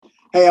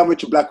Hey, I'm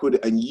Richard Blackwood,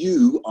 and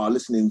you are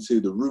listening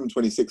to the Room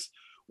 26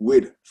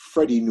 with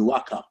Freddie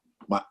Nwaka,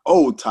 my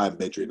old-time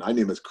bedroom. I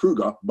knew him as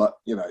Kruger, but,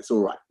 it's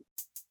all right.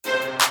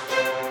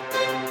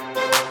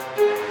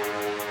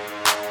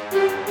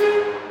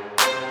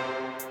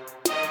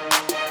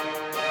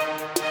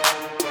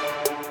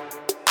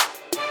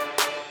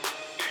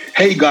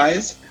 Hey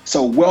guys,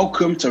 so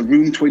welcome to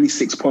Room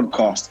 26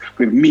 podcast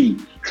with me,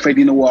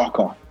 Freddie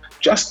Nwaka.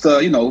 Just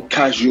a,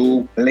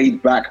 casual,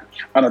 laid back,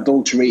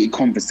 unadulterated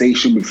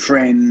conversation with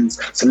friends,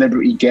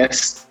 celebrity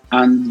guests,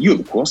 and you,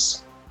 of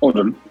course. Hold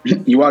on,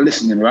 you are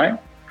listening, right?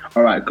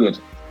 All right, good.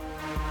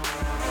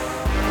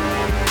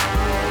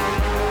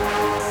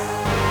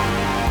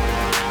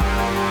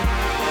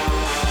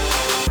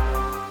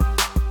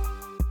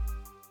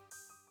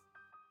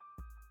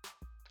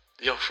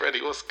 Yo,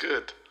 Freddie, what's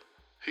good?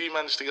 Who you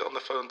managed to get on the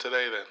phone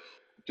today then?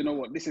 Do you know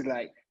what? This is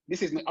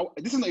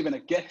not even a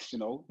guest,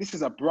 This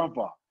is a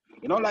brother.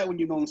 Like when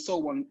you've known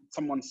someone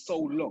so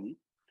long,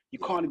 you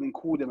can't even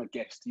call them a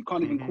guest. You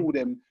can't even call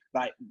them,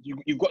 like,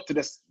 you got to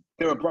this,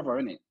 they're a brother,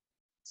 innit?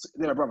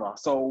 They're a brother.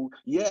 So,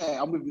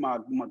 yeah, I'm with my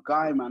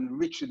guy, man,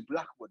 Richard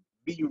Blackwood.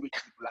 Be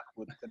Richard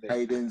Blackwood today. How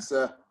you doing,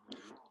 sir?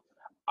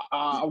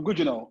 I'm good,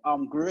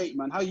 I'm great,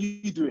 man. How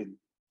you doing?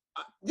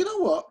 You know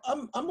what?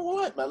 I'm all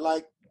right, man.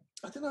 Like,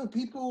 I don't know,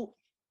 people...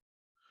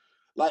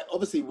 Like,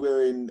 obviously,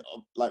 we're in,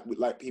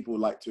 like people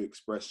like to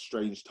express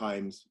strange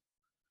times.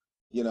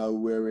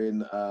 We're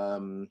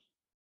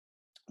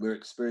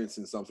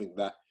experiencing something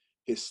that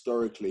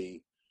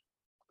historically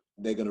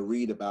they're going to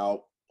read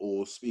about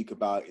or speak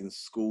about in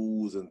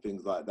schools and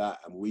things like that.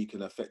 And we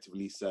can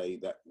effectively say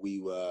that we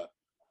were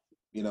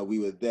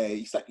there.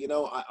 It's like,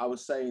 I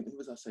was saying, who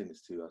was I saying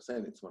this to? I was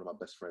saying it to one of my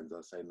best friends. I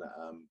was saying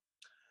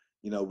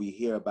that, we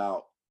hear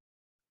about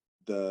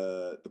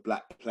the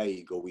Black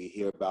Plague, or we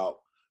hear about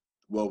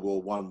World War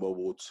I, World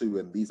War II,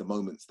 and these are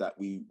moments that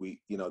we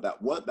that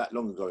weren't that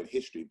long ago in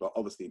history, but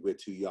obviously we're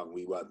too young,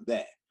 we weren't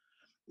there,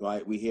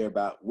 right? We hear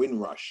about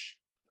Windrush,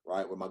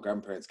 right, when my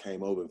grandparents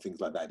came over and things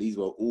like that. These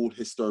were all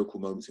historical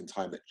moments in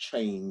time that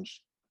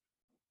changed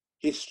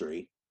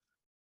history,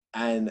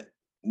 and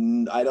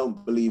I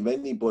don't believe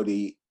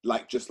anybody,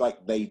 just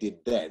like they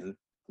did then,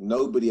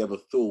 nobody ever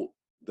thought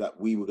that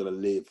we were going to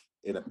live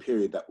in a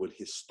period that would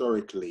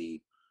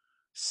historically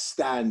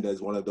stand as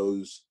one of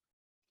those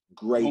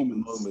great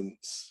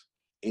moments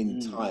in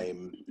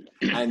time,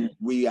 and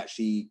we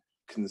actually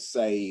can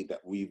say that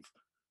we've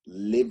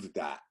lived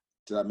that.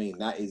 Do you know what I mean?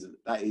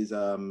 That is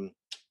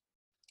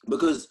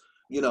because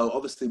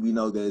obviously we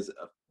know there's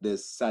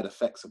sad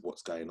effects of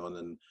what's going on,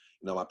 and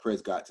my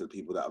prayers go out to the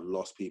people that have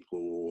lost people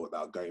or that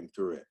are going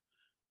through it.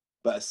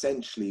 But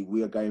essentially,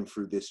 we are going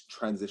through this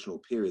transitional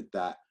period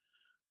that,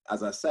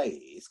 as I say,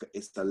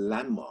 it's a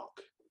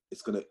landmark.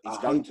 It's going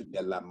to be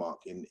a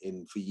landmark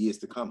in for years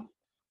to come.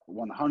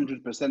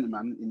 100%,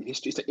 man. In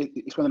history,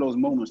 it's one of those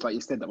moments, like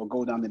you said, that will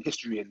go down in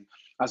history. And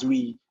as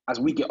we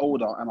get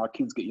older and our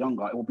kids get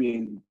younger, it will be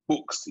in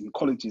books, in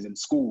colleges, in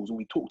schools, all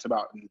we talked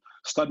about and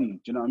studied. Do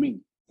you know what I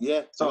mean?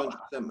 Yeah, so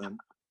 100%, man.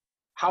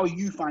 How are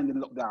you finding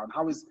lockdown?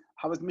 How is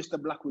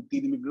Mr. Blackwood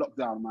dealing with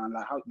lockdown, man?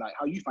 How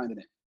are you finding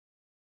it?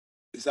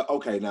 So,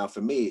 okay, now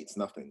for me, it's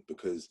nothing,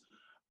 because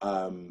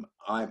I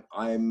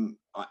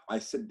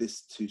said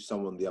this to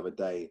someone the other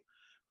day,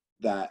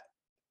 that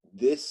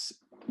this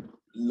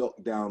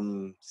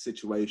lockdown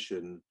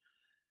situation,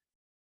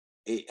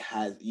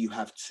 you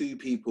have two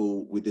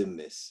people within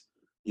this.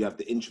 You have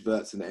the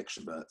introverts and the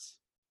extroverts,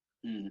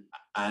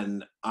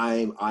 and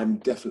I'm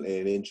definitely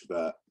an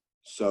introvert.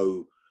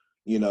 So,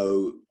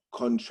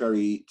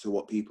 contrary to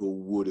what people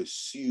would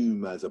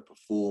assume as a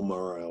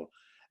performer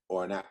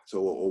or an actor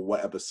or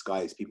whatever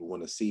skies people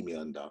want to see me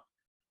under,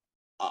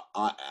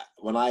 I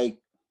when I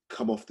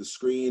come off the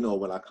screen or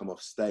when I come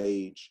off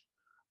stage,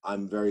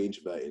 I'm very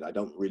introverted. I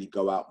don't really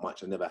go out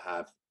much. I never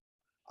have.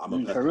 I'm a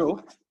person. For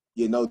real?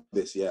 You know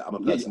this, yeah. I'm a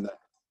person that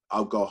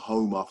I'll go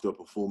home after a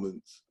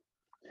performance.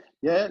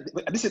 Yeah,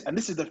 and this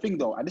is the thing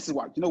though, and this is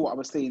what I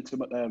was saying to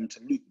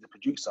Luke, the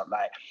producer.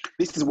 Like,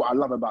 this is what I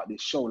love about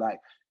this show. Like,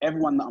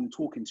 everyone that I'm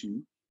talking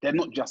to, they're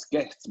not just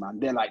guests,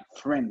 man. They're like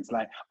friends.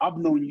 Like, I've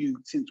known you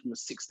since we were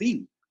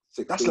 16.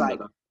 16. That's like,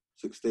 brother.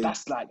 16.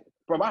 That's like,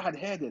 bro, I had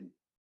hair then.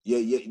 Yeah.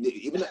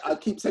 Even I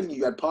keep saying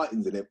you had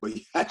partings in it, but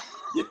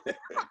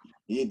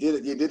you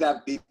did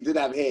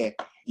have hair.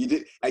 You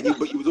did,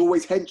 but you was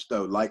always hench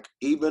though. Like,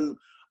 even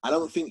I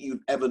don't think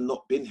you've ever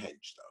not been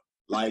hench though.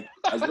 Like,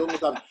 as long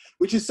as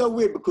which is so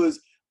weird, because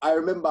I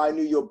remember I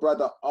knew your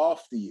brother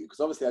after you,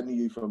 because obviously I knew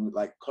you from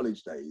like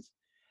college days,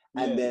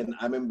 and then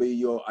I remember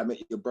I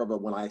met your brother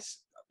when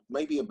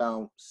maybe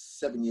about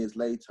 7 years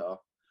later,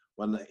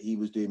 when he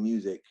was doing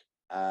music,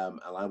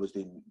 and I was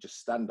doing just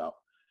stand up.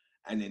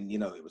 And then,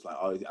 it was like,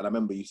 and I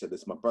remember you said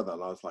this to my brother,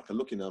 and I was like, I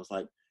was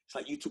like, it's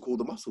like you took all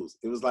the muscles.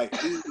 It was like,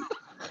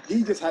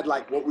 he just had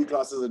like what we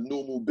class as a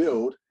normal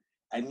build,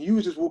 and you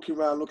was just walking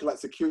around looking like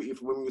security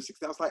from when we were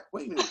 16. I was like,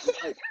 wait a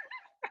minute,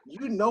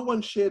 no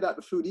one shared out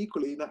the food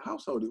equally in that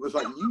household. It was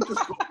like, you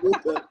just got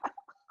water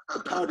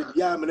the powdered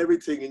yam and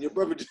everything, and your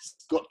brother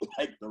just got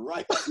like the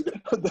rice. You know?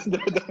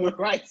 the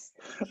rice.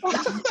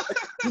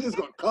 He just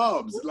got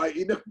carbs. Like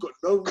he never got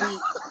no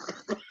meat.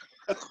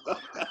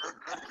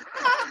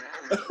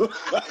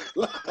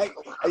 Like,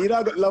 and you know,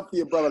 I got love for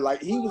your brother.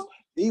 Like he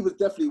was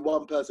definitely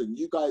one person.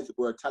 You guys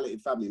were a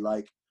talented family.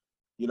 Like,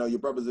 you know, your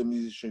brother's a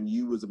musician,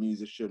 you was a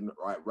musician,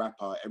 right?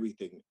 Rapper,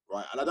 everything,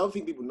 right? And I don't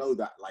think people know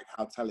that, like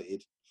how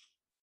talented.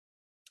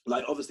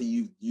 Like obviously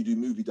you do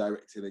movie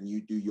directing and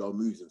you do your own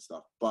movies and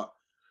stuff, but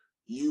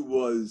you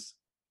was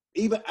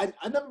even, and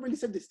I never really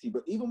said this to you,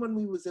 but even when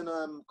we was in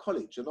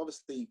college, and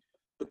obviously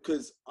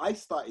because I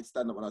started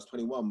stand-up when I was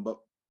 21, but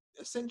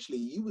essentially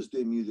you was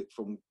doing music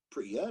from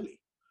pretty early,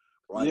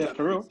 right? Yeah,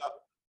 for real.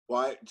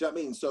 Right? Do you know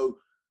what I mean? So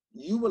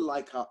you were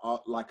like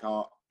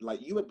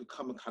you had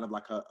become a kind of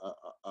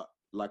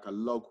like a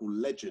local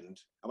legend.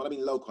 And when I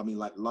mean local, I mean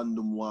like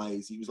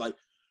London-wise. He was like,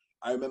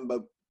 I remember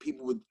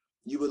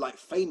you were like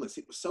famous.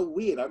 It was so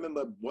weird. I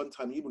remember one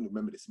time, you wouldn't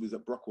remember this, it was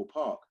at Brockwell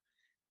Park.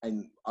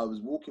 And I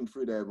was walking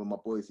through there with my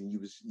boys and you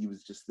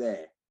was just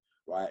there,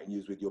 right? And you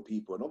was with your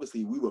people. And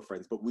obviously we were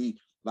friends, but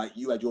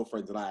you had your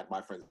friends and I had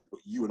my friends, but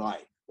you and I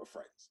were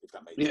friends, if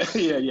that makes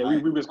sense. Yeah.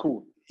 Right? We was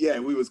cool. Yeah,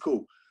 we was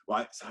cool,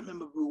 right? So I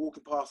remember we were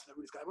walking past and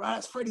everybody's going, right,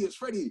 it's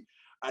Freddie.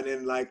 And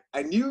then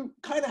and you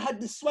kind of had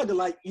this swagger,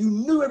 like you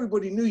knew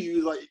everybody knew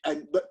you, like,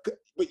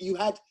 but you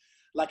had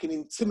like an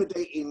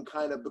intimidating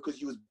kind of, because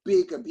you was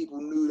big and people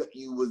knew that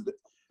you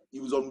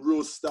was on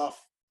real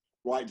stuff,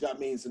 right? That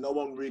means so no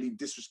one really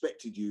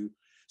disrespected you.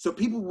 So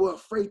people were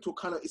afraid to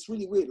kind of, it's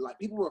really weird, like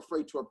people were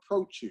afraid to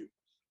approach you,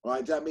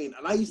 right? Do you know what I mean?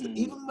 And I used to,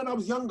 even when I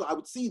was younger, I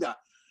would see that.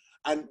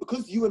 And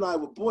because you and I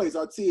were boys,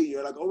 I'd see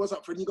you, like, oh, what's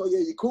up, friend? You go, yeah,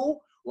 you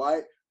cool,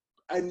 right?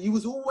 And you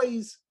was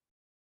always,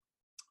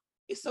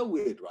 it's so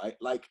weird, right?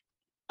 Like,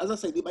 as I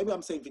say, maybe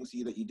I'm saying things to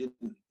you that you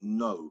didn't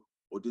know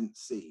or didn't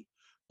see,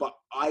 but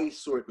I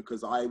saw it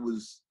because I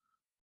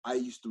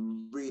used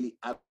to really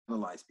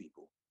analyze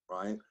people,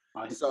 right?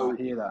 I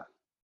hear that.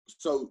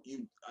 So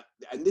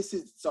and this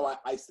is, so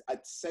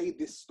I'd say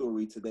this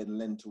story to then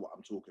lend to what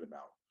I'm talking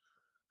about.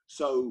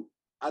 So,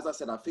 as I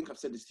said, I think I've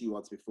said this to you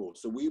once before.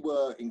 So we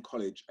were in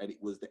college and it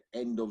was the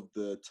end of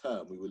the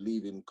term. We were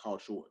leaving Carl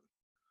Shorten.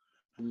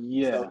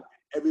 Yeah. So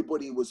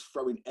everybody was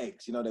throwing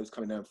eggs. You know, they was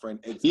coming down throwing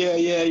eggs. Yeah.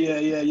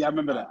 I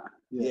remember that.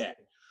 Yeah.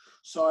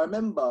 So I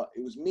remember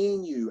it was me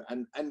and you,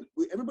 and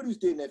everybody was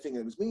doing their thing,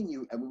 and it was me and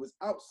you, and we was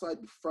outside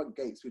the front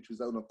gates, which was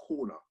on a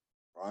corner,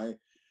 right?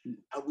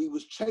 And we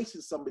was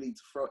chasing somebody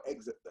to throw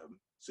eggs at them.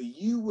 So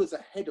you was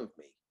ahead of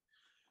me.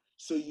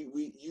 So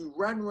you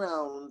ran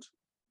round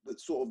the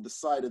sort of the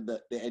side of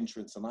the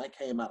entrance, and I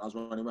came out, I was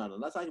running around,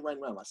 and as I ran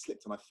around, I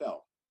slipped and I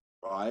fell,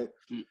 right?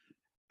 And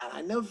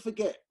I never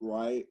forget,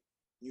 right?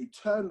 You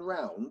turned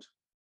round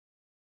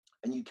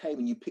and you came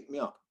and you picked me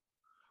up,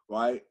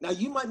 right? Now,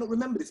 you might not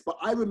remember this, but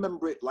I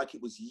remember it like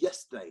it was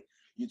yesterday.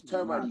 You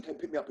turned around, you came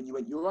pick me up and you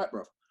went, you're right,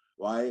 bro,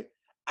 right?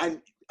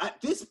 And at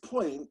this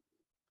point,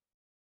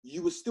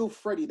 you were still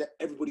Freddie that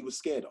everybody was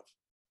scared of,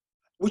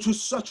 which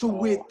was such a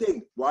weird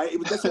thing, right?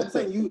 That's what I'm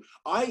saying.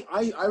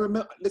 I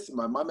remember, listen,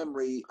 man, my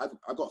memory,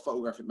 I've got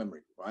photographic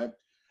memory, right?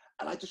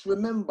 And I just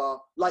remember,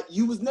 like,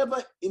 you was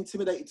never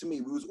intimidated to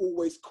me. We was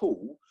always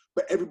cool,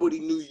 but everybody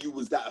knew you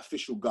was that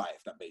official guy,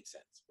 if that made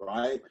sense,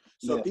 right?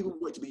 So people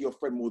wanted to be your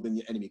friend more than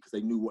your enemy because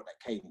they knew what that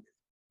came with,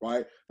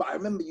 right? But I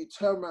remember you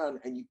turned around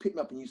and you picked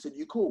me up and you said,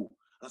 you cool?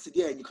 And I said,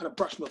 yeah, and you kind of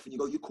brushed me off and you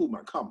go, you cool,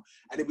 man, come.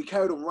 And then we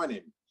carried on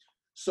running.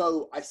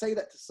 So I say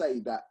that to say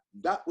that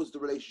that was the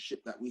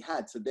relationship that we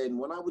had. So then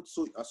when I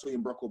saw you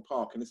in Brockwell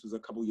Park, and this was a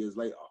couple of years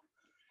later,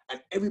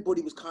 and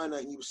everybody was kind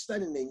of, and you were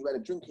standing there, and you had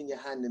a drink in your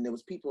hand, and there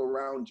was people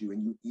around you,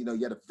 and you know,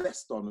 you had a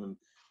vest on, and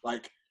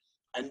like,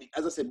 and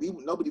as I said,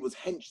 nobody was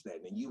hench then,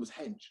 and you was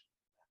hench.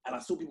 And I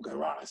saw people go,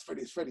 right, it's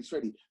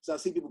Freddie. So I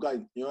see people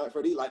going, you know, right,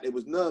 Freddie, like they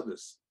was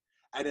nervous.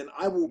 And then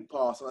I walked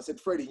past and I said,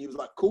 Freddie, and he was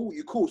like, cool,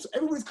 you cool. So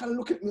everybody's kind of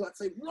looking at me like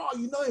saying, no,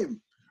 you know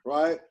him,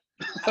 right?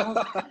 And I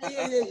was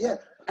like, yeah.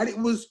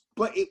 And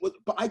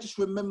but I just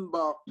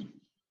remember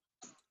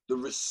the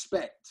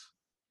respect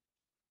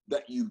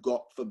that you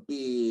got for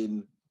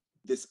being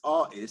this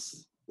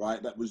artist,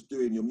 right, that was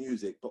doing your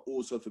music, but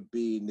also for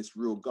being this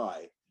real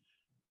guy.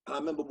 And I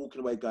remember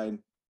walking away going,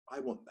 I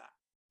want that.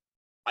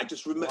 I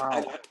just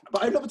remember,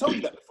 but I never told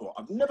you that before.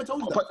 I've never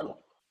told you that before.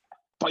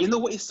 But you know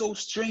what is so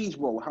strange,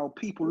 bro? How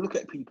people look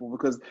at people,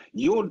 because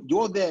you're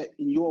there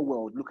in your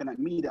world looking at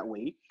me that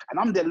way, and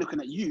I'm there looking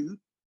at you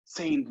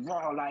saying,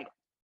 wow, like,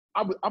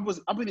 I've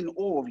been in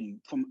awe of you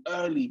from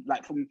early,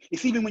 like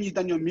it's even when you've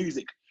done your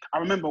music. I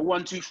remember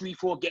 1, 2, 3,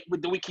 4, Get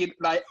With The Wicked,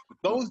 like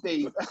those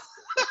days.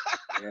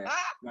 Yeah,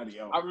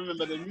 I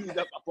remember the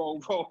music,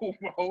 bro.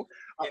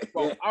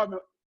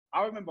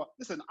 I remember.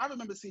 Listen, I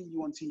remember seeing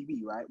you on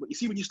TV, right? But you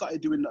see when you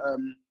started doing,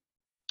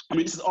 I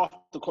mean, this is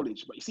after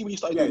college, but you see when you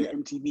started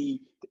doing the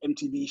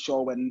MTV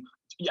show, and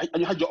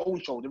you had your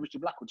own show, the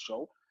Richard Blackwood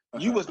show.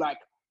 You was like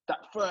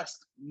that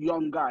first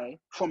young guy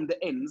from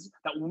the ends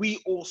that we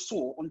all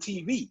saw on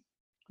TV.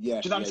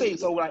 Yeah. Do you know what I'm saying?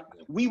 So like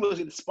we was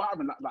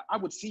inspiring. Like I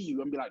would see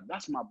you and be like,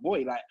 that's my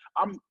boy. Like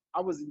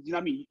I was, you know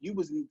what I mean? You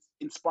was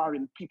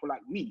inspiring people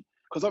like me.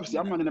 Because obviously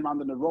I'm running around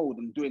on the road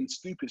and doing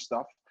stupid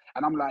stuff.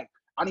 And I'm like,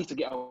 I need to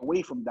get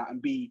away from that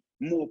and be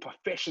more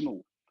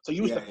professional. So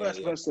you was the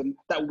first person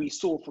that we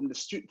saw from the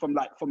street, from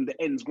the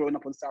ends growing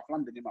up in South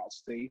London, in I'll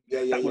say,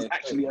 that was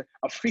actually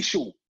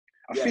official.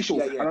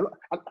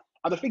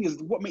 And the thing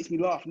is, what makes me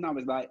laugh now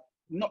is like,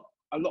 not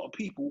a lot of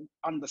people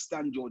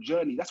understand your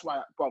journey. That's why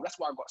I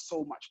got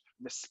so much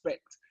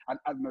respect and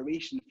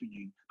admiration for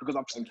you, because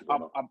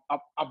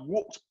I've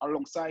walked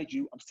alongside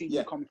you. I've seen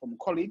you come from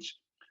college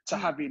to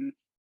having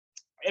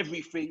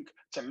everything,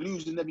 to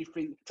losing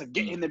everything, to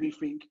getting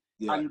everything,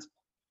 and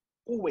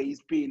always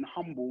being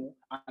humble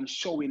and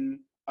showing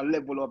a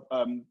level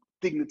of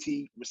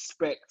dignity,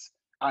 respect,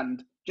 and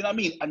do you know what I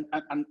mean?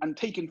 And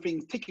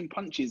taking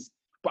punches,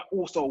 but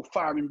also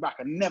firing back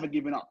and never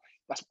giving up.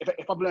 That's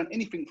if I've learned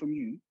anything from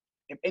you,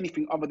 if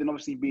anything other than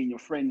obviously being your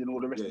friend and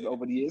all the rest of it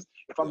over the years,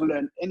 if I've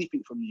learned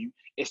anything from you,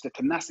 it's the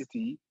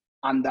tenacity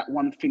and that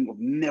one thing of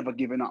never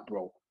giving up,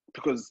 bro.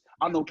 Because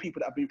I know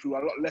people that have been through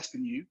a lot less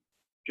than you, do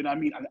you know what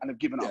I mean, and have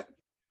given up.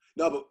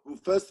 No, but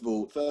first of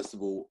all,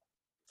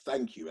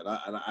 thank you, and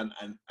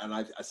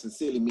I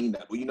sincerely mean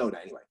that. Well, you know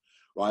that anyway,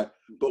 right?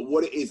 But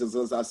what it is,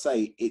 as I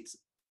say, it's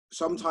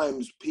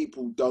sometimes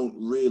people don't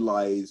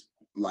realize,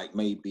 like,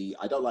 maybe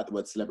I don't like the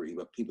word celebrity,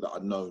 but people that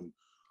are known,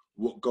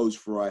 what goes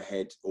through our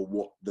head or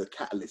what the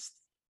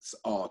catalysts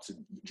are to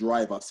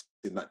drive us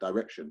in that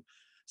direction.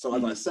 So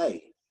as I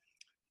say,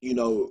 you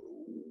know,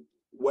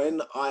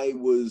 when I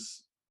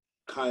was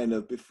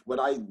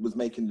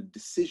making the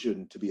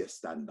decision to be a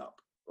stand-up,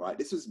 right?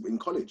 This was in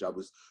college. I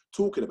was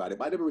talking about it,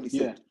 but I never really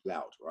said it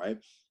loud, right?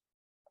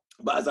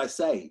 But as I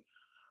say,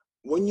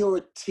 when you're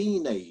a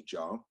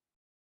teenager,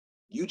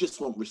 you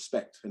just want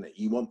respect, innit?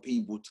 You want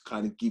people to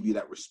kind of give you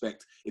that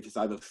respect. If it's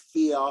either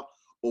fear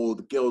or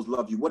the girls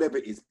love you, whatever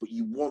it is, but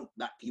you want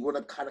to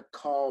kind of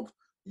carve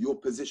your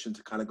position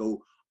to kind of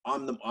go,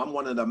 I'm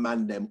one of the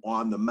man them, or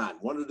I'm the man,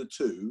 one of the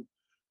two,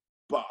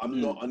 but I'm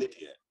not an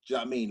idiot. Do you know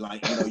what I mean?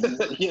 Like, you know,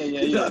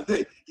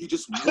 you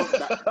just want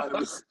that kind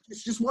of,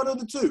 it's just one of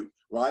the two,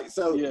 right?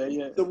 So,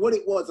 so what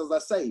it was, as I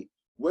say,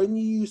 when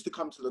you used to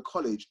come to the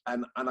college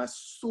and I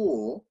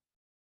saw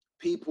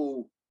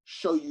people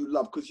show you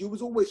love, because you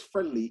was always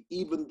friendly,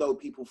 even though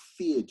people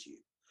feared you,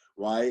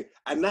 right?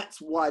 And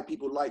that's why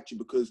people liked you,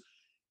 because,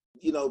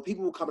 you know,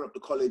 people were coming up to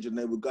college and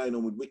they were going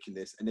on with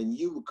wickedness, and then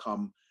you would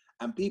come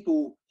and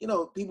people, you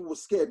know, people were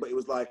scared, but it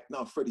was like,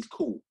 no, Freddie's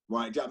cool,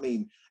 right? Do you know what I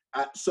mean?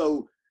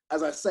 So,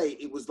 as I say,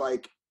 it was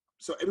like,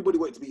 so everybody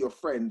wanted to be your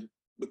friend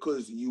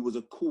because you was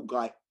a cool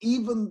guy,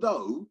 even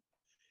though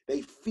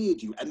they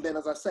feared you. And then,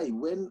 as I say,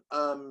 when,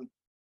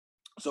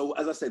 so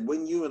as I said,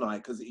 when you and I,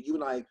 because you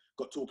and I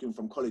got talking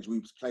from college, we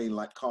was playing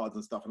like cards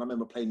and stuff, and I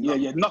remember playing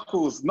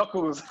Knuckles.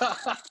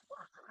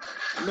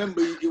 I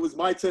remember it was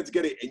my turn to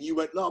get it, and you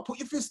went, no, put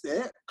your fist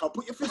there, can't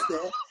put your fist there.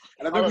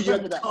 And I remember you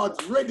had the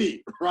cards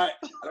ready, right?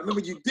 And I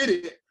remember you did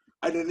it,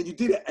 and then you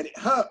did it, and it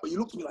hurt, but you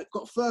looked at me like,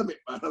 got to firm it,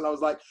 man. And I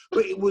was like,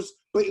 but it was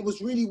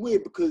really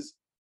weird, because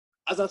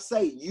as I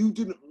say, you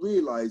didn't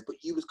realize, but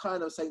you was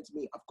kind of saying to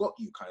me, I've got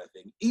you, kind of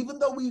thing, even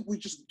though we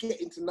just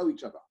getting to know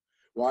each other,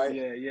 right?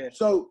 Yeah.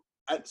 So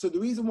the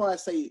reason why I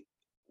say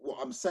what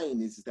I'm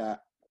saying is that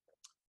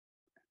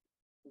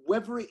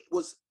whether it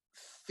was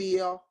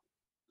fear,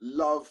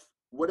 love,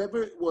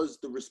 whatever it was,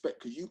 the respect,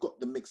 because you got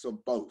the mix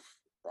of both,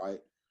 right?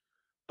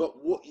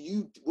 But what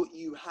you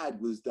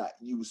had was that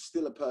you were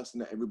still a person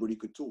that everybody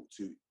could talk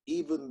to,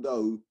 even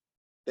though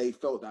they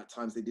felt that at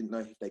times they didn't know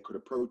if they could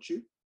approach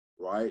you,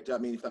 right? Do you know what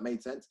I mean, if that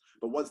made sense?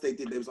 But once they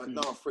did, they was like,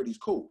 nah, Freddie's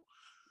cool.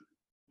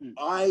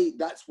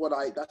 That's what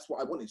I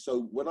wanted.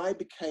 So when I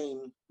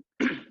became,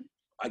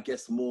 I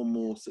guess, more and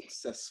more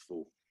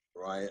successful,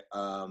 right?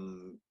 I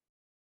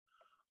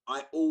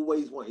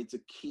always wanted to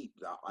keep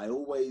that.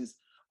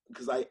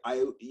 Because I,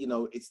 you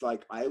know, it's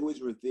like, I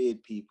always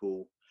revered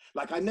people.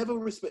 Like, I never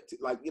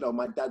respected, like, you know,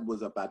 my dad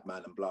was a bad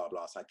man and blah,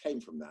 blah. So I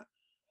came from that.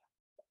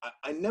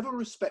 I never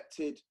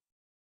respected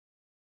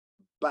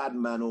bad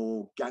man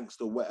or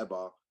gangster,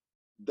 whatever,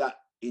 that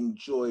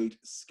enjoyed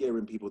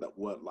scaring people that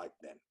weren't like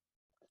them.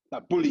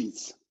 Like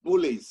bullies.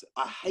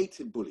 I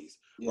hated bullies,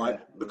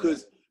 right?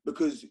 Because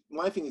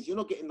my thing is, you're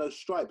not getting those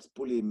stripes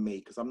bullying me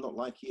because I'm not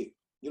like you.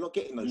 You're not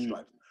getting those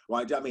stripes,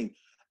 right? Do you know what I mean?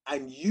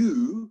 And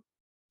you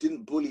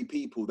didn't bully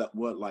people that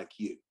weren't like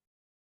you.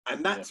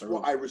 And that's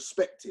what I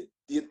respected.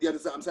 Do you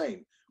understand what I'm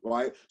saying?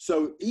 Right?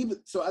 So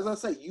as I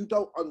say, you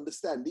don't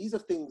understand. These are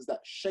things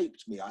that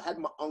shaped me. I had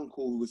my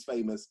uncle who was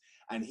famous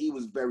and he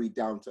was very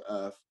down to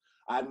earth.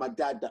 I had my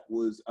dad that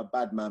was a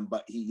bad man,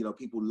 but he, you know,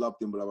 people loved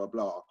him, blah, blah,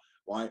 blah.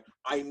 Right?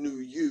 I knew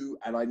you,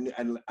 and I knew,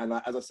 and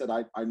as I said,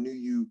 I knew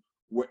you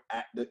were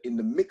in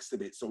the mix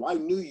of it. So I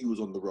knew you was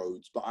on the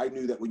roads, but I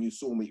knew that when you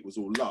saw me, it was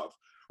all love.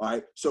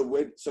 Right? So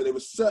there were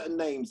certain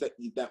names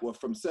that were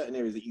from certain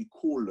areas that you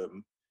call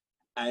them,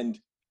 and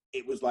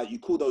it was like you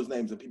call those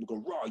names and people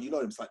go, raw, you know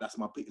them. It's like, that's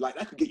my people. Like,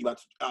 that could get you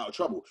out of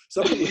trouble.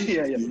 Somebody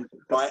you,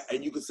 right?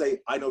 And you could say,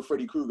 I know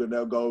Freddy Krueger, and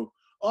they'll go,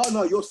 oh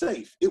no, you're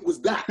safe. It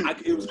was that.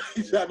 It was,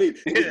 you know what I mean?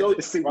 It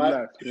was those,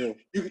 right? You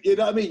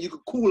know what I mean? You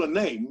could call a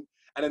name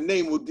and a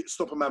name would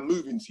stop a man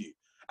moving to you.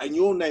 And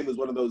your name was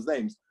one of those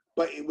names.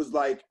 But it was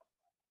like,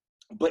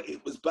 but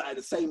at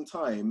the same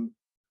time,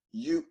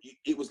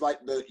 it was like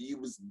you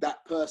was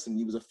that person,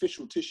 you was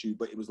official tissue,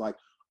 but it was like,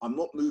 I'm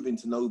not moving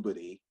to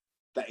nobody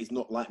that is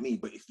not like me.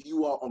 But if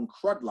you are on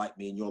crud like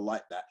me and you're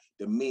like that,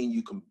 then me and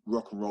you can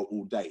rock and roll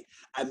all day.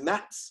 And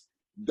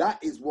that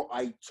is what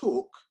I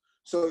took.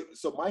 So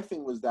my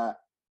thing was that,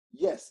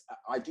 yes,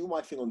 I do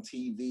my thing on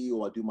TV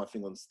or I do my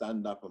thing on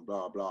stand-up and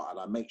blah, blah, and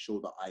I make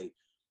sure that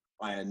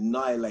I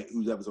annihilate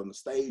whoever's on the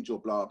stage or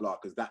blah, blah,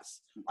 because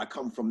I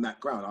come from that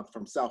ground. I'm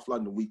from South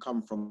London. We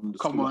come from the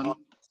school of arts.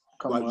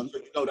 Come on. So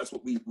you know that's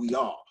what we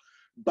are.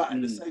 But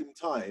at the same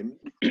time,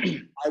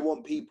 I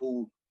want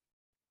people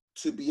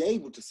to be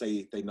able to say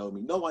if they know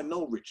me, no, I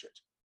know Richard,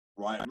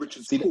 right?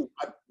 Richard's cool.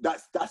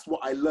 That's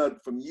what I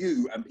learned from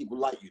you and people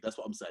like you. That's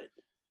what I'm saying.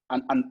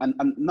 And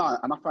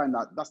I find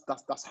that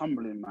that's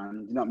humbling,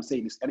 man. You know what I'm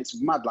saying?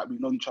 It's mad. Like, we've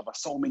known each other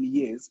so many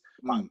years.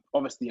 But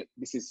obviously,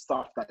 this is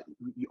stuff that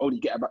you only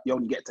get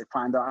to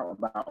find out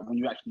about when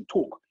you actually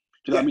talk.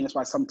 Do you know what I mean? That's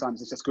why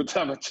sometimes it's just good to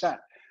have a chat.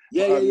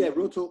 Yeah.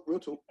 Real talk.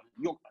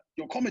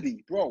 Your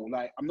comedy, bro.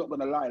 Like, I'm not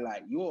gonna lie.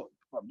 Like, your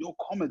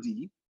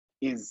comedy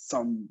is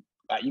some.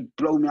 Like, you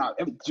blow me out.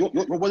 You're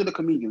one of the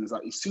comedians.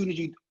 Like, as soon as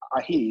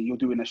I hear you're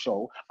doing a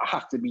show, I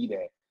have to be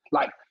there.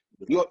 Like,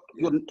 you're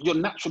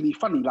naturally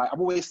funny. Like, I've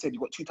always said, you've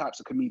got two types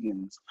of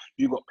comedians.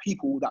 You've got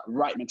people that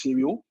write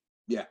material,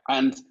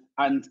 and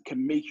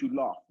can make you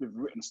laugh with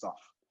written stuff,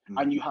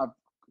 and you have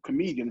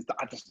comedians that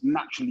are just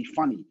naturally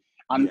funny.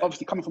 And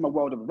obviously, coming from a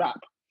world of rap,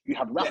 you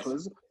have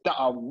rappers that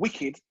are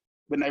wicked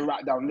when they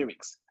write down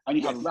lyrics, and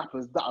you have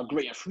rappers that are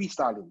great at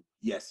freestyling.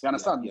 Yes, you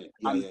understand?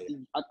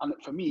 And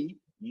for me,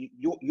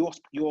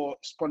 your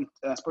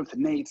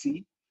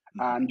spontaneity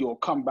and your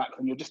comeback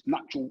and your just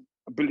natural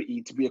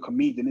ability to be a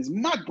comedian is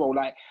mad, bro.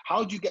 Like,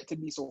 how do you get to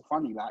be so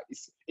funny? Like,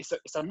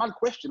 it's a mad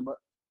question,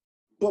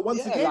 but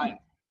once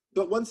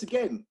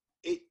again,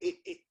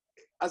 it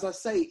as I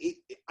say,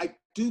 I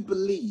do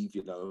believe,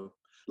 you know,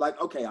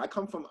 like, okay,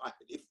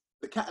 if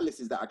the catalyst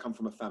is that I come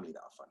from a family that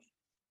are funny,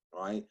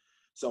 right?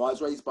 So I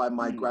was raised by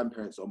my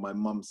grandparents on my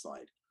mum's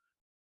side.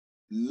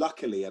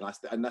 Luckily, and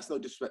that's no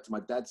disrespect to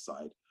my dad's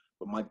side,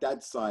 but my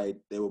dad's side,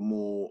 they were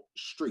more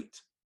street.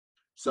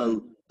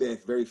 So they're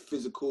very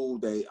physical.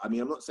 I'm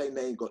not saying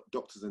they ain't got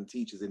doctors and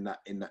teachers in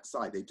that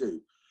side. They do.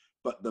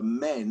 But the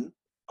men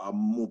are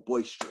more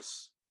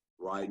boisterous,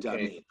 right? Do you know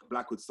what I mean? The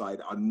Blackwood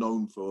side are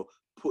known for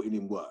putting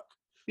in work.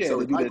 Yeah,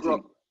 so if I grew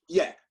up,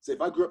 so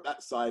if I grew up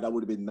that side, I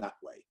would have been that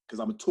way. Because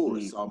I'm a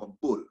Taurus, so I'm a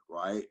bull,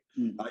 right?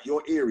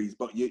 You're Aries,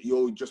 but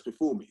you're just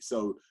before me.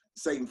 So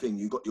same thing,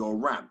 you're a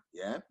Ram,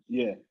 yeah?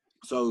 Yeah.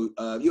 So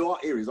you are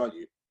Aries, aren't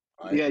you?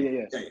 Right?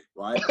 Yeah.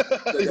 Right?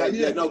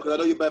 No, because I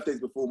know your birthday's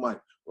before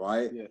mine,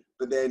 right? Yeah.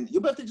 But then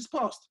your birthday just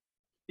passed.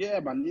 Yeah,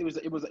 man. It was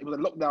a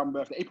lockdown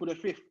birthday, April the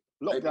 5th.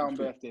 Lockdown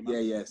birthday,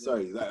 man. Yeah.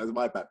 Sorry, that was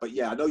my bad. But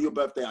yeah, I know your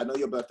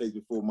birthday's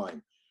before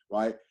mine,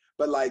 right?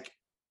 But like,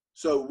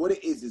 so what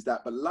it is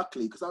that, but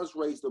luckily, because I was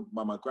raised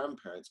by my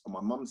grandparents on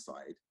my mum's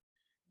side,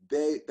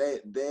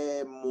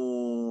 they're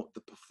more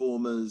the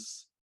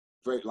performers.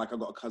 Very, like, I've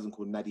got a cousin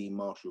called Nadine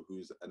Marshall,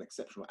 who's an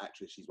exceptional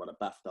actress. She's won a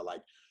BAFTA.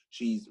 Like,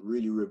 she's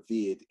really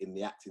revered in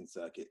the acting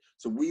circuit.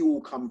 So we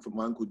all come from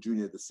my uncle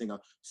Junior, the singer.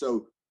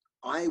 So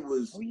I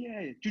was... Oh,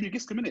 yeah. Junior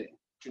Giscombe, innit?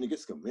 Junior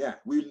Giscombe, yeah.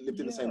 We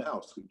lived in the same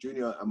house.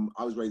 Junior,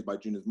 I was raised by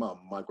Junior's mum,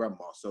 my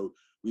grandma. So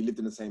we lived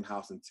in the same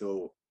house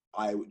until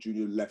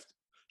Junior left.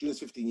 Junior's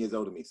 15 years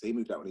older than me. So he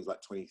moved out when he was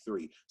like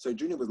 23. So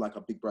Junior was like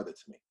a big brother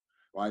to me,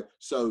 right?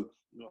 So,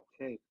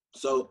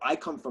 so I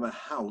come from a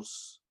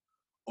house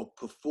of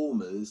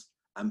performers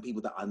and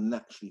people that are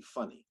naturally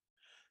funny.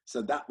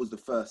 So that was the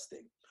first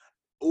thing.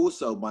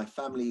 Also, my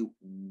family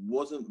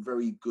wasn't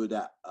very good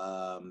at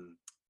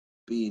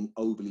being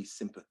overly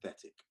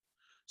sympathetic.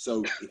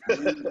 So if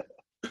you,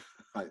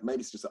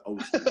 maybe it's just an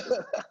old school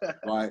thing,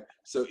 right?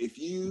 So if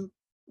you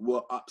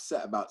were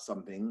upset about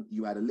something,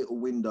 you had a little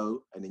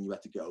window and then you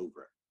had to get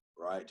over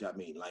it, right? Do you know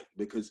what I mean? Like,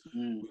 because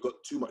we've got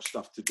too much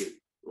stuff to do.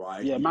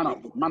 Right. Yeah, man up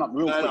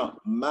real quick.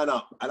 Man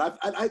up. And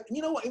I,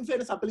 you know what, in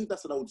fairness, I believe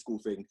that's an old school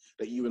thing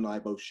that you and I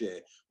both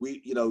share.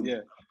 We, you know,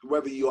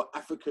 whether you're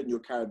African, you're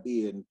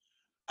Caribbean,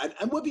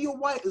 and whether you're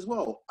white as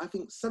well, I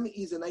think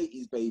 70s and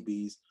 80s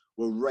babies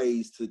were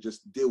raised to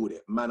just deal with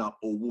it, man up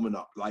or woman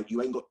up. Like,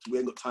 we ain't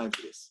got time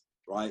for this,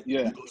 right?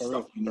 Yeah. You've got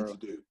stuff you need to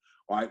do,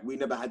 right? We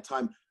never had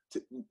time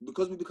to,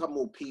 because we become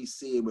more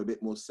PC and we're a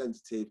bit more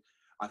sensitive,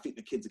 I think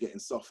the kids are getting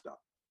softer,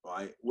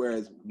 right?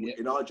 Whereas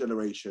in our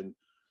generation,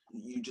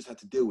 you just had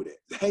to deal with it.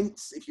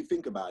 Hence, if you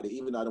think about it,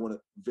 even though I don't want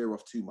to veer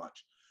off too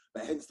much,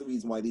 but hence the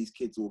reason why these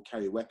kids all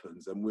carry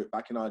weapons. And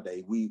back in our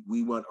day, we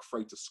weren't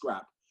afraid to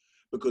scrap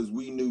because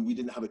we knew we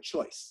didn't have a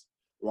choice,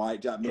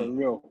 right? Do you know what I mean?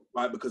 Real.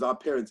 Right, because our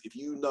parents, if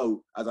you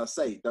know, as I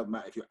say, it doesn't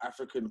matter if you're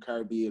African,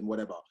 Caribbean,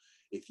 whatever,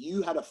 if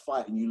you had a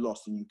fight and you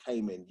lost and you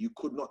came in, you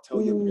could not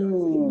tell your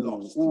parents that you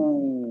lost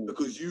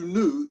because you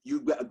knew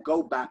you better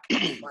go back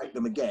and fight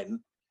them again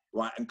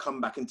right, and come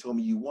back and tell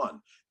me you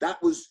won.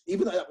 That was,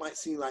 even though that might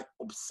seem like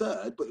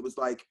absurd, but it was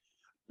like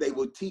they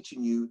were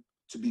teaching you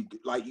to be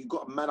like, you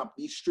got to man up.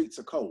 These streets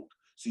are cold,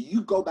 so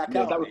you go back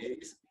out there.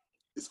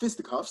 It's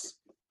fisticuffs.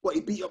 What,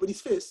 he beat you up with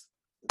his fist?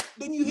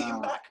 Then you hit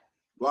him back,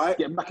 right?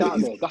 Get back out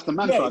there. That's the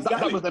mantra. Yeah, exactly.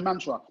 That was the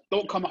mantra.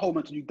 Don't come home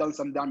until you've done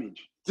some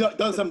damage.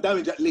 Done some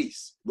damage at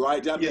least,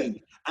 right? Do you know what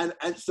I mean?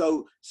 And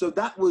so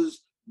that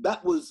was.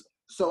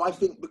 So I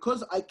think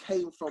because I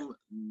came from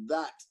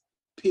that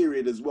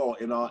period as well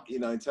in our, you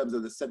know, in terms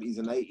of the 70s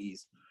and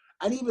 80s,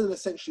 and even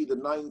essentially the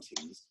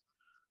 90s,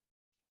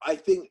 I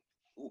think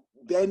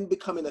then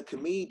becoming a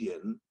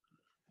comedian,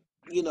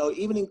 you know,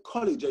 even in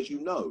college, as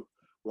you know,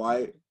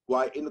 right,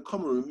 in the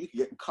common room, you could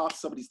get cussed,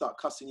 somebody start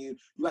cussing you,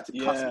 you had to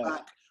cuss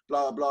back,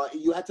 blah, blah.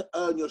 You had to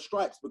earn your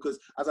stripes because,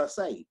 as I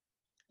say,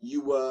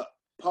 you were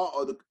part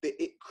of the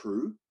it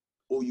crew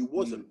or you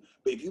wasn't.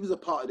 But if you was a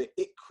part of the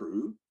it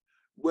crew,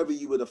 whether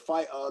you were the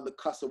fighter, the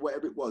cusser,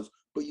 whatever it was,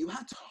 but you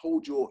had to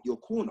hold your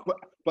corner.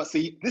 But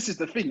see, this is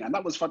the thing, and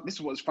that was fun. This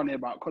is what's funny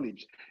about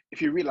college.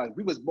 If you realize,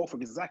 we was both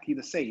exactly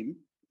the same,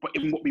 but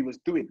in what we was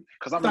doing.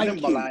 Because I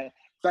remember,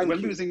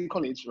 when we was in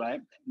college, right?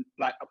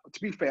 Like,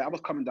 to be fair, I was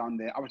coming down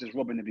there. I was just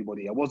robbing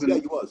everybody. I wasn't. Yeah,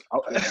 you was. I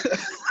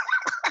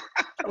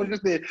was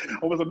just there.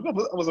 I was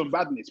on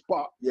badness,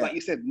 but like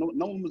you said, no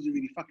one was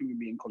really fucking with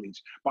me in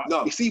college. But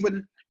you see,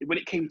 when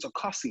it came to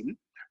cussing,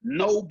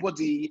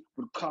 nobody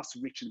would cuss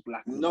Richard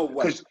Blackwood. No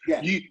way.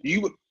 Yeah.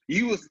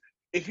 You was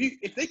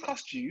if they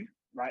cussed you,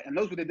 right? And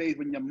those were the days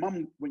when your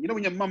mum, when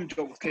your mum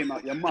jokes came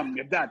out, your mum,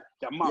 your dad.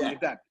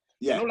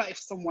 Yeah. You know, like if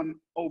someone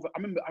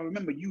I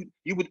remember you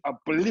would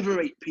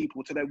obliterate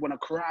people till they want to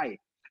cry.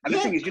 And the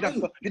thing is, you'd have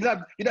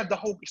the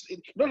whole.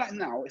 You know, like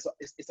now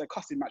it's a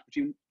cussing match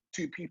between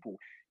two people.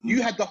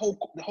 You had the whole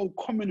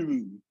common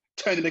room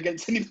turning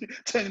against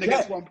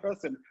one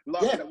person,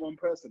 laughing at one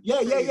person.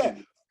 Yeah.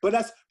 But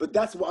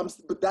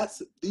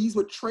these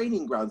were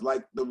training grounds.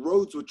 Like the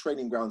roads were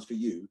training grounds for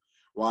you,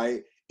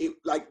 right?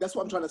 That's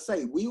what I'm trying to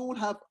say. We all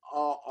have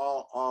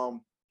our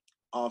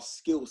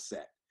skill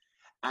set,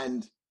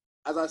 and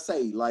as I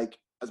say, like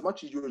as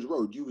much as you was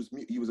road, you was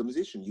a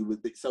musician. You was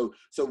so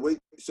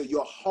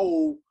your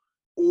whole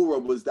aura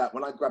was that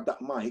when I grabbed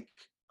that mic,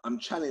 I'm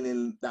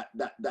channeling that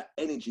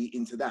energy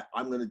into that.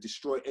 I'm going to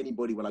destroy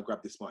anybody when I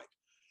grab this mic.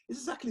 It's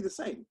exactly the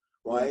same.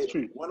 Right?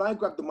 Yeah, when I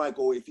grab the mic,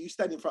 or if you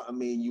stand in front of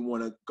me and you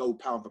want to go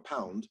pound for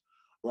pound,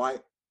 right?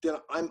 Then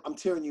I'm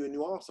tearing you a new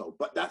arsehole.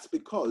 But that's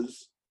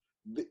because,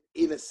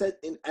 in a sense,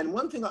 and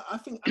one thing I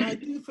think, and I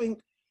do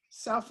think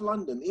South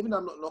London, even though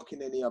I'm not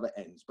knocking any other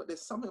ends, but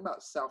there's something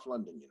about South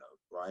London, you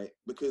know, right?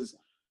 Because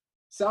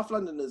South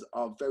Londoners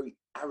are very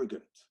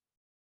arrogant.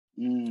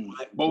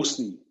 Right?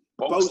 Bossy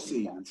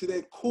to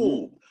their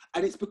core.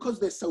 And it's because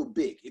they're so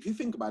big. If you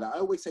think about it, I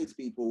always say to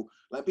people,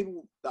 like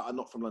people that are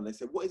not from London, they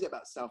say, what is it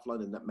about South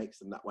London that makes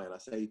them that way? And I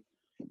say,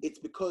 it's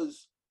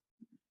because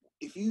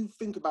if you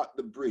think about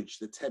the bridge,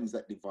 the Thames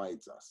that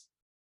divides us,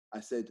 I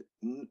said,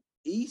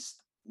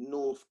 east,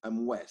 north,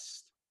 and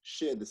west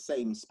share the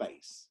same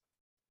space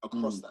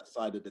across that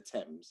side of the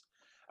Thames.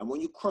 And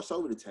when you cross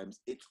over the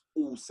Thames, it's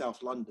all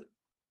South London.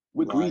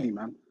 We're greedy,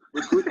 man.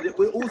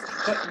 We're all,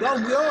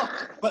 we are.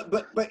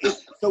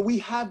 So we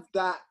have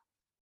that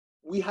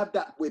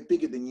we're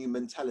bigger than you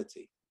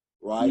mentality,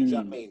 right? Do you know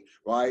what I mean?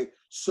 Right?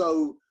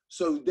 So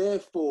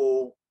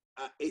therefore,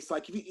 it's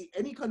like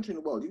any country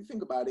in the world, if you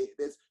think about it,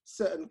 there's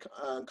certain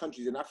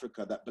countries in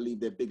Africa that believe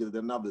they're bigger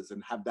than others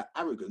and have that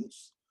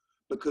arrogance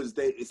because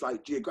it's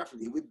like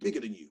geographically, we're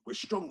bigger than you, we're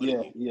stronger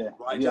than you,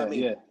 right? Do you know what I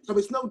mean? So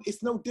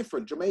it's no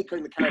different. Jamaica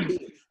in the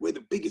Caribbean, we're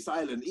the biggest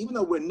island, even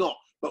though we're not,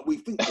 but we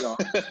think we are.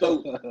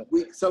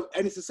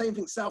 And it's the same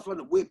thing, South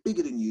London, we're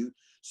bigger than you.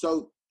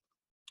 So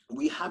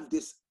we have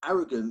this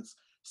arrogance.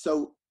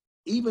 So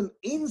even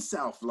in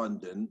South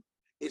London,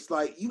 it's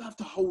like you have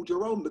to hold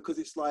your own because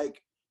it's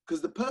like,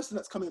 because the person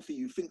that's coming for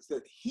you thinks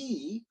that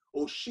he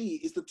or she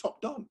is the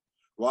top don,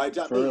 right?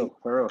 For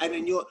real. And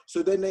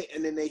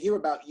then they hear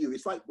about you.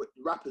 It's like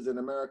rappers in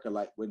America,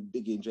 like when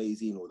Biggie and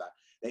Jay-Z and all that,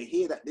 they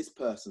hear that this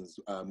person's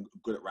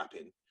good at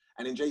rapping.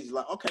 And then Jay-Z's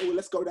like, okay, well,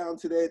 let's go down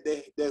to their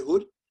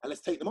hood and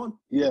let's take them on.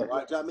 Yeah.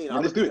 Right? Do you know what I mean? Yeah,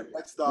 let's do it.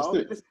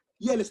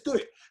 Let's do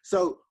it.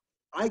 So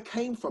I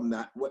came from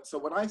that. So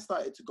when I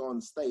started to go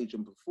on stage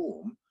and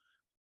perform,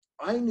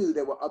 I knew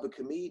there were other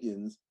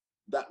comedians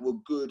that were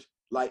good.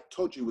 Like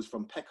Todju was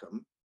from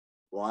Peckham,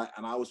 right?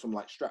 And I was from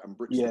like Stratton,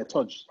 Brixton. Yeah,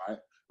 Todge.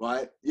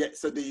 Right? Yeah,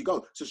 so there you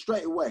go. So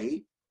straight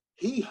away,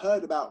 he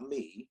heard about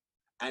me.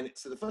 And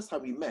so the first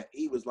time we met,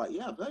 he was like,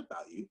 yeah, I've heard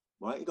about you,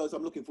 right? He goes,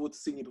 I'm looking forward to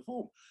seeing you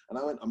perform. And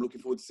I went, I'm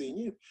looking forward to seeing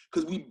you.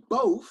 Because we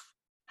both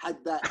had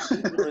that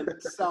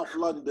ignorant South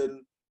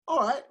London,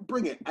 all right,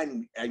 bring it.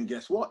 And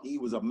guess what? He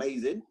was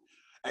amazing.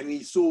 And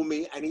he saw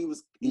me and he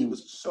was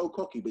so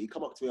cocky, but he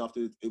come up to me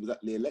after, it was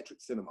at the Electric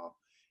Cinema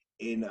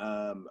in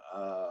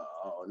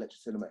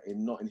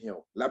Notting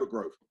Hill, Labatt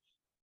Grove.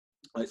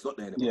 It's not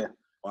there anymore,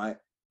 right?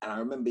 And I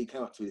remember he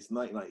came up to me, it's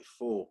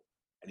 1994,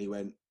 and he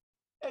went,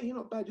 hey, you're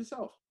not bad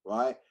yourself,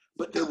 right?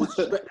 But there was,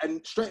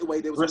 and straight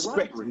away there was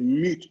respect. a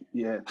rivalry.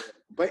 Yeah.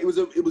 But it was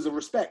a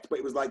respect, but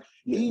it was like,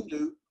 he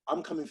knew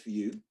I'm coming for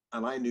you,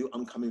 and I knew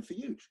I'm coming for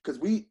you because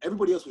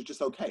everybody else was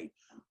just okay.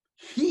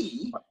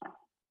 Who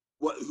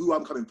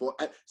I'm coming for.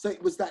 So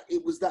it was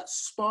that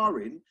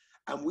sparring,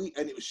 and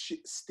it was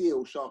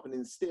steel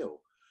sharpening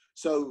steel.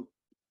 So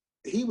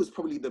he was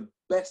probably the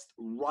best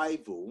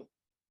rival,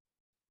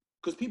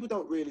 because people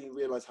don't really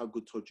realize how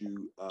good Toju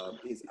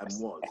is and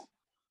was.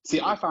 See,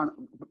 I found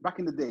back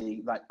in the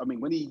day, like, I mean,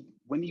 when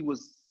he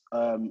was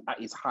at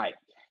his height,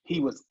 he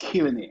was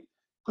killing it.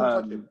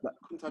 Couldn't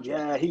touch him.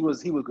 Yeah, he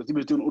was because he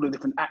was doing all the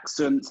different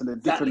accents and the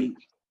different.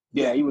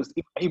 Yeah, he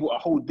brought a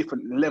whole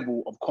different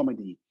level of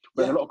comedy.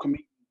 Whereas a lot of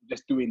comedians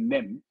just doing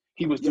them,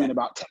 he was doing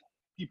about 10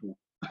 people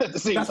at the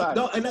same time.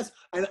 No,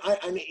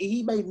 and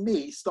he made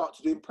me start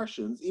to do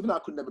impressions, even though I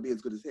could never be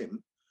as good as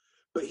him.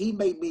 But he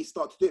made me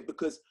start to do it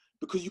because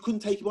you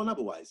couldn't take him on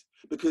otherwise.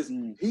 Because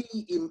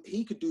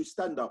he could do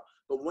stand up,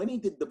 but when he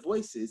did the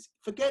voices,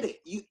 forget it.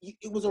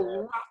 It was a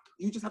wrap.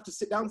 You just have to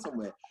sit down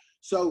somewhere.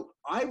 So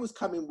I was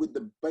coming with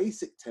the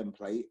basic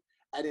template,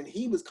 and then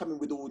he was coming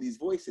with all these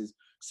voices.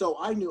 So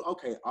I knew,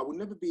 okay, I will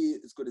never be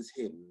as good as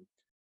him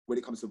when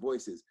it comes to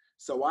voices.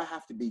 So I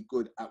have to be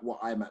good at what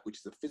I'm at, which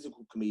is a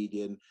physical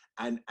comedian,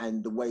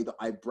 and the way that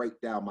I break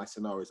down my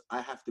scenarios.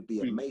 I have to be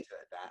amazing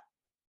at that.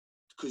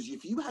 Because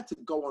if you had to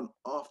go on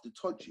after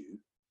Toju,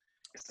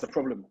 it's a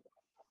problem.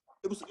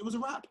 It was a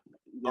wrap.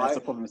 Yeah, it's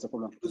a problem. It's a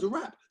problem. It was a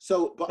wrap.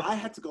 So, but I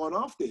had to go on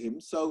after him.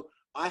 So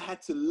I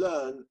had to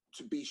learn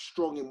to be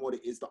strong in what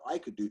it is that I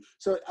could do.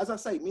 So as I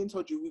say, me and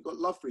Toju, we got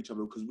love for each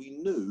other because we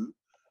knew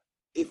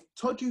if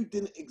Toju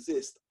didn't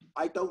exist,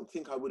 I don't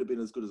think I would have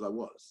been as good as I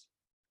was.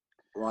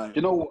 Right.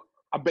 You know,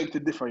 I beg to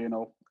differ,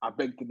 I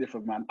beg to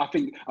differ, man. I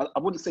think, I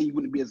wouldn't say you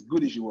wouldn't be as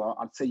good as you are.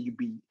 I'd say you'd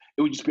be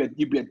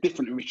a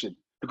different Richard.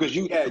 Because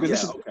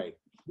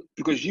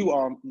because you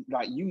are,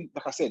 like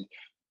I said,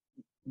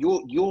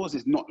 yours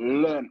is not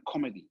learned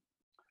comedy.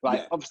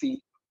 Like,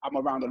 obviously, I'm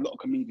around a lot of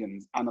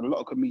comedians, and a lot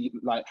of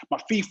comedians, like my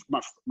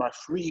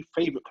three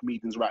favorite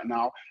comedians right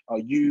now are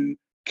you,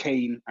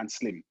 Kane, and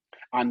Slim.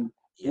 And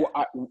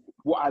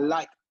what I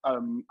like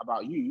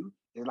about you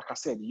is, like I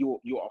said, you're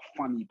a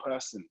funny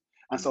person.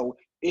 And so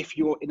if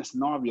you're in a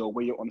scenario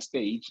where you're on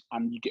stage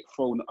and you get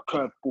thrown a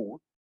curveball,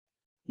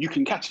 you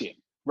can catch it.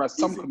 Whereas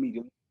some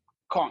comedians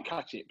can't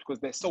catch it because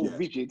they're so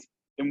rigid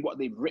in what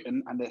they've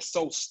written, and they're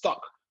so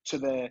stuck to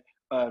their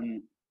how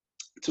can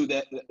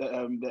I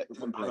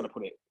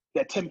put it,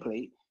 their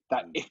template,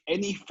 that if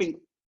anything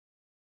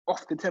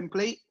off the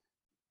template,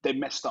 they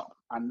messed up.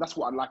 And that's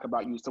what I like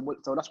about you. So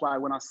that's why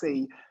when I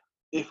say,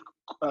 if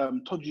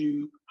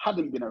Toju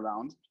hadn't been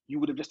around, you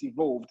would have just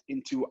evolved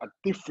into a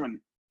different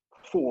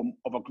form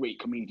of a great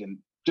comedian.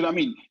 Do you know what I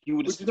mean? You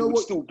would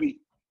still be.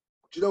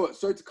 Do you know what?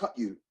 Sorry to cut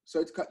you,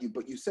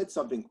 but you said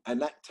something,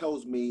 and that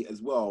tells me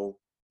as well,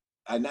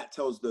 and that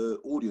tells the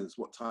audience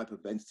what type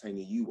of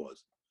entertainer you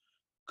was,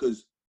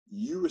 because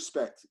you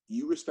respect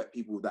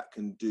people that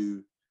can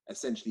do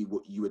essentially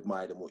what you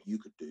admired and what you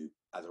could do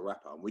as a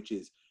rapper, which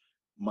is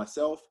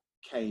myself,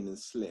 Kane, and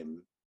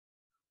Slim.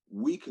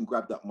 We can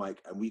grab that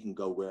mic and we can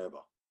go wherever,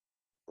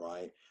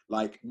 right?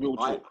 Like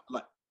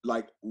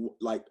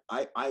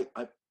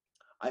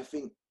I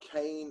think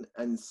Kane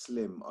and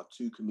Slim are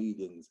two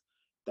comedians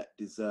that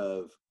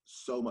deserve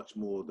so much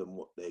more than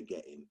what they're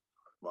getting,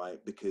 right?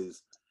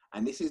 Because,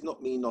 and this is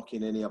not me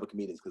knocking any other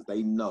comedians, because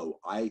they know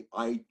I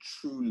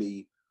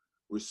truly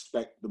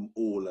respect them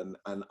all, and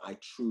I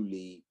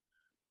truly,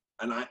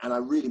 and I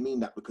really mean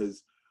that,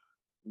 because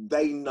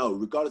they know,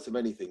 regardless of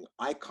anything,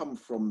 I come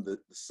from the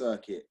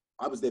circuit.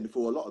 I was there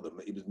before a lot of them.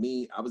 It was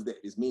me. I was there.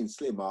 It's me and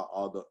Slim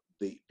are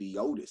the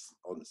oldest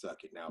on the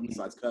circuit now,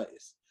 besides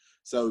Curtis.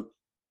 So,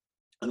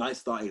 and I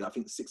started, I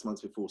think, 6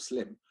 months before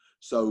Slim.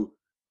 So,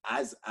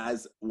 as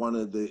one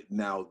of the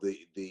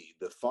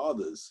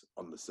fathers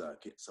on the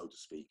circuit, so to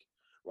speak,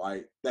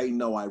 right? They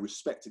know I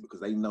respect it,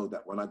 because they know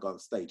that when I go on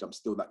stage, I'm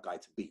still that guy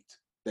to beat,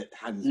 that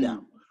hands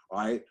down,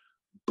 right?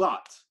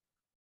 But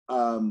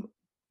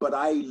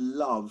I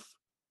love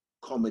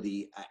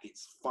comedy at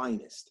its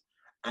finest,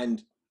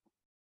 and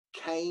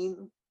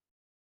Kane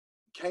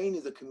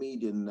is a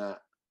comedian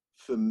that,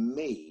 for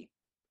me,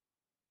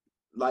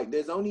 like,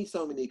 there's only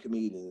so many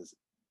comedians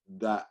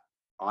that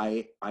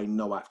I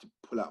know I have to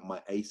pull out my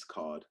ace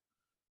card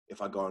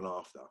if I go on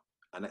after.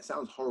 And it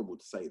sounds horrible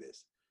to say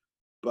this,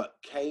 but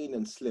Kane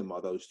and Slim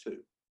are those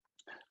two.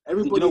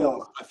 Everybody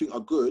else, I think,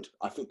 are good.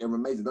 I think they're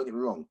amazing, don't get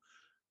me wrong.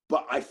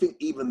 But I think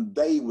even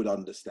they would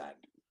understand.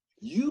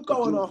 You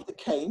go on after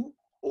Kane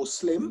or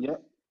Slim,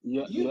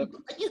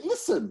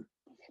 listen.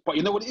 But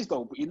you know what it is,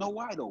 though? But you know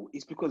why, though?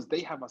 It's because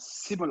they have a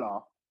similar,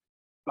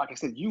 like I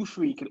said, you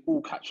three can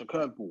all catch a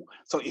curveball.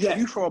 So if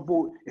you throw a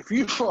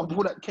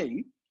ball at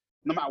Kane,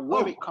 no matter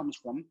where it comes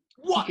from,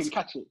 he can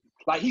catch it.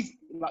 Like, he's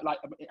like,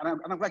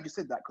 and I'm glad you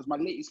said that, because my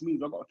latest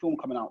movie, I've got a film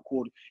coming out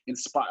called In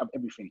Spite of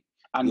Everything,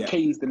 and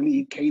Kane's the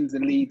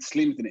lead,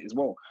 Slim's in it as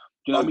well.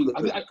 Do you know what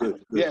I mean?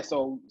 Good. Yeah.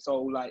 So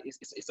like,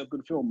 it's a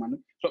good film,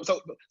 man. So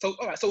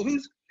all right. So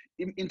who's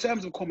in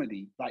terms of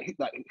comedy, like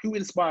who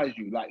inspires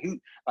you?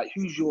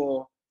 Who's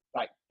your,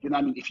 like, you know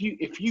what I mean?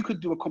 If you could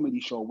do a comedy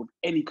show with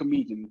any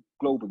comedian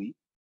globally,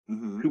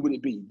 who would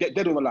it be?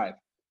 Dead or alive?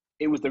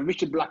 It was the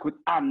Richard Blackwood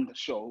and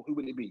show. Who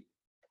would it be?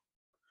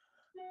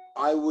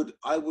 I would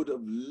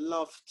have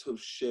loved to have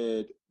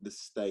shared the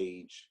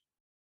stage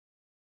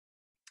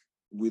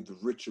with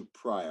Richard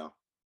Pryor.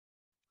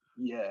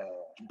 Yeah.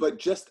 But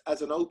just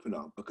as an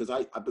opener, because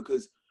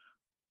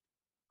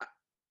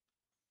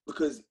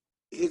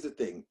here's the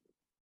thing,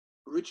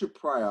 Richard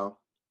Pryor,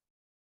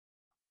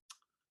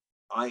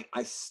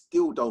 I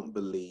still don't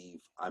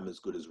believe I'm as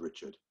good as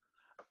Richard.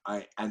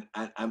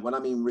 And when I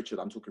mean Richard,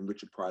 I'm talking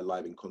Richard Pryor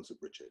live in concert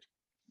Richard,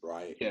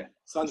 right? Yeah.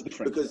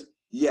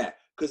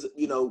 Because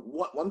you know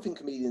what, one thing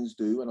comedians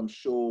do, and I'm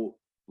sure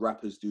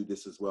rappers do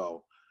this as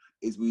well,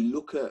 is we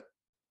look at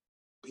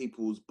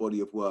people's body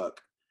of work,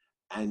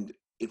 and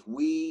if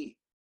we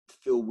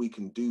feel we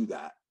can do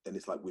that, then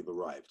it's like we've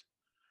arrived.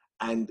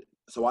 And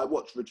so I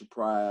watched Richard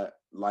Pryor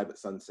live at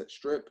Sunset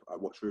Strip. I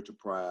watched Richard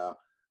Pryor.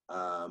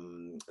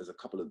 There's a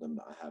couple of them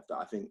that I have that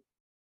I think,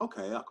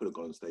 okay, I could have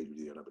gone on stage with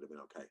you and I would have been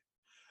okay.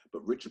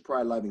 But Richard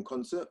Pryor live in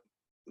concert,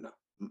 no,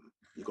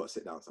 you got to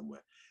sit down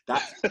somewhere.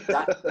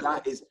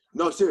 That is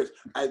no serious.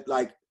 And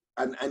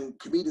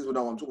comedians will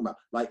know what I'm talking about.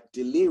 Like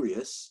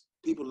Delirious,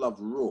 people love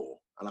Raw,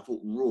 and I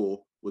thought Raw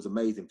was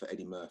amazing for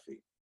Eddie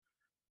Murphy.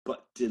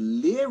 But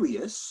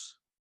Delirious,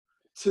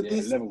 to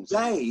this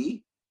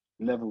day,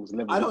 levels.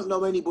 I don't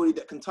know anybody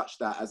that can touch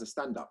that as a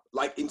stand-up.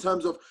 Like in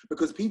terms of,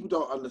 because people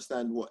don't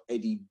understand what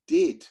Eddie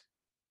did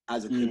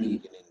as a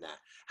comedian in that.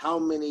 How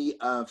many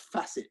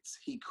facets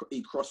he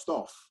crossed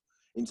off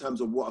in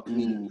terms of what a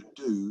comedian could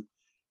do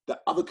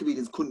that other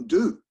comedians couldn't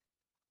do.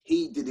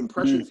 He did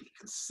impressions, he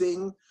could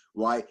sing,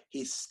 right?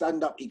 He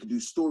stand up, he could do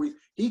stories,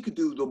 he could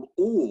do them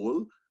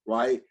all,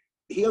 right?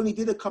 He only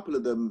did a couple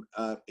of them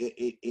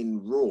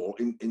in Raw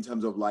in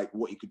terms of like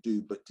what he could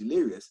do, but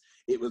Delirious,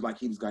 it was like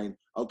he was going,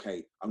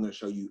 okay, I'm going to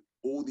show you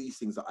all these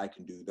things that I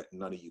can do that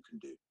none of you can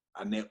do.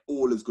 And they're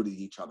all as good as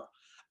each other.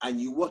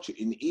 And you watch it,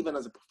 and even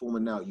as a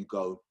performer now, you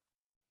go,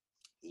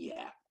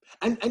 yeah.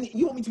 And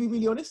you want me to be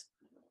really honest?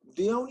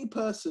 The only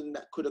person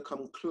that could have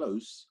come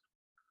close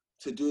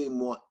to doing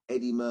what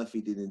Eddie Murphy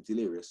did in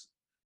Delirious,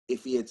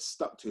 if he had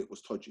stuck to it,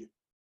 was Todju,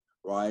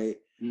 right?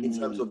 In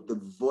terms of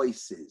the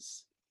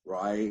voices,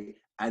 right,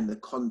 and the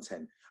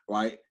content,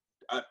 right?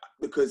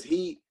 Because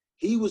he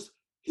was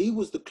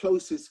the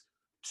closest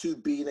to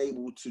being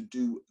able to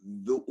do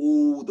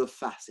all the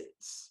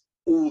facets.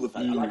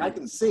 Like I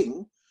can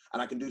sing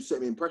and I can do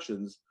certain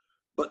impressions,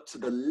 but to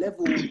the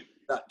level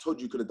that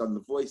Todju could have done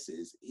the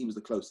voices, he was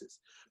the closest.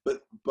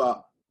 But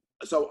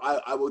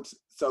I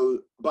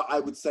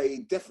would say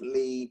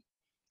definitely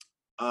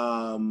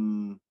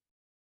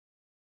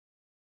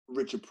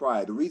Richard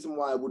Pryor. The reason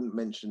why I wouldn't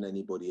mention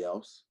anybody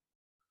else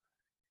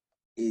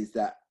is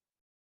that,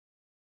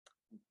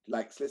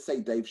 like, let's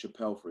say Dave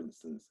Chappelle, for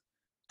instance.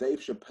 Dave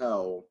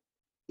Chappelle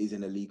is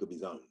in a league of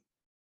his own,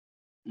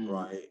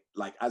 right?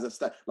 Like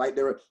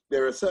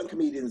there are certain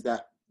comedians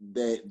that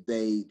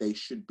they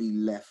should be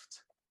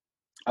left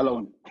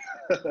alone.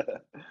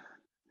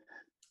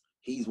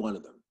 He's one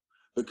of them,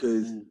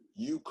 because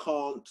you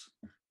can't.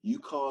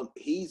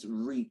 He's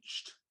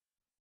reached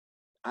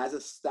as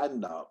a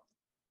stand-up.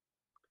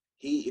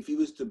 If he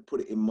was to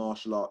put it in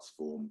martial arts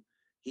form,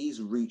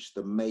 he's reached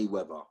the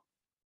Mayweather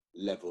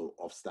level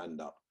of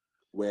stand-up,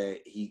 where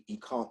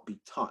he can't be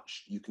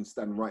touched. You can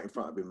stand right in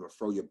front of him and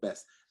throw your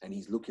best, and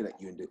he's looking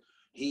at you. And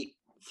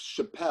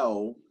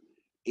Chappelle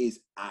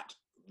is at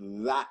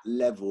that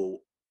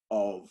level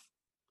of.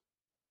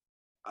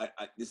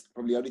 This is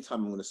probably the only time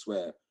I'm going to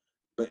swear,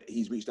 but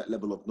he's reached that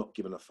level of not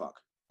giving a fuck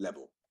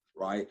level,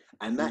 right?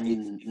 And that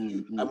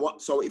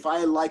so if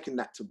I liken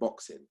that to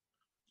boxing,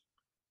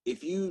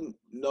 if you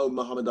know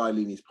Muhammad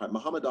Ali in his prime,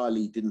 Muhammad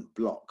Ali didn't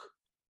block.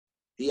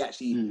 His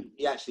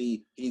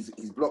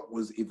block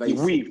was evasive.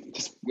 He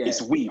weaved.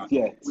 It's weaved,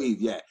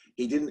 yeah.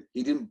 He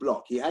didn't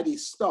block. He had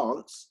his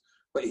stance,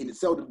 but he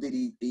seldom did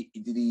he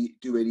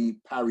do any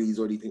parries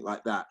or anything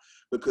like that,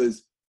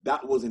 because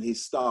that wasn't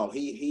his style.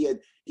 He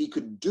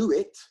could do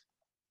it,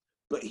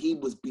 but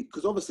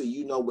because obviously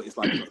you know what it's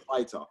like as a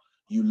fighter.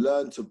 You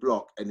learn to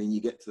block, and then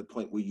you get to the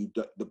point where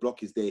the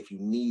block is there if you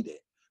need it,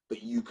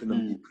 but you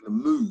can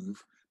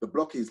move. The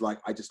block is like,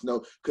 I just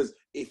know, because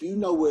if you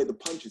know where the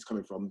punch is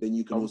coming from, then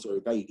you can also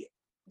evade it.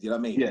 Do you know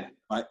what I mean? Yeah.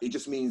 Right? It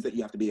just means that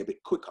you have to be a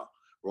bit quicker,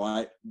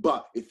 right?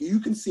 But if you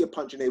can see a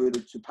punch and able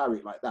to parry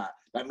it like that,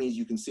 that means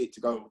you can see it to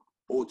go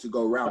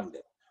around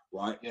it,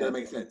 right? Yeah. Does that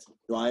make sense,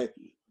 right?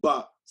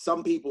 But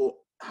some people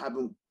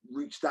haven't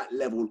reached that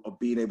level of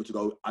being able to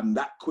go, I'm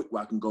that quick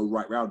where I can go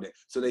right around it.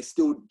 So they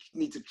still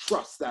need to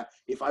trust that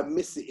if I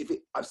miss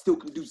it, I still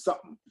can do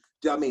something.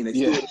 Do you know what I mean? They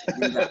still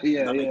do that.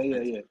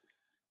 Yeah.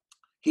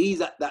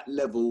 He's at that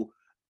level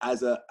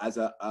as a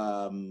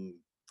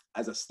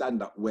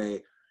stand-up, where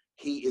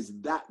he is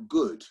that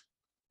good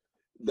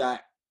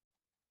that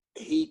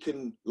he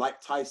can, like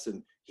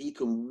Tyson, he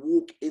can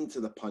walk into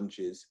the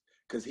punches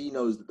because he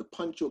knows that the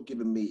punch you're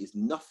giving me is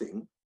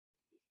nothing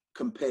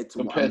compared to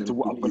what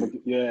I'm going to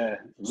do. Yeah.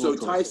 So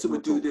Tyson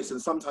would do this, and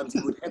sometimes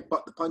he would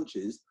headbutt the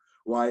punches,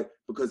 right?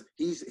 Because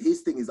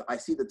his thing is, I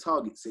see the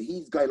target, so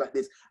he's going like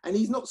this, and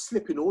he's not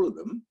slipping all of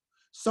them.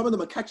 Some of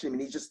them are catching him,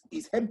 and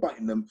he's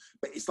headbutting them,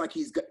 but it's like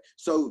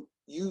so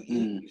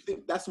you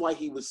think that's why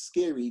he was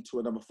scary to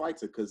another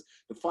fighter, because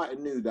the fighter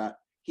knew that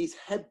he's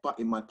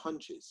headbutting my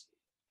punches,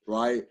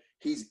 right?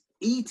 He's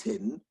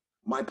eating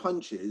my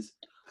punches,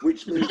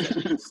 which means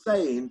that he's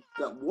saying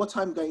that what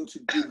I'm going to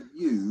give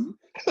you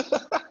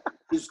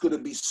is going to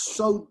be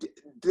so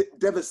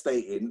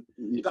devastating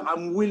that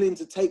I'm willing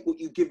to take what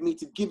you give me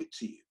to give it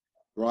to you,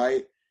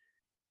 right?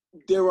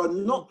 There are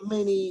not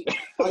many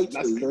fighters.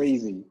 That's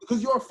crazy.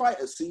 Because you're a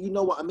fighter, so you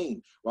know what I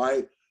mean,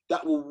 right?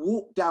 That will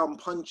walk down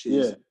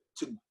punches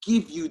to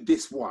give you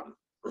this one,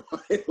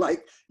 right?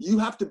 Like, you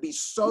have to be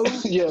so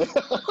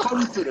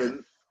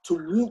confident to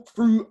walk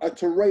through a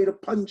terrain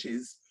of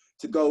punches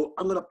to go,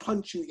 I'm going to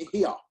punch you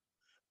here,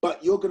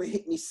 but you're going to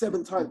hit me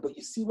 7 times. But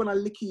you see when I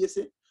lick you,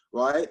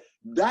 right?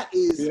 That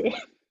is,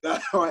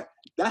 right?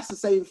 That's the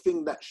same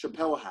thing that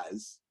Chappelle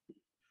has.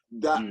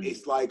 That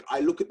it's like, I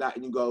look at that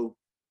and you go,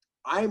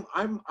 I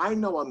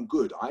know I'm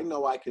good. I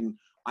know I can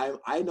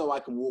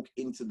walk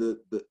into the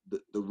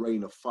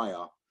rain of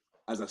fire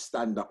as I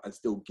stand up and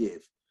still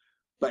give.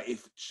 But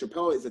if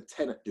Chappelle is a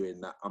 10 at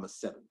doing that, I'm a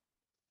 7,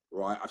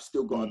 right? I've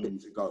still got a bit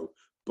to go.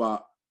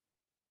 But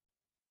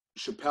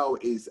Chappelle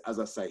is, as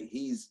I say,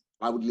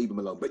 I would leave him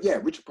alone. But yeah,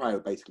 Richard Pryor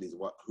basically is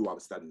who I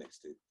was standing next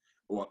to,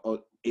 or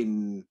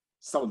in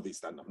some of these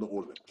stand-up, not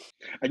all of it.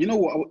 And you know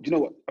what?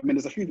 I mean,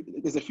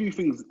 there's a few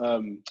things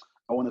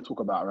I want to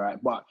talk about,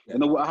 right? But you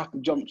know what? I have to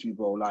jump to,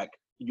 bro. Like,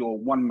 your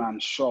one-man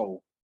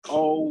show.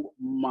 Oh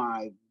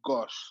my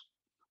gosh,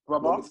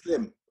 brother.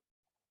 Slim.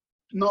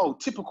 No,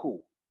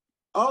 typical.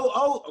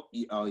 Oh,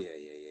 yeah.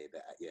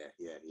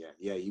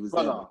 He was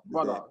brother.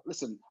 there.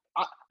 Listen,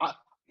 I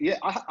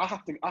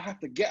have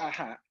to get a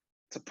hat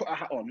to put a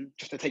hat on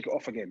just to take it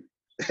off again.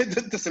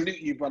 To salute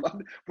you, brother.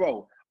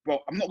 Bro,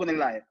 I'm not gonna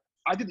lie.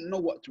 I didn't know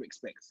what to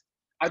expect.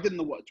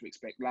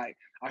 Like,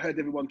 I heard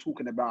everyone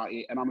talking about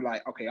it, and I'm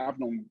like, okay, I've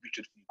known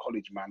Richard from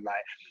college, man.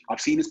 Like,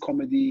 I've seen his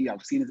comedy,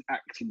 I've seen his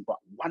acting, but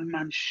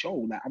one-man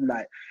show, like, I'm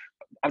like,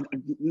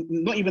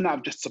 not even out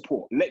of just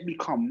support. Let me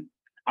come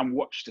and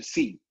watch to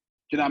see. Do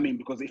you know what I mean?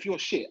 Because if you're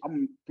shit,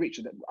 I'm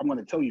Richard. I'm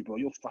gonna tell you, bro.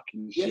 You're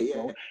fucking shit,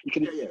 bro.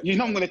 You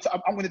know, I'm gonna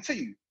tell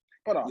you,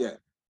 brother.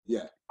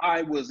 Yeah.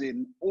 I was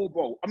in all,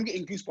 bro. I'm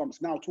getting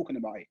goosebumps now talking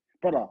about it,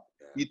 brother.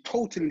 You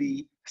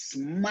totally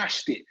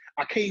smashed it.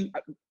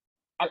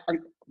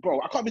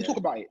 Bro, I can't even talk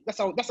about it. That's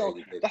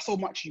how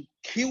much you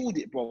killed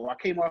it, bro. I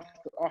came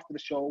after the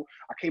show.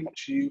 I came up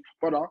to you,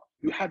 brother.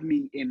 You had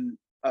me in.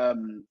 I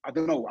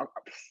don't know.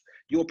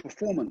 Your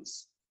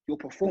performance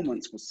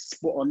was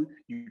spot on.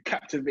 You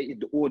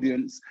captivated the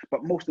audience,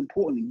 but most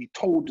importantly, you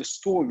told the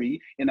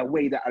story in a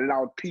way that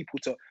allowed people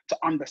to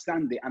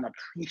understand it and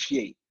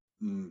appreciate.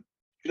 You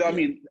know what I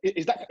mean?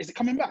 Is it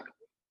coming back?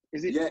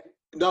 Is it? Yeah.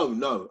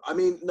 No. I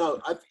mean, no.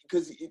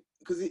 Because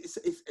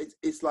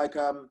it's like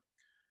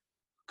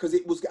because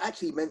it was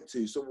actually meant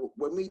to. So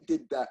when we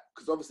did that,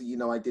 because obviously, you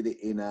know, I did it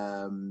in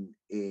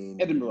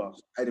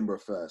Edinburgh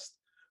first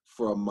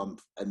for a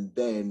month, and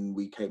then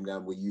we came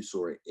down where you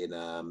saw it in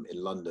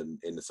London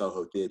in the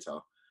Soho Theatre,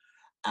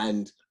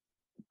 and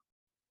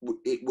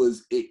it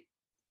was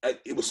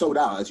sold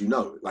out, as you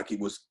know. Like, it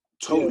was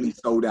totally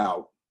sold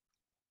out,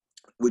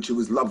 which it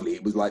was lovely.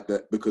 It was like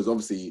that because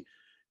obviously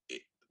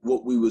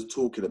what we was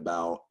talking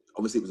about,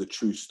 obviously it was a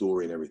true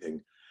story and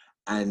everything,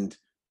 and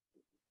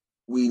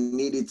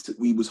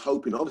we was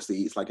hoping,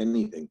 obviously it's like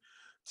anything,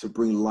 to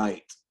bring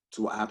light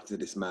to what happened to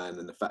this man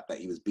and the fact that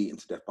he was beaten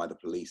to death by the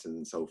police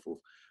and so forth,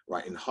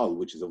 right, in Hull,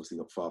 which is obviously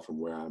not far from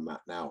where I'm at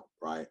now,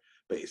 right?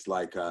 But it's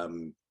like, as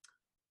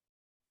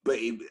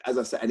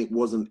I said, and it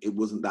wasn't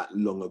that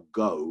long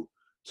ago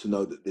to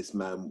know that this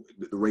man,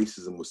 the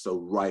racism was so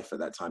rife at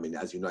that time, and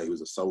as you know, he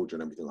was a soldier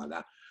and everything like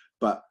that.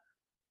 But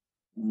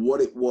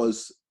what it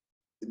was,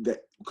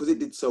 that because it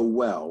did so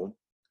well,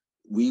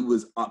 we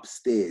was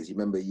upstairs. You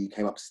remember you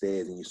came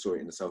upstairs and you saw it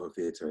in the Soho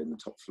Theatre in the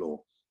top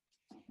floor.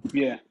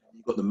 Yeah.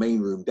 You got the main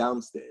room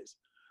downstairs.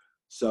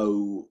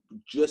 So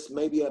just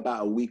maybe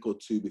about a week or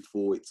two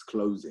before its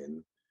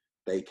closing,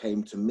 they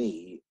came to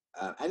me,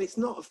 and it's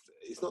not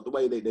the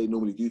way they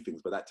normally do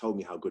things, but that told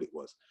me how good it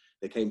was.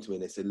 They came to me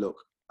and they said, look,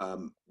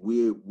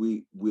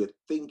 we're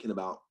thinking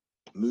about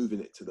moving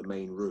it to the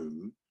main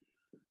room,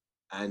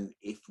 and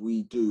if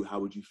we do, how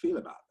would you feel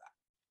about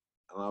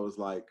that? And I was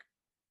like,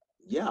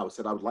 yeah, I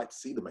said I would like to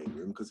see the main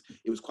room because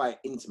it was quite an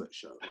intimate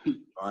show,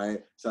 right?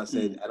 So I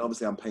said, and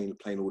obviously I'm playing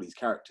all these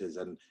characters,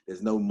 and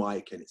there's no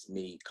mic, and it's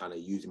me kind of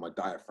using my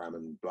diaphragm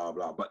and blah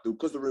blah. But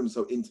because the room's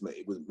so intimate,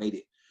 it made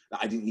it that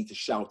I didn't need to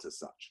shout as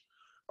such,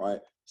 right?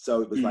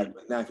 So it was like,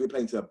 now if we're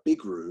playing to a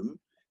big room,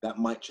 that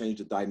might change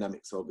the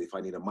dynamics of if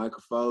I need a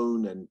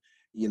microphone, and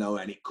you know,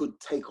 and it could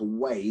take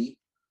away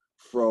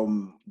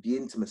from the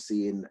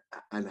intimacy and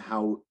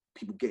how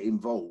people get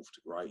involved,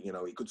 right? You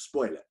know, it could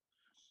spoil it.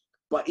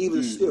 But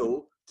even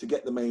still, to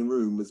get the main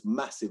room was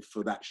massive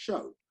for that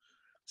show.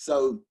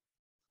 So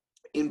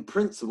in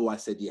principle, I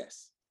said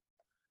yes.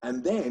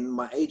 And then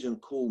my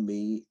agent called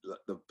me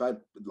the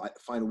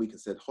final week and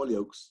said,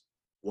 Hollyoaks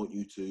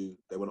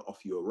they want to offer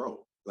you a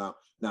role. Now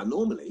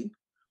normally,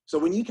 so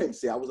when you came to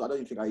see, I don't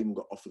even think I even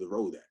got offered the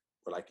role there.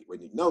 But like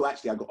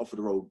actually I got offered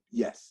the role,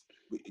 yes.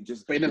 But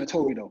you never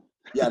told me though.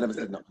 Yeah, I never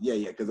said no.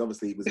 Yeah, because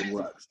obviously it was in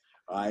works.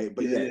 Right.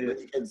 But when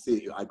you came to see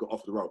it, I got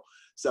offered the role.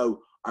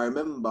 So I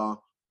remember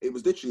it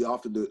was literally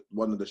after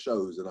one of the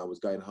shows, and I was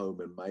going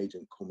home, and my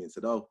agent called me and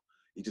said, "Oh,"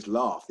 he just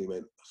laughed. He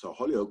went, "So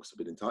Hollyoaks have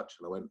been in touch,"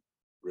 and I went,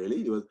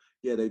 "Really?" He was,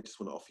 "Yeah, they just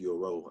want to offer you a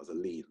role as a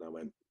lead." And I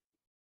went,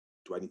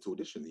 "Do I need to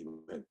audition?" He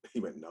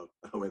went, "No."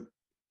 I went,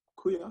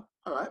 "Cool, yeah,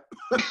 all right."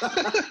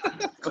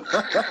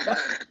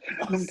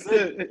 I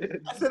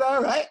said,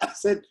 "All right." I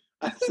said,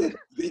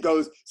 he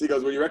goes,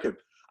 "What do you reckon?"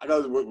 I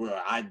go, "What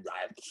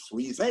are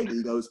you saying?"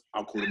 He goes,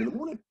 "I'll call him in the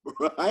morning."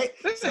 Right?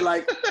 So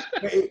like,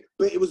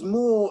 but it was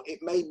more, it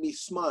made me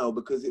smile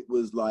because it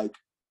was like,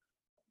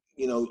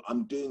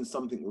 I'm doing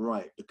something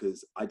right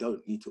because I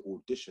don't need to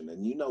audition.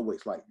 And you know what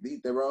it's like.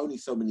 There are only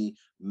so many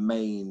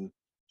main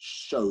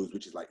shows,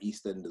 which is like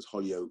EastEnders,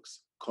 Hollyoaks,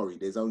 Corrie.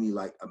 There's only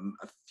like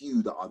a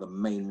few that are the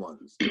main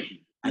ones.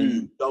 And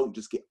you don't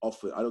just get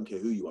offered, I don't care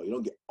who you are, you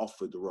don't get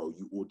offered the role,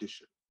 you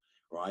audition,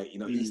 right?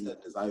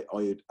 EastEnders, I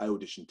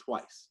auditioned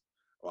twice,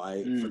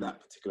 right, for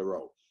that particular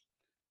role.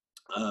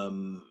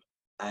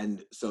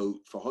 And so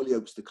for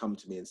Hollyoaks to come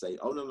to me and say,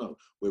 "Oh, no,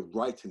 we're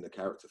writing the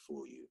character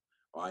for you,"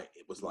 right?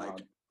 It was like,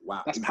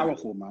 wow. That's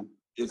powerful, man.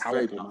 It's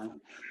very powerful.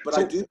 Man. But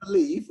I do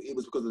believe it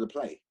was because of the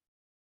play.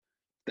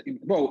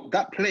 Well,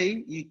 that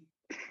play,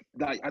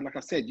 like I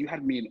said, you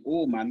had me in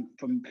awe, man.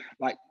 From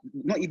like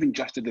not even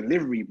just the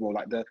delivery, bro.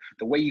 Like the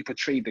way you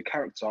portrayed the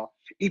character,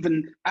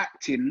 even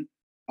acting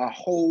a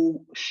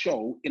whole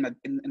show in a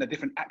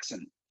different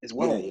accent as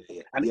well.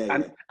 Yeah.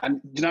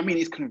 And do you know what I mean?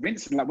 It's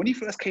convincing. Like when he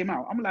first came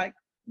out, I'm like,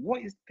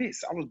 what is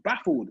this? I was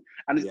baffled.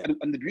 And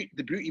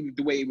the beauty of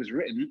the way it was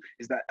written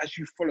is that as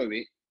you follow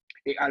it,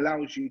 it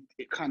allows you.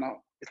 It's like an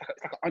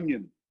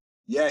onion.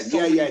 Layers.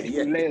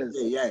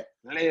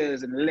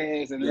 Layers and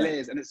layers and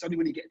layers. And it's only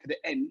when you get to the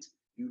end,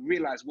 you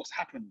realize what's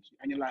happened.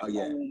 And you're like,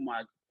 oh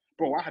my,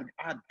 bro, I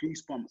had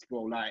goosebumps,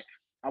 bro. Like,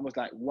 I was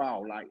like,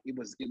 wow, like it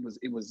was,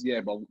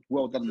 but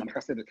well done, man. Like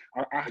I said,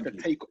 I have to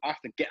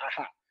get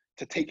a hat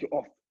to take it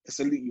off to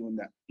salute you on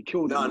that. You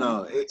killed it.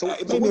 No. It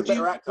made me a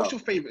better actor. What's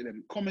your favorite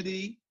then?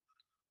 Comedy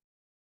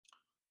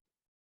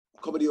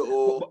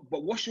or?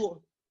 But what's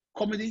your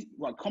comedy?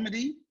 Well,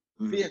 comedy,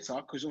 theatre,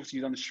 because obviously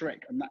you've done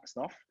Shrek and that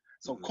stuff.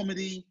 So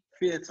comedy,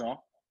 theatre,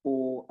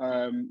 or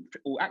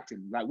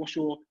acting. Like, what's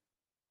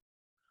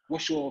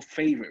your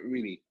favorite,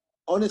 really?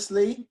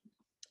 Honestly,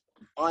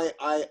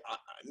 I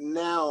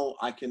now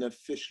I can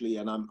officially,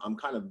 and I'm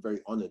kind of very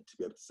honoured to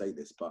be able to say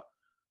this, but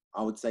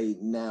I would say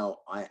now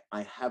I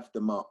have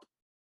them up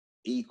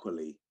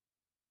equally.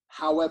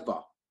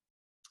 However,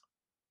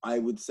 I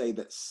would say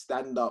that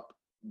stand-up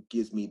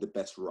gives me the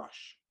best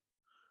rush,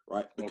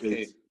 right?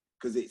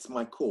 Because it's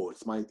my core,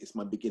 it's my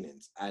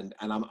beginnings, and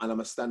I'm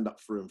a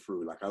stand-up through and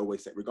through. Like I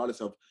always say,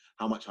 regardless of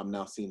how much I'm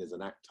now seen as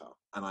an actor,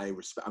 and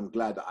I'm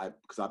glad that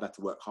because I've had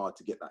to work hard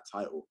to get that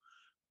title,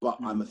 but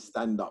I'm a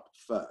stand-up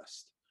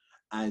first.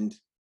 And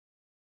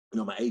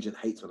my agent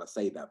hates when I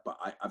say that, but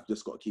I've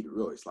just got to keep it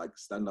real. It's like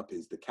stand-up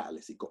is the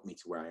catalyst. It got me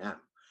to where I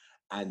am,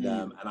 and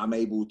I'm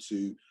able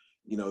to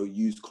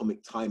use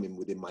comic timing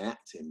within my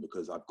acting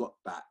because I've got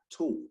that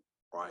tool,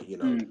 right?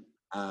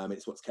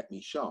 It's what's kept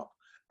me sharp.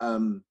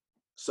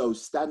 So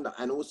stand up,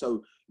 and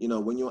also,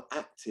 when you're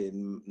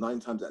acting, 9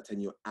 times out of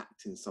 10, you're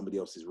acting somebody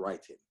else's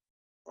writing,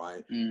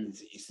 right?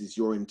 It's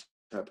your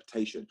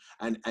interpretation,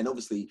 and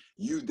obviously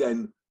you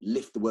then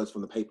lift the words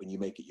from the paper and you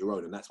make it your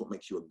own, and that's what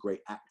makes you a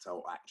great actor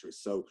or actress.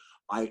 So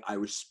I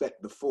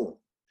respect the form.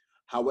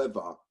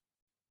 However,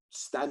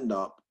 stand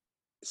up,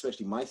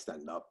 especially my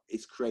stand up,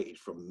 is created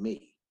from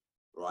me.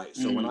 Right.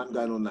 So when I'm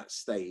going on that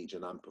stage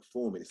and I'm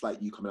performing, it's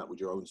like you coming out with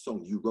your own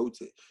song. You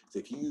wrote it. So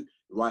if you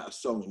write a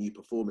song and you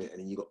perform it and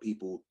then you got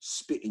people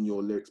spitting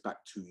your lyrics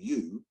back to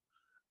you,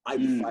 I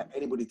defy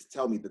anybody to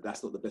tell me that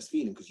that's not the best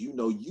feeling, because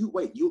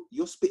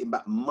you're spitting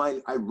back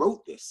I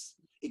wrote this.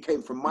 It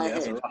came from my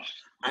head,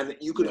 and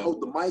you could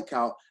hold the mic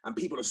out and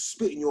people are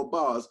spitting your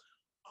bars.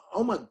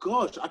 Oh my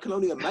gosh, I can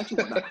only imagine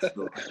what that feels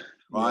like.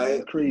 Right?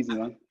 Yeah, crazy,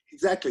 man.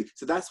 Exactly.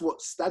 So that's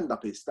what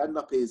stand-up is.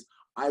 Stand-up is,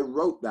 I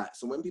wrote that.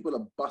 So when people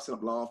are busting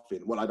up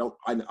laughing,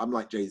 I'm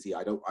like Jay-Z.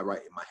 I write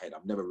it in my head.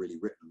 I've never really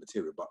written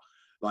material, but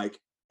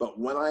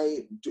when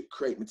I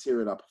create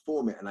material, I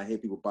perform it and I hear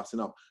people busting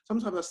up.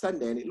 Sometimes I stand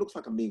there and it looks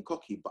like I'm being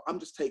cocky, but I'm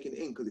just taking it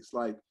in because it's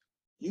like,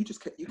 you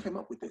came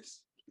up with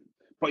this.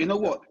 But you know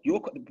what?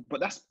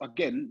 But that's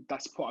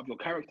part of your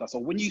character. So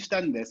when you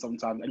stand there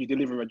sometimes and you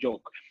deliver a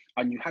joke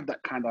and you have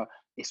that kind of,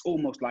 it's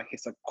almost like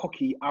it's a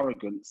cocky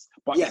arrogance,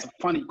 but it's a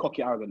funny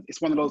cocky arrogance. It's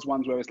one of those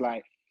ones where it's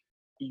like,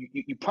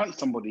 you punch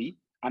somebody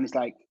and it's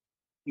like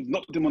you've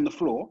knocked them on the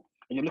floor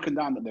and you're looking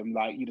down at them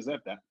like you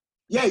deserve that.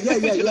 Yeah.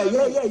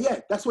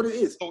 That's what it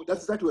is. So,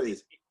 that's exactly what it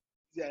is.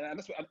 Yeah, and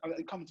that's what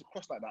it comes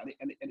across like that,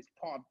 and it's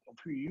part of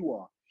who you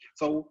are.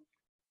 So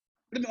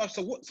let me ask.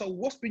 So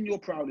what's been your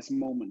proudest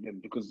moment then?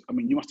 Because I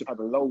mean, you must have had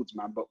loads,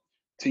 man. But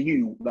to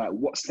you, like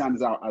what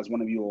stands out as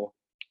one of your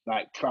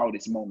like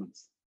proudest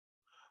moments?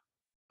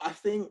 I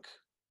think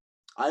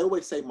I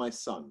always say my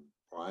son,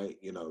 right?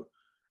 You know,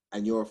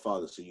 and you're a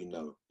father, so you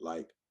know,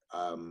 like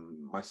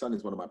my son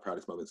is one of my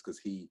proudest moments because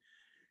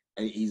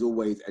he's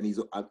always, and he's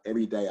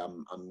every day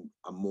I'm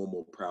more and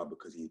more proud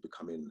because he's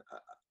becoming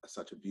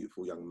such a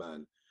beautiful young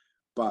man.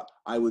 But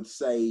I would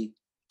say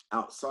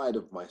outside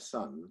of my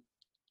son,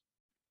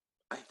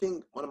 I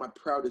think one of my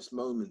proudest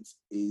moments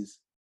is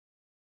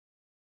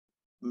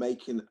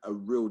making a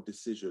real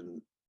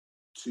decision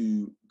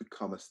to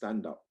become a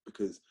stand-up,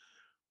 because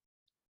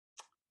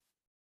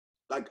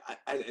like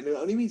and the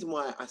only reason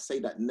why I say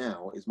that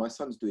now is my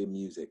son's doing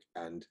music,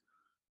 and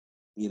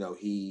you know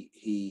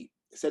he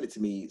said it to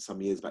me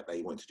some years back that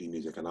he wanted to do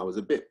music, and I was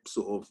a bit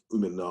sort of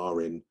and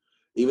ahhing,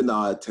 even though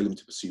I tell him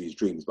to pursue his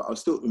dreams, but I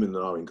was still and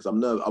ahhing because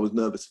I was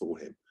nervous for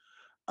him.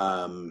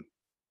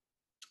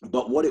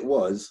 But what it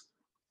was,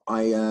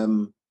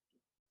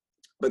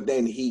 but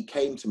then he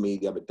came to me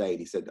the other day and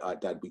he said,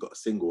 Dad, we got a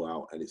single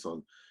out and it's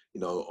on,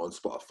 you know, on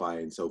Spotify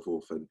and so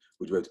forth, and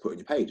would you be able to put it on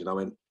your page? And I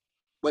went,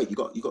 wait, you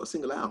got a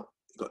single out?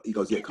 He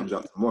goes, yeah, it comes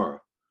out tomorrow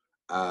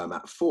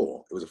at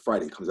 4. It was a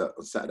Friday, it comes out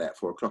on Saturday at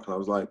 4 o'clock. And I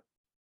was like,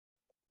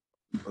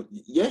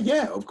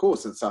 yeah, of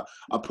course. And so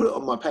I put it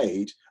on my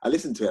page, I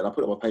listened to it and I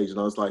put it on my page, and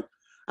I was like,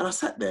 and I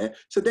sat there.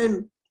 So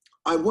then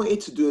I wanted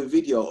to do a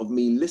video of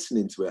me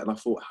listening to it, and I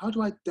thought, how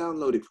do I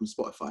download it from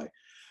Spotify?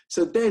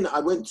 So then I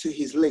went to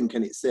his link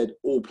and it said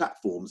all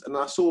platforms, and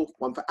I saw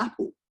one for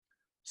Apple.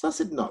 So I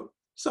said no.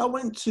 So I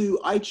went to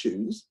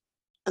iTunes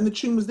and the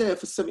tune was there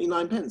for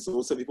 79 pence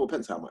or 74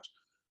 pence, how much?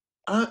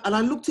 And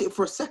I looked at it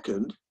for a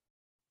second,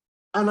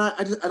 and I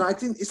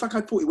didn't, it's like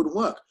I thought it wouldn't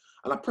work.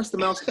 And I pressed the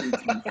mouse key.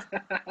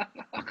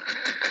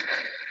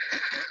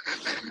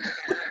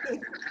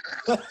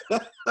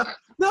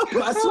 No,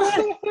 but I swear,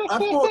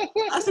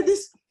 I said,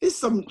 this is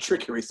some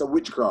trickery, some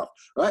witchcraft,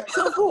 right?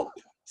 So I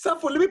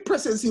thought, let me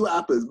press it and see what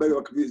happens. Maybe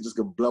my computer's just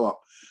gonna blow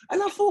up.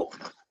 And I thought,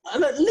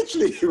 and I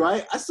literally,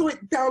 right, I saw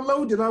it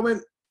downloaded, and I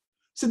went,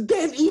 so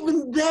then,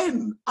 even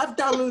then, I've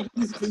downloaded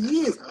this for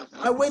years.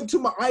 I went to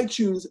my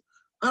iTunes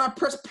and I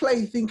pressed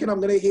play thinking I'm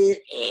gonna hear,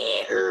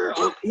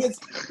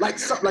 it's like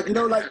something, like, you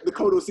know, like the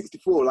Commodore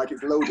 64, like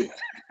it's loading.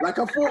 Like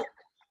I thought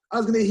I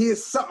was gonna hear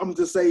something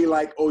to say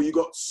like, oh, you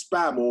got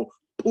spam or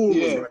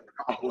Paul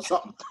or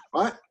something,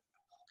 right?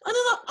 And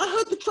then I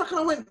heard the track and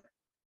I went,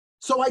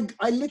 so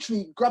I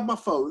literally grabbed my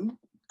phone,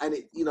 and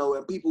it, you know,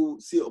 and people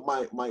see it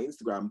on my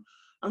Instagram,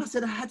 and I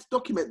said I had to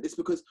document this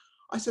because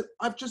I said,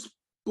 I've just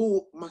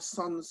bought my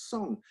son's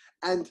song.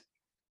 And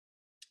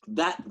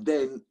that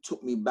then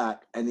took me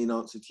back, and in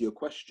answer to your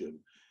question,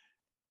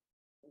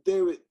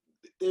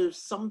 there's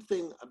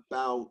something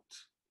about,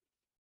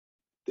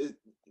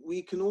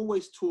 we can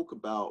always talk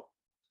about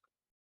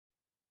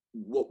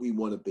what we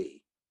want to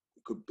be.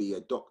 It could be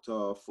a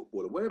doctor,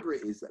 footballer, whatever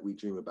it is that we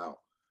dream about.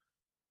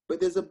 But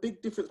there's a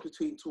big difference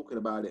between talking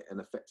about it and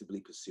effectively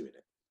pursuing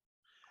it.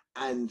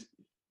 And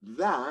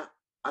that,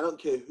 I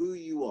don't care who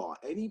you are,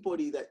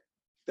 anybody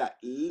that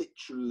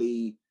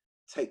literally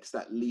takes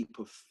that leap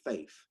of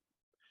faith.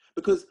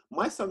 Because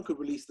my son could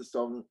release the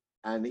song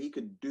and he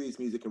could do his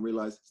music and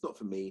realize it's not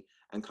for me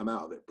and come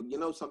out of it. But you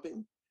know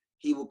something?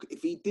 He will,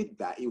 if he did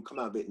that, he would come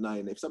out of it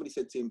knowing, if somebody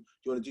said to him, do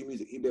you want to do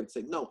music? He'd be able to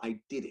say, no, I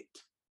did it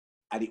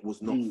and it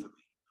was not for me.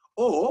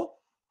 Or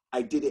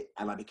I did it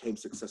and I became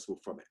successful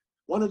from it.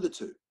 One of the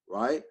two,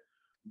 right?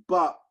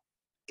 But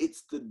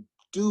it's the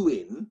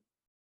doing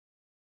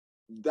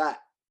that,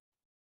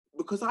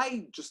 because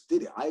I just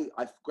did it. I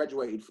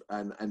graduated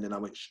and then I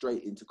went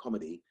straight into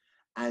comedy.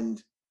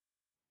 And,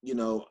 you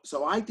know,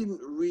 so I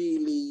didn't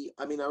really,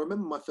 I mean, I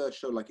remember my first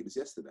show like it was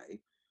yesterday,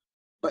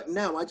 but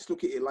now I just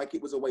look at it like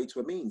it was a way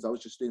to a means. I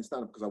was just doing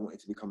stand-up because I wanted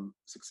to become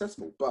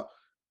successful. But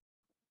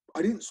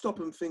I didn't stop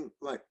and think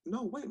like,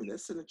 no, wait a minute,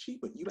 that's an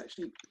achievement.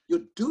 You're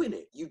doing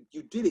it. You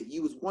did it.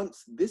 You was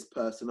once this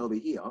person over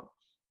here.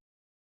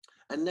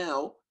 And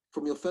now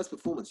from your first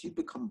performance, you've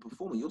become a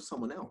performer. You're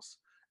someone else.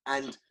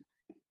 And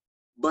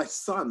my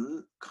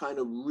son kind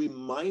of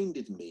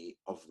reminded me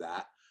of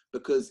that,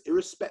 because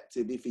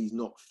irrespective if he's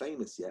not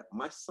famous yet,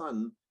 my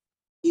son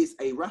is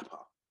a rapper.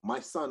 My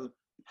son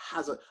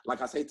has a,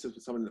 like I say to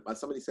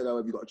somebody said, oh,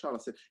 have you got a child?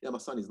 I said, yeah, my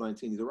son is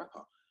 19, he's a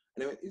rapper.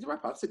 And they went, he's a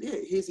rapper? I said, yeah,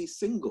 here's his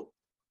single.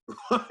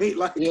 Right?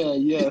 Like, yeah,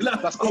 you know,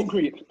 that's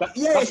concrete. That's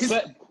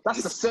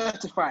the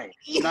certified.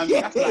 You know what I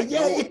mean? That's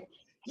like,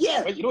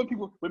 yeah. You know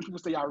when people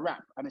say I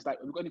rap and it's like,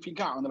 have you got anything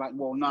out? And they're like,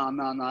 well, nah,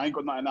 I ain't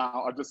got nothing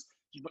out.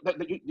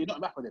 You're not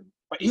a rapper then.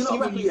 But you see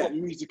when you've got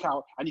music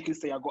out and you can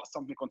say I got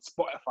something on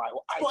Spotify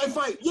or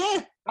iTunes.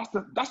 Yeah.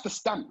 That's the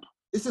stamp.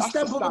 It's a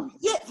stamp of it.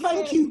 Yeah,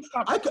 thank you.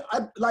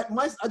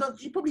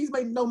 He probably has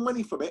made no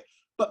money from it,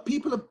 but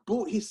people have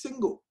bought his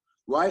single,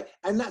 right?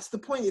 And that's the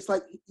point. It's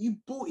like, you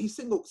bought his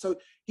single. So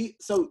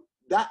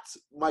that's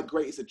my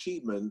greatest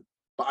achievement,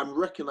 but I'm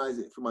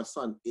recognizing it for my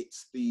son.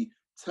 It's the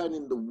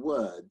turning the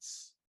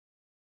words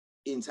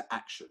into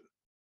action,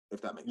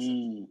 if that makes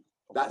sense.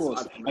 That's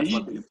my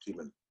biggest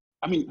achievement.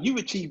 I mean, you've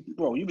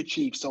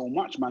achieved so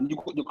much, man. You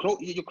got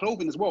your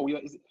clothing as well.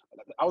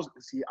 I was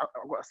see. I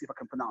got to see if I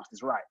can pronounce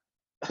this right.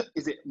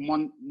 Is it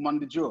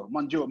Mondieur?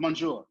 Mon Dieu.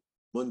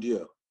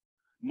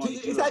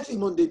 It's actually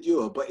Mon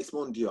Dieu, but it's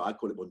Mon Dieu. I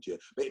call it Mon Dieu,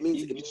 but it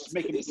means You're just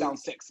making it sound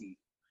sexy.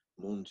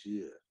 Mon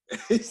Dieu.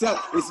 it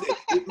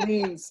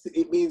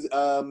means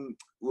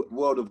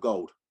world of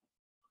gold.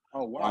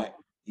 Oh wow. Right?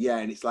 Yeah,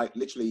 and it's like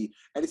literally,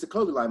 and it's a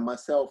clothing line.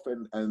 Myself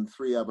and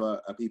three other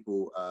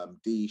people,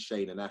 Dee,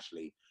 Shane, and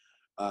Ashley.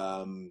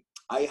 I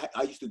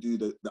used to do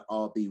the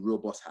RB Real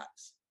Boss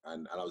hats,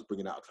 and I was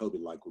bringing out a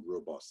clothing line called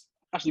Real Boss.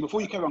 Actually,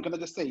 before you carry on, can I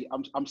just say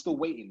I'm still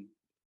waiting.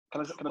 Can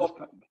I just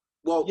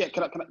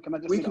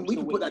we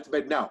can put that to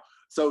bed now.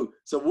 So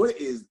what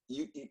it is,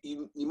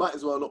 you might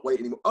as well not wait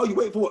anymore. Oh, you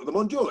waiting for what? The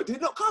Mon Dieu? Did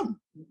it not come?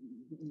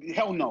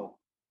 Hell no.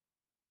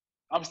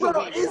 I'm still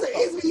waiting.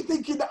 Is me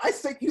thinking that I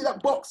sent you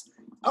that box?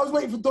 I was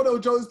waiting for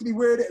Donald Jones to be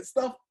wearing it and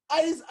stuff.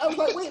 I was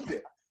like, wait a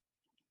minute.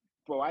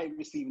 Bro, I ain't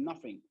received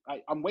nothing.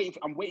 I'm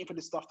waiting for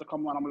this stuff to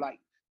come on. I'm like,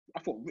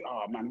 I thought,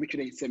 oh man, Richard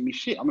ain't sent me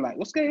shit. I'm like,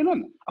 what's going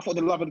on? I thought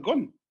the love had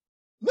gone.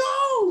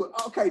 No,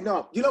 okay,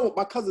 no. You know what?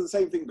 My cousin,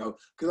 same thing though.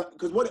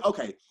 Because what?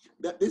 Okay,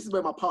 this is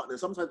where my partner.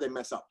 Sometimes they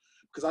mess up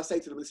because I say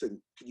to them,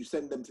 "Listen, can you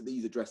send them to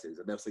these addresses?"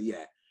 And they'll say,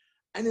 "Yeah."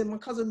 And then my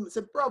cousin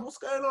said, "Bro, what's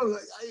going on?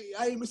 Like,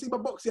 I ain't received my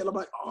box yet." And I'm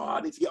like, "Oh, I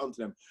need to get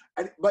onto them."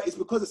 But it's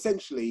because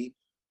essentially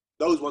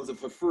those ones are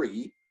for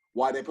free.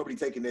 Why they're probably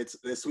taking their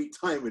sweet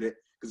time with it.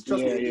 Because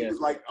trust me, it was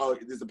like, oh,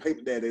 there's a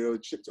payment there. They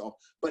already shipped it off,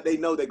 but they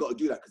know they got to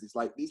do that because it's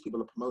like these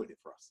people are promoting it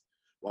for us,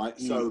 right?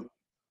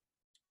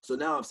 So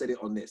now I've said it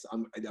on this.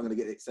 I'm going to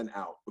get it sent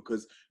out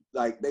because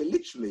like they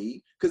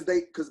literally because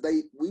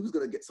we was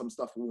going to get some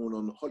stuff worn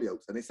on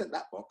Hollyoaks and they sent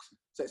that box.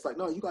 So it's like,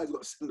 no, you guys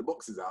got to send the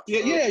boxes out.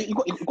 Yeah, you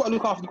got to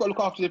look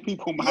after the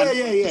people, man.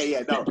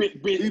 Yeah. No,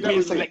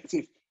 being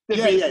selective.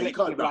 You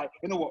can't. Like,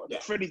 you know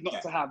what? Freddie's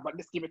not to have, but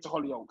let's give it to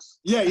Hollyoaks.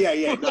 Yeah.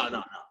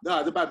 No,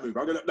 it's a bad move.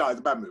 It's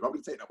a bad move. I'm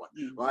going to take that one.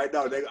 Right?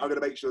 No, I'm going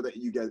to make sure that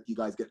you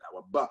guys get that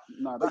one. But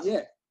I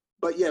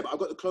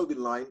got the clothing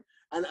line.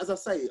 And as I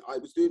say, I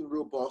was doing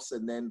Real Boss,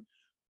 and then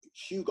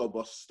Hugo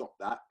Boss stopped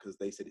that because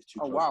they said it's too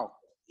close. Oh wow!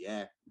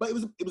 Yeah, but it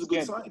was a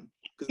good sign.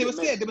 They were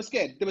scared.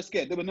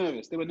 They were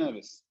nervous.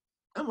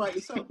 And rightly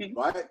so,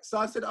 right? So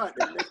I said, all right,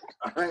 then.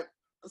 All right.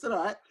 I said,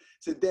 all right.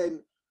 So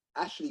then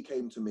Ashley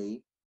came to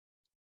me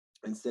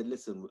and said,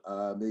 listen,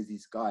 there's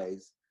these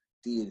guys,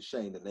 Dee and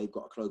Shane, and they've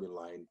got a clothing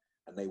line,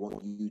 and they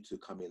want you to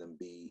come in and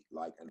be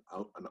like and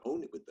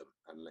own it with them,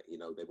 and you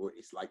know they've already,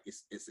 it's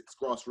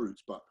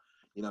grassroots, but.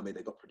 You know what I mean?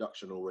 They got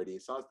production already.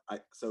 So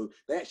so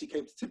they actually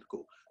came to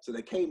Typical. So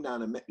they came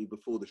down and met me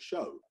before the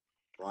show,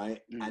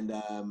 right? And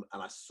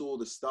I saw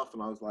the stuff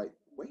and I was like,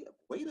 wait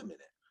a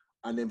minute.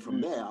 And then from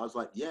there, I was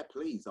like, yeah,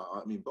 please,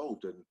 I'm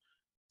involved. And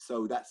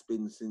so that's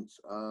been since,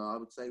 I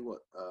would say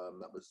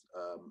that was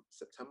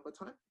September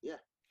time. Yeah.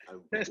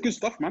 It's good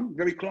stuff, man.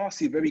 Very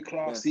classy, very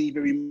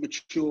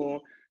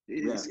mature.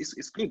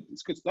 It's good.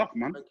 It's good stuff,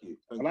 man. Thank you.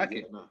 I like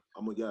it. No,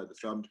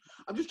 so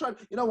I'm just trying,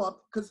 you know what?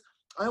 Because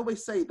I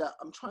always say that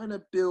I'm trying to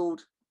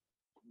build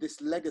this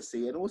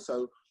legacy and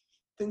also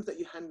things that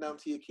you hand down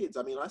to your kids.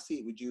 I mean, I see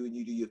it with you and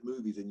you do your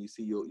movies and you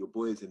see your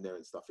boys in there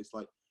and stuff. It's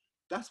like,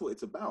 that's what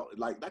it's about.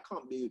 Like, that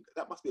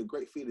must be a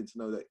great feeling to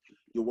know that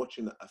you're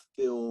watching a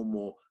film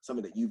or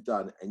something that you've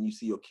done and you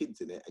see your kids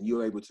in it and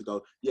you're able to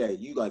go, yeah,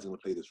 you guys are going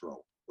to play this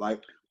role.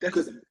 Like,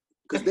 because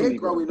they're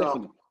growing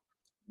up,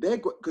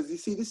 because you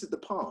see, this is the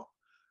part.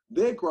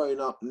 They're growing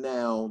up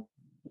now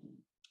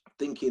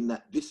thinking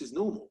that this is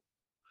normal.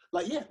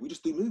 Like, yeah, we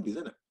just do movies,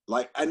 isn't it?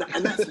 Like, and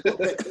that's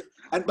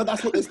but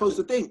that's what they're supposed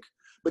to think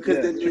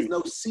because then there's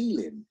no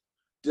ceiling.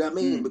 Do you know what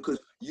I mean? Because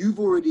you've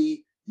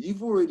already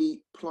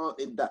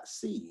planted that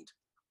seed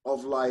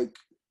of like,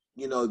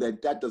 you know, their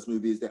dad does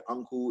movies, their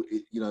uncle,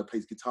 you know,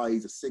 plays guitar,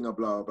 he's a singer,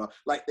 blah, blah, blah.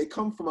 Like, they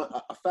come from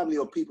a family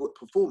of people,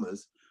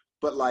 performers,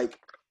 but like,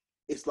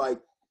 it's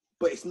like,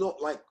 but it's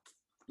not like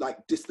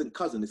distant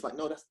cousin. It's like,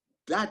 no, that's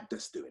dad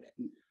that's doing it.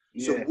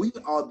 Yeah. So we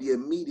are the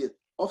immediate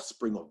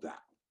offspring of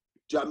that.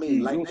 Do you know what I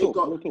mean? Like they've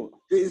got,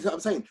 this is what I'm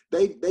saying.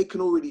 They can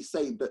already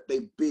say that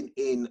they've been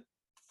in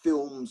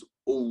films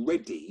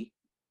already,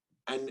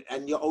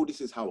 and your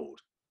oldest is how old?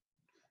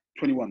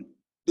 21.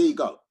 There you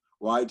go.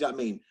 Right? Do you know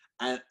what I mean?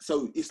 And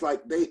so it's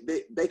like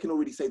they can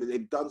already say that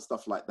they've done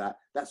stuff like that.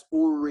 That's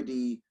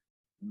already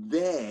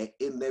there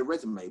in their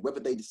resume, whether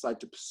they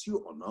decide to pursue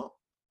it or not,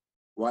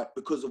 right?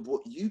 Because of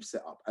what you've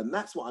set up. And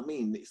that's what I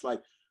mean. It's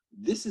like,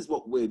 this is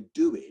what we're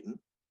doing.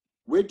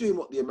 We're doing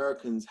what the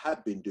Americans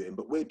have been doing,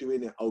 but we're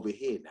doing it over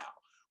here now,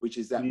 which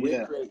is that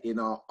we're creating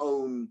our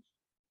own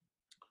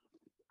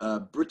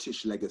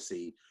British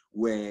legacy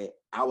where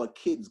our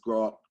kids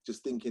grow up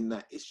just thinking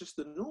that it's just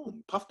the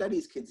norm. Puff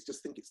Daddy's kids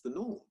just think it's the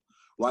norm,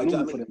 right? Do you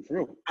know what I mean?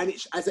 And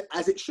it's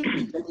as it should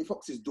be. Jamie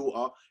Foxx's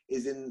daughter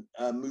is in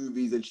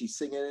movies and she's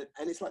singing,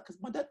 and it's like, because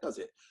my dad does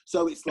it.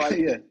 So it's like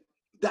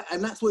that,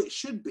 and that's what it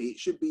should be. It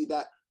should be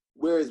that.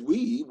 Whereas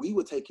we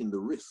were taking the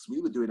risks,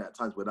 we were doing it at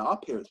times when our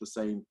parents were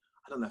saying,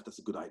 I don't know if that's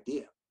a good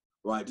idea,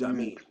 right? Do you know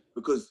what I mean?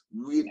 Because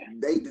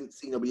they didn't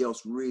see nobody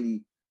else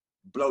really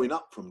blowing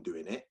up from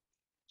doing it.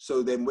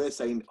 So then we're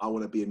saying, I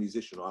want to be a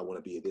musician or I want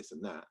to be a this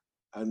and that.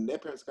 and their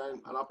parents are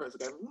going, and our parents are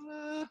going,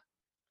 nah.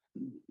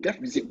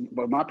 Definitely,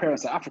 but my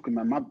parents are African,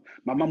 man.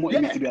 My mum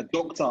wanted me to be a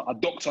doctor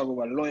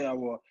or a lawyer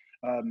or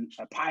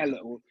a pilot,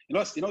 or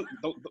those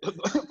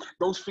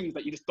things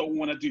that you just don't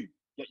want to do.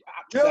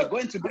 You're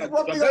going to be a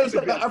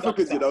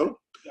Africans, you know.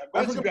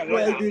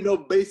 Africans do no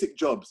basic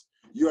jobs.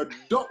 You're a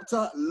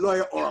doctor,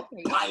 lawyer, or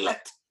a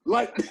pilot.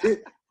 Like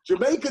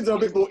Jamaicans are a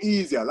bit more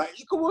easier. Like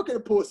you can work in a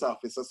post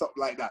office or something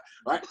like that,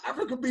 right?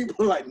 African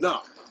people are like,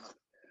 no,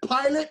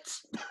 pilot,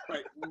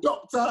 right?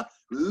 Doctor,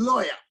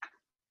 lawyer.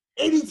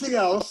 Anything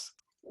else,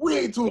 we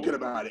ain't talking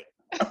about it,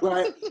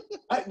 right?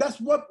 That's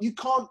what you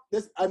can't.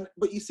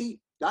 But you see,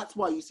 that's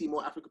why you see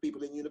more African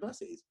people in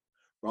universities,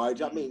 right?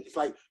 Do you know what I mean? It's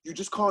like you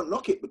just can't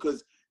knock it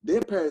because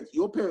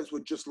your parents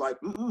were just like,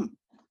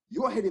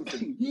 you're heading for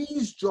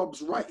these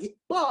jobs, right?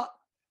 But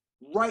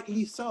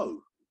rightly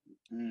so.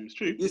 It's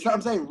true. You see what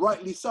I'm saying?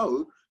 Rightly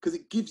so, because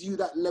it gives you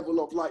that level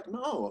of like,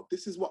 no,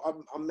 this is what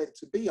I'm meant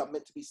to be. I'm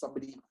meant to be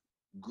somebody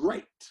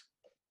great,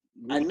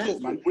 and that's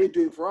what we're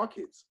doing for our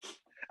kids.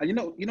 And you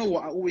know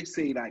what I always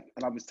say, like,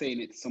 and I was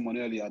saying it to someone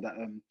earlier, that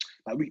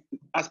like we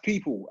as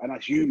people and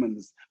as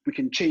humans, we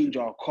can change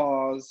our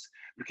cars,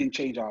 we can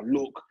change our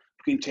look,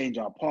 we can change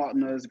our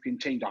partners, we can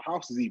change our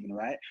houses even,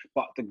 right?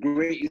 But the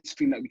greatest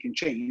thing that we can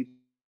change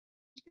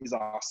is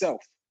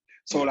ourselves.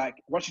 So like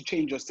once you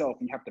change yourself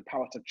and you have the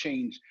power to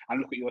change and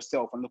look at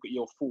yourself and look at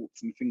your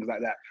thoughts and things like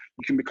that,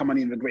 you can become an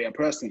even greater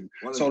person.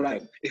 100%. So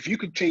like if you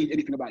could change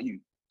anything about you,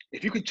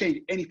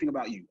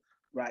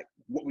 right,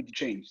 what would you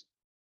change?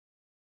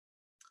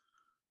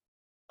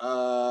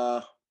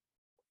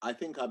 I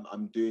think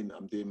I'm doing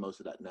most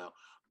of that now.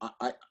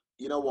 I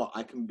you know what,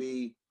 I can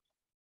be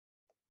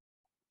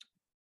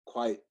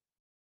quite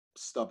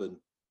stubborn.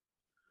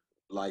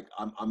 Like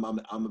I'm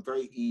a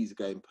very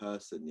easygoing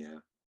person, yeah,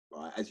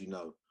 right, as you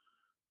know.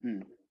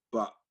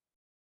 But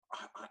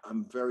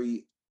I'm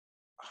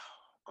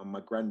my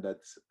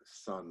granddad's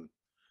son,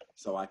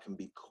 so I can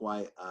be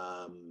quite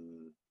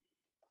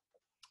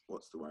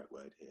what's the right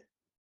word here?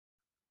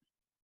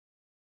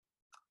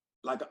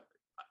 Like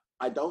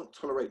I don't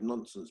tolerate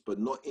nonsense, but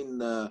not in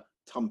the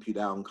thump you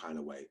down kind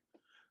of way.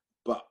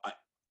 But I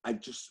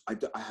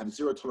have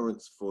zero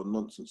tolerance for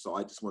nonsense, so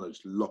I just want to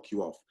just lock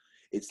you off.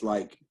 It's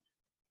like,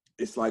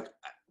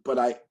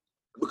 but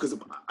because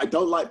I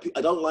don't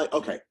like,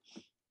 okay.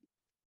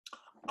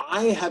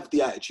 I have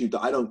the attitude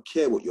that I don't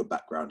care what your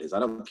background is. I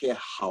don't care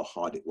how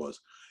hard it was.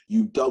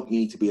 You don't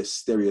need to be a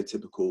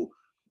stereotypical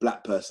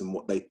black person,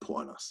 what they put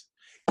on us.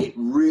 It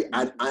really,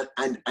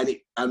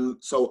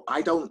 so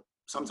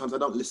sometimes I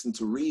don't listen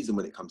to reason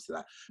when it comes to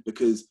that,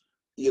 because,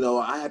 you know,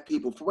 I had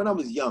people from when I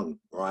was young,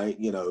 right,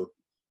 you know,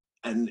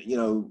 and, you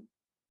know,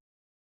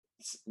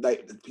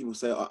 people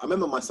say, I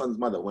remember my son's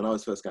mother, when I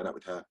was first going out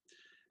with her,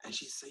 and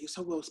she'd say, you're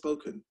so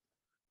well-spoken.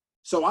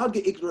 So I'd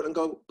get ignorant and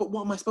go, but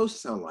what am I supposed to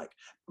sound like?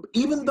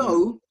 Even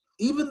though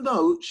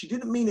she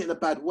didn't mean it in a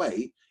bad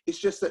way, it's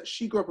just that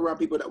she grew up around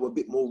people that were a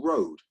bit more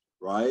road,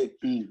 right?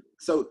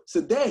 So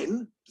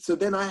then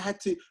I had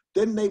to,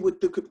 then they would,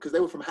 because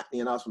they were from Hackney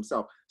and I was from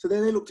South, so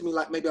then they looked at me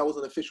like maybe I was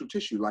an official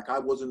tissue, like I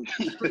wasn't,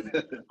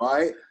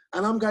 right?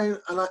 And I'm going,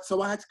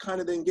 so I had to kind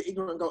of then get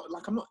ignorant and go,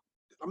 like, I'm not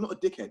a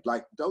dickhead,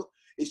 like,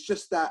 it's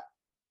just that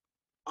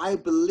I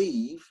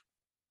believe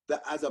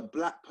that as a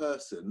black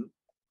person,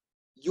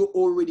 you're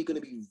already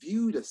going to be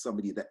viewed as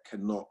somebody that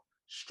cannot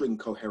string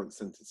coherent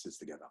sentences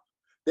together.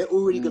 They're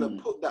already going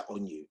to put that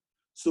on you.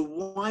 So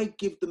why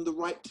give them the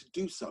right to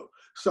do so?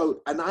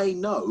 So, and I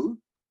know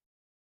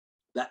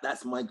that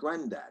that's my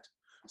granddad.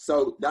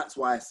 So that's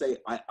why I say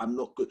I'm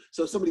not good.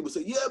 So somebody will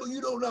say, yeah, but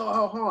you don't know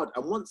how hard.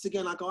 And once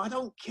again, I go, I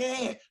don't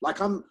care.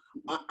 Like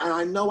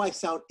I know I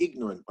sound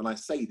ignorant when I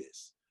say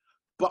this,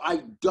 but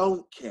I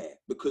don't care,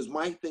 because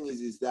my thing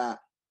is that,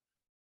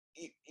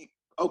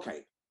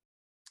 okay,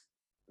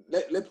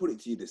 let's put it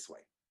to you this way.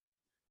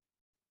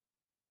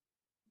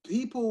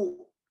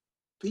 People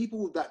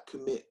that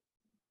commit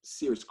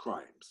serious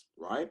crimes,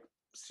 right?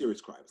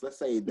 Serious crimes. Let's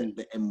say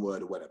the M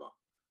word or whatever.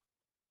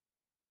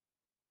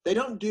 They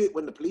don't do it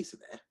when the police are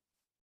there.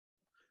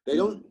 They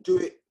don't do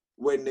it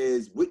when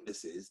there's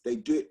witnesses. They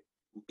do it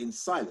in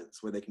silence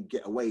where they can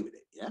get away with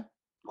it, yeah?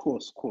 Of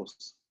course.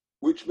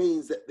 Which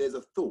means that there's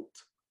a thought,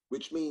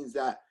 which means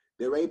that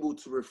they're able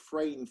to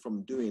refrain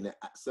from doing it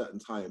at certain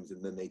times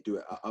and then they do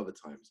it at other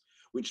times,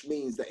 which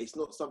means that it's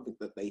not something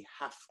that they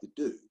have to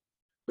do.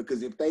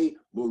 Because if they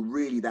were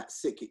really that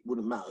sick, it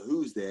wouldn't matter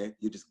who's there,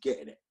 you're just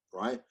getting it,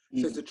 right?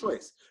 So it's a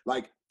choice.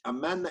 Like a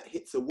man that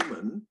hits a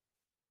woman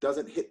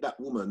doesn't hit that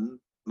woman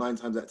 9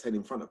 times out of 10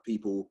 in front of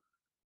people.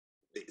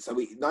 So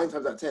 9 times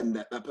out of 10,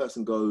 that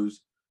person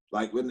goes,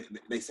 like when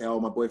they say,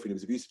 oh, my boyfriend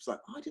was abusive, it's like,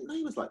 oh, I didn't know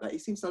he was like that. He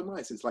seems so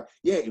nice. It's like,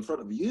 yeah, in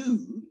front of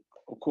you,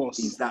 of course,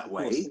 he's that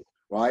way,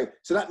 right?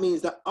 So that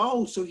means that,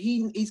 oh, so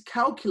he's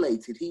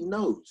calculated, he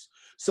knows.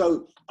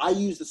 So I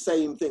use the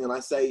same thing and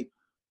I say,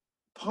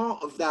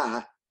 part of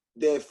that,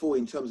 therefore,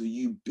 in terms of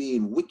you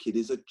being wicked,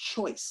 is a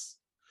choice,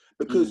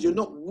 because you're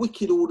not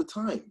wicked all the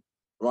time,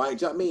 right?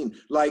 Do you know what I mean?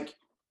 Like,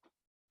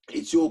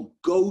 it's your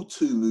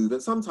go-to move.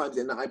 And sometimes,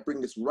 and I bring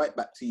this right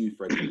back to you,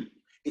 Freddie,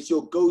 It's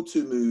your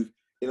go-to move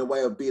in a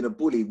way of being a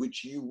bully,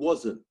 which you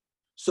wasn't.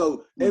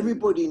 So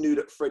everybody knew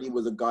that Freddie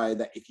was a guy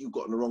that if you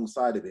got on the wrong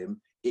side of him,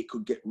 it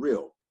could get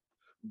real.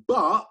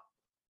 But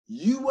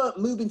you weren't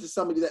moving to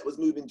somebody that was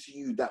moving to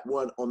you that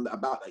weren't on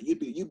about that.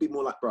 You'd be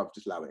more like, bruv,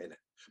 just allow it in it.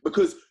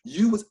 Because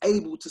you was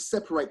able to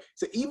separate.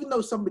 So even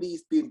though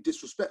somebody's being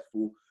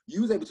disrespectful,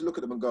 you was able to look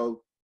at them and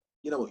go,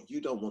 you know what,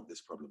 you don't want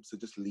this problem, so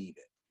just leave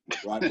it.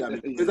 Right?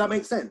 Does that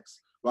make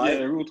sense? Right?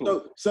 Yeah, real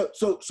talk.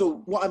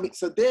 So what I mean,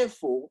 so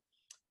therefore,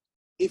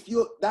 if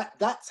you're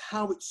that's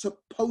how it's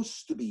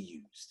supposed to be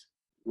used.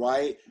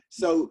 Right?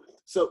 So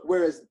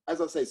whereas,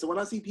 as I say, so when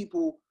I see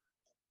people,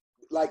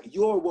 like,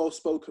 you're a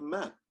well-spoken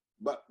man,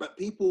 but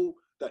people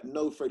that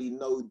know Freddie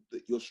know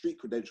that your street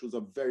credentials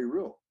are very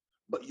real,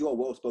 but you're a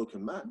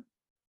well-spoken man,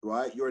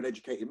 right? You're an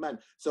educated man.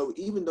 So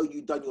even though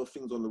you've done your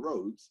things on the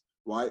roads,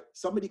 right,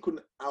 somebody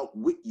couldn't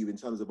outwit you in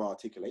terms of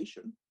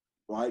articulation,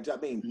 right? Do you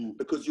know what I mean?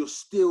 Because you're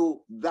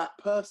still that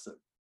person.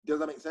 Does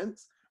that make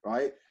sense?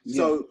 Right?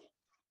 Yeah.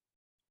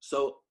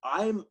 So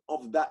I'm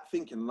of that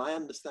thinking, and I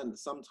understand that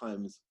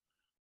sometimes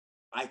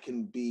I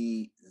can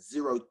be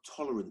zero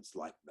tolerance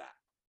like that,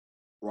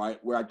 right?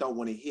 Where I don't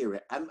want to hear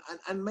it.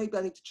 And maybe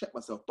I need to check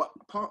myself, but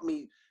part of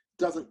me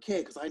doesn't care,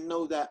 because I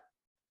know that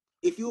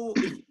if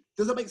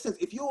does that make sense?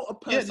 If you're a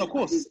person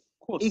that is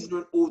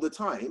ignorant all the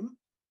time,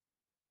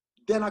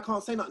 then I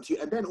can't say nothing to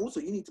you. And then also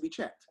you need to be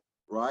checked,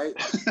 right?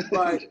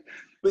 Right.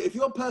 But if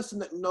you're a person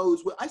that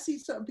knows, I see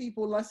certain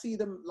people, I see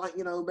them, like,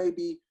 you know,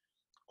 maybe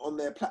on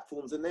their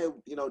platforms, and they're,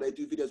 you know, they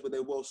do videos where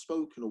they're well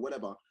spoken or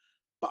whatever,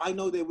 but I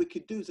know they're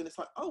wicked dudes, and it's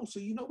like, oh, so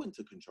you know when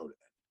to control it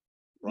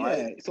then, right?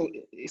 Yeah. So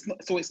it's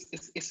not. So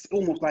it's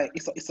almost like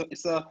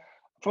it's a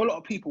for a lot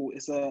of people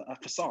it's a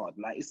facade.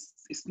 Like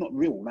it's not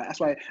real. Like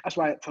that's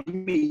why for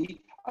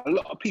me, a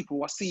lot of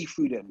people, I see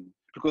through them,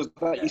 because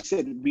like you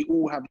said, we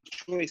all have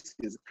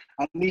choices,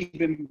 and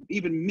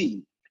even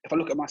me, if I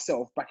look at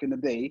myself back in the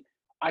day,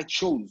 I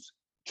chose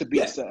to be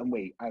a certain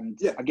way. And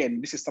again,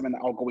 this is something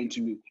that I'll go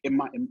into when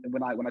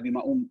I do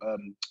my own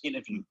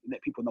interview, let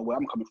people know where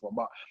I'm coming from.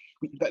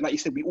 But like you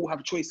said, we all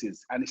have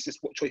choices, and it's just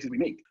what choices we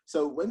make.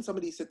 So when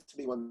somebody said to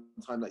me one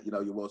time that, you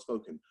know, you're well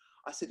spoken,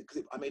 I said,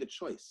 because I made a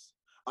choice.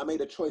 I made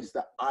a choice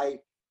that I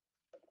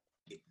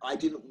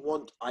didn't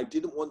want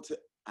to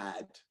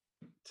add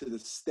to the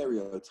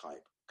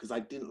stereotype, because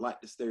I didn't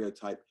like the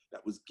stereotype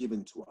that was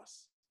given to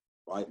us,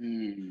 right?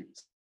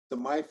 So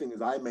my thing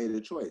is, I made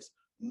a choice.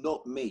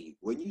 Not me.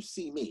 When you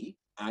see me,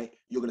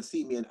 you're going to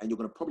see me, and you're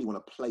going to probably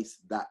want to place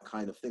that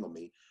kind of thing on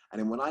me. And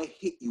then when I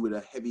hit you with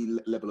a heavy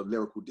level of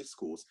lyrical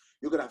discourse,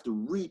 you're going to have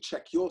to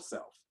recheck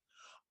yourself.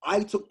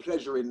 I took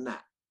pleasure in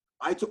that.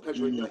 I took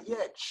pleasure in that.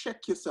 Yeah,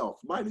 check yourself.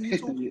 Mind who you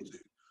talking to,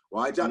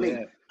 right? Do you know what I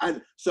mean?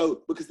 And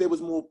so, because there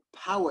was more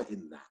power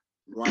in that,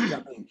 right? Do you know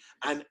what I mean?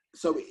 And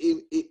so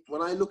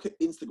when I look at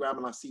Instagram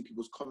and I see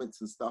people's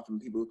comments and stuff,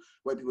 and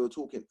when people are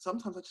talking,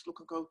 sometimes I just look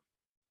and go,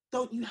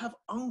 don't you have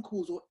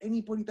uncles or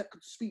anybody that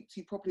could speak to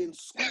you properly in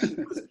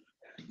school?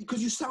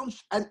 Because you sound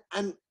and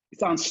it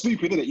sounds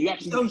stupid, isn't it? You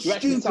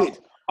actually sound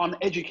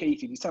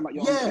uneducated. You sound like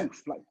you're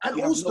uncouth. Like, and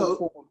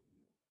also,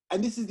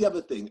 and this is the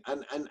other thing.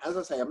 And as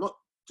I say, I'm not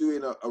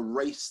doing a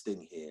race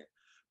thing here,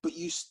 but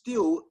you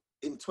still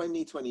in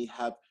 2020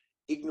 have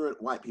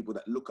ignorant white people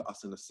that look at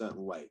us in a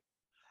certain way.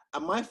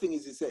 And my thing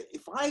is that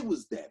if I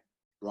was them,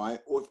 right,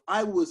 or if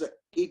I was an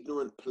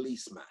ignorant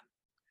policeman,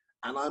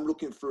 and I'm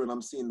looking through and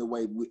I'm seeing the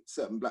way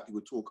certain black people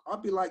talk,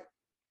 I'd be like,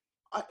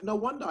 no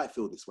wonder I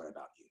feel this way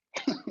about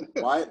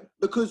you, right?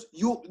 Because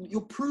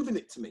you're proving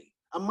it to me.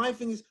 And my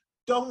thing is,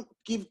 don't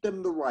give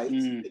them the right,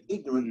 the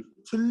ignorant,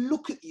 to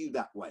look at you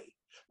that way.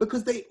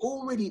 Because those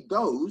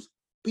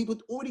people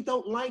already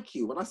don't like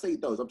you. When I say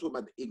those, I'm talking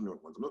about the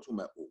ignorant ones. I'm not talking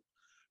about all.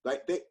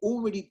 Like, they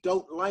already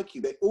don't like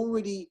you. They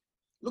already,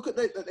 look at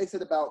what they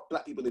said about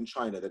black people in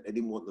China, that they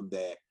didn't want them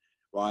there,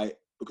 right?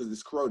 Because of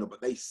this corona,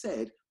 but they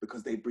said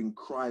because they bring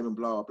crime and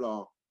blah,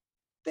 blah.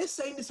 They're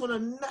saying this on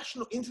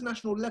a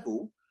international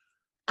level.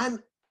 And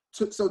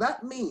so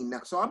that means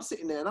that, so I'm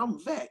sitting there and I'm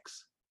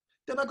vexed.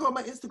 Then I go on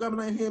my Instagram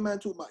and I hear man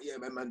talk about, yeah,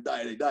 man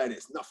dying,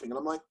 it's nothing. And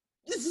I'm like,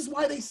 this is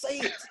why they say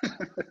it.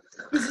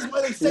 This is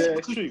why they say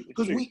it,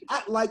 because we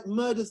act like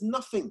murder's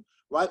nothing,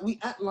 right? We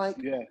act like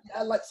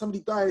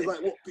somebody died,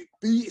 like, what,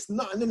 it's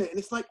nothing, isn't it? And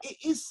it's like, it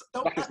is,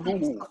 don't act like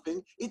it's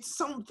nothing, it's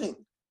something.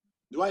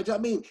 Right, do you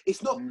know what I mean?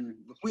 It's not.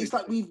 It's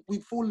like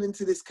we've fallen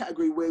into this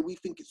category where we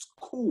think it's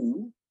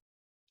cool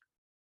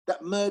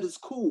that murder's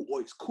cool, or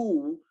it's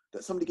cool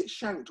that somebody gets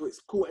shanked, or it's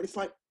cool, and it's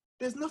like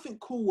there's nothing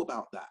cool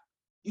about that.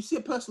 You see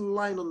a person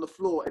lying on the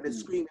floor and they're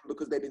screaming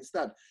because they've been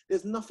stabbed.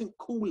 There's nothing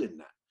cool in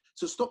that.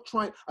 So stop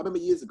trying. I remember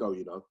years ago,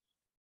 you know,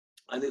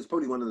 and it was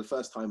probably one of the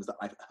first times that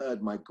I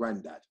heard my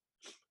granddad.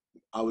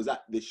 I was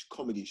at this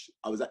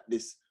I was at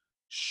this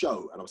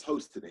show and I was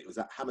hosting it. It was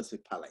at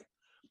Hammersmith Palais,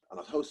 and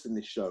I was hosting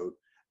this show.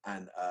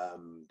 And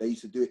they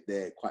used to do it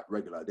there quite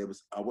regular. There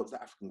was, what's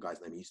that African guy's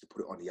name? He used to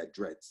put it on, he had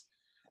dreads.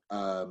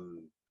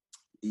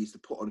 He used to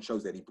put on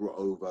shows there. He brought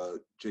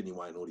over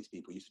Genuine, all these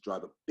people. He used to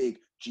drive a big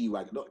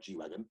G-Wagon, not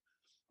G-Wagon.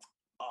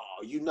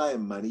 Oh, you know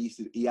him, man.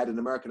 He had an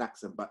American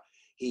accent, but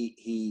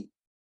he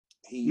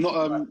He's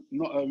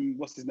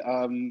what's his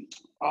name?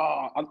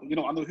 You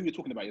know, I know who you're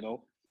talking about. You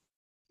know,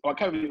 I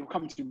can't really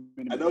come to.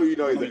 I know you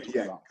know I that.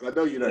 Yeah, I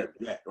know you know.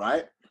 Yeah,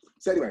 right.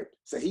 So anyway,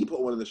 so he put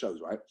on one of the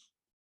shows, right?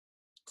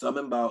 So I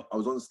remember I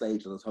was on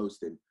stage and I was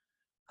hosting,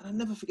 and I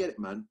never forget it,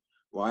 man.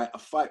 Right, a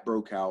fight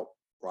broke out.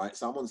 Right,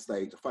 so I'm on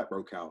stage, a fight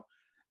broke out,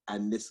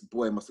 and this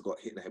boy must have got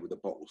hit in the head with a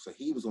bottle. So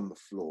he was on the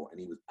floor and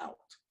he was out.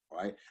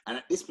 Right, and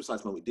at this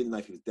precise moment, we didn't know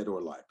if he was dead or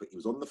alive, but he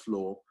was on the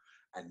floor,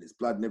 and there's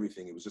blood and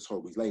everything. It was just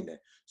horrible. He's laying there.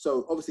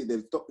 So obviously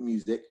they've stopped the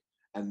music,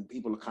 and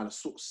people are kind of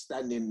sort of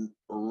standing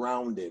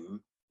around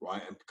him,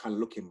 right, and kind of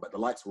looking, but the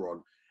lights were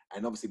on,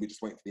 and obviously we're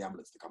just waiting for the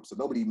ambulance to come. So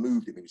nobody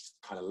moved him. He was just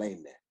kind of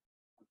laying there.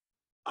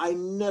 I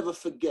never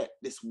forget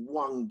this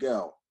one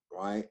girl,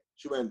 right?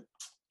 She went,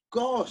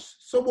 "Gosh,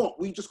 so what?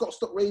 We just got to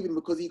stop raving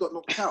because he got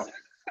knocked out."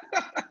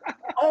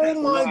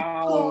 Oh my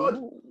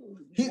God!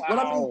 What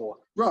I mean,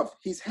 bruv,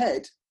 his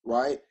head,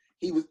 right?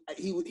 He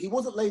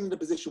wasn't laying in a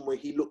position where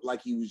he looked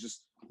like he was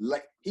just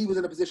like, he was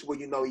in a position where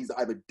you know he's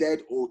either dead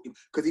or,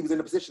 because he was in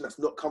a position that's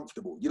not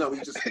comfortable. You know,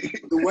 he just,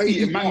 the way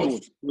he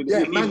mangled.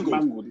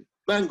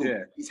 mangled.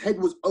 Yeah. His head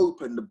was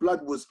open. The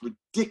blood was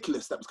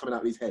ridiculous that was coming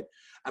out of his head.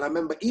 And I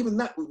remember even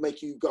that would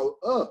make you go,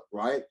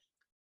 right?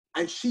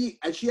 And she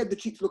had the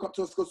cheek to look up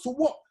to us and go, "So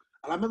what?"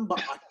 And I remember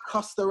I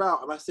cussed her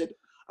out and I said,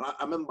 I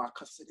remember I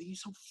said, "Are you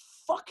so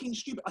fucking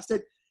stupid?" I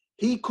said,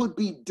 "He could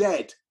be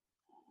dead."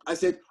 I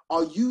said,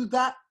 "Are you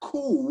that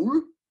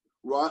cool,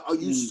 right? Are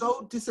you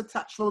so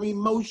disattached from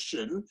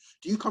emotion?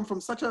 Do you come from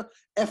such a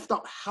effed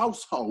up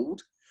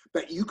household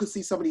that you could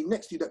see somebody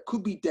next to you that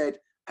could be dead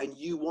and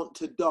you want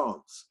to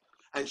dance?"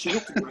 And she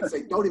looked at me and I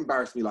said, "Don't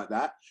embarrass me like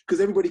that."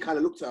 Because everybody kind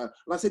of looked at her.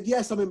 And I said,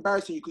 "Yes, I'm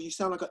embarrassing you because you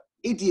sound like an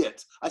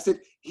idiot." I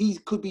said, "He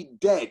could be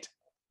dead,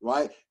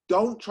 right?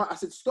 Don't try." I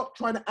said, "Stop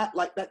trying to act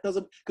like that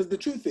doesn't," because the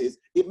truth is,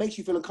 it makes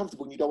you feel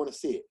uncomfortable and you don't want to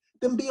see it.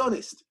 Then be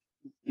honest.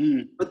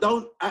 But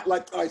don't act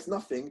like, "Oh, it's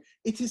nothing."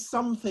 It is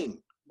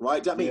something,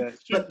 right? Do you know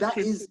what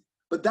I mean?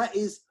 But that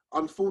is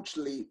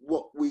unfortunately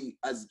what we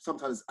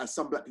sometimes as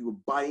some black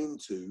people buy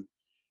into,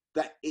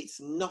 that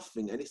it's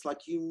nothing. And it's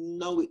like, you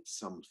know, it's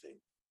something.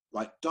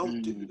 Like,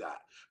 don't do that.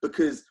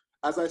 Because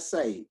as I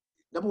say,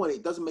 number one,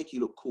 it doesn't make you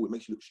look cool, it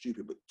makes you look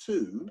stupid. But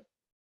two,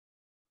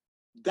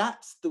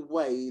 that's the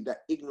way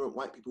that ignorant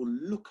white people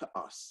look at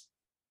us,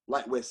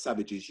 like we're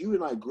savages. You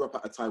and I grew up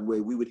at a time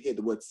where we would hear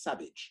the word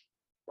savage,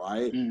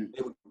 right?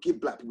 They would give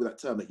black people that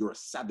term, that you're a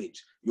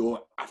savage,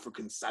 you're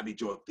African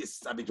savage, or this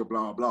savage, or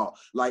blah, blah, blah.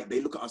 Like,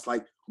 they look at us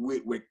like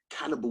we're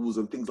cannibals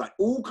and things, like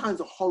all kinds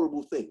of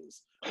horrible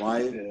things,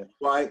 right?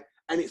 Right?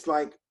 And it's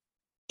like,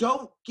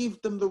 don't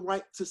give them the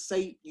right to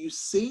say, "You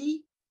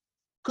see,"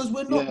 because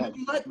we're not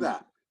really like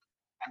that.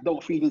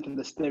 Don't feed into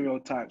the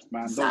stereotypes,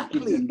 man. Exactly.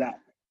 Don't give them that.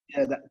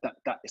 Yeah,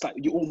 that. It's like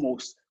you're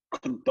almost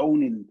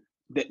condoning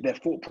their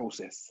thought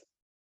process.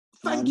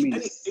 Thank you.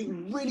 And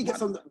it really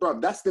gets under, bro.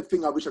 That's the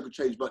thing I wish I could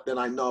change, but then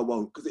I know I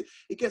won't, because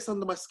it gets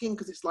under my skin.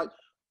 Because it's like,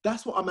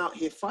 that's what I'm out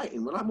here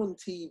fighting. When I'm on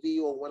TV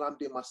or when I'm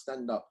doing my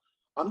stand-up,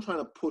 I'm trying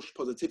to push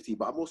positivity,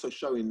 but I'm also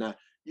showing that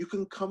you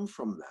can come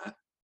from that,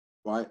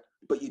 right?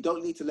 But you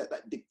don't need to let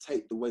that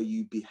dictate the way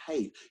you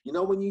behave. You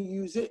know, when you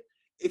use it,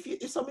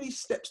 if somebody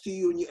steps to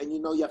you and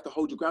you know you have to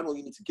hold your ground or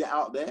you need to get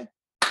out there,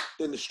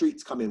 then the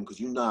streets come in because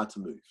you know how to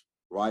move,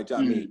 right? Do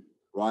you know what I mean?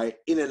 Right?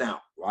 In and out,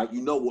 right?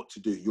 You know what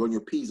to do. You're on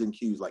your P's and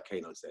Q's, like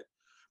Kano said.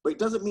 But it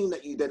doesn't mean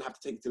that you then have to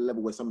take it to the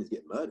level where somebody's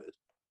getting murdered,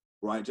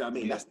 right? Do you know what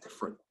I mean? That's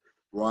different,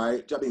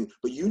 right? Do you know what I mean?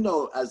 But you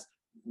know, as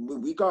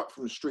we go up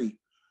from the street,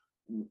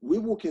 we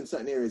walk in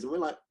certain areas and we're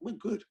like, we're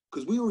good,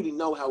 because we already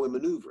know how we're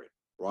maneuvering,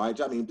 right?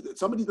 Do you know what I mean?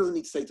 Somebody doesn't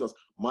need to say to us,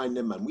 "Mind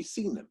them, man." We've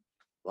seen them,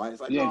 right?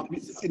 It's like, no,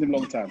 we've seen them a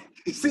long time.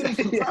 You've seen them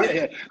for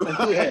time.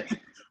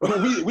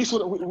 We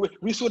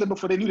saw them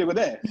before they knew they were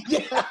there.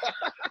 Yeah.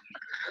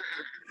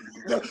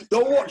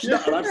 Don't watch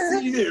that. And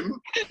I've seen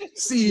him.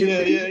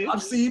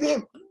 I've seen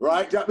him,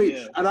 right? Do you know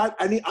what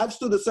I mean? And I've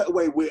stood a certain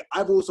way where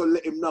I've also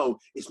let him know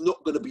it's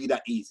not going to be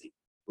that easy,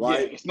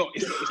 right? Yeah, it's not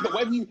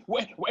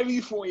whatever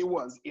you thought it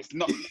was. It's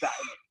not that.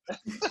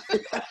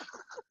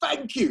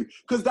 Thank you,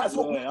 because that's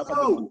what we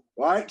know,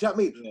 right? Do you know what I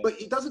mean? Yeah.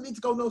 But it doesn't need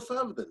to go no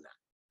further than that,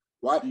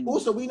 right?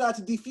 Also, we know how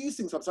to defuse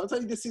things sometimes.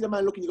 Sometimes you just see the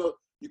man looking, you go,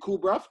 "You cool,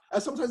 bruv?"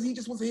 And sometimes he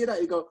just wants to hear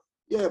that. You go,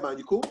 "Yeah, man,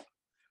 you cool?"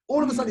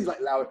 All of a sudden, he's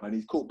like, "Allow it, man,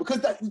 he's cool." Because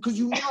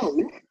you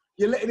know,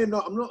 you're letting him know,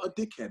 I'm not a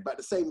dickhead, but at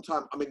the same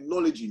time, I'm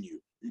acknowledging you.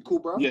 "You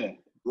cool, bruv?" Yeah.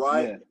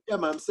 Right? Yeah,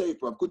 man, I'm safe,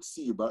 bruv. Good to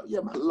see you, bro. Yeah,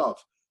 man, love.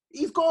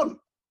 He's gone.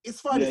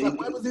 It's fine. It's like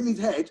whatever's in his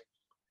head,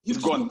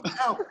 you've gone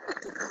out.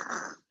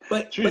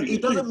 But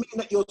it doesn't mean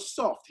that you're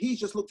soft. He's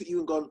just looked at you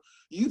and gone,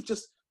 you've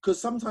just, because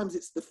sometimes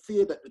it's the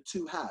fear that the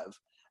two have,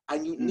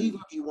 and neither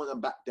of you want to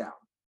back down,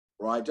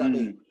 right? Do you know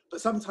what I mean?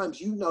 But sometimes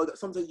you know that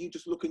sometimes you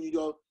just look and you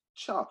go,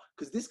 "Cha,"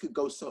 because this could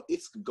go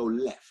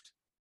left.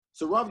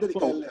 So rather than it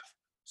go left,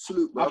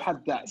 salute, bro. I've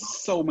had that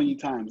so many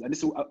times. And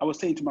I was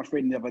saying to my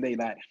friend the other day,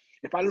 like,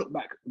 if I look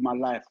back in my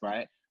life,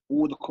 right,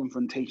 all the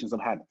confrontations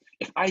I've had,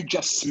 if I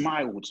just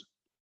smiled,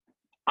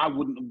 I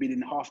wouldn't have been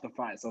in half the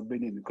fights I've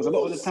been in. Because a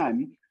lot of the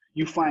time,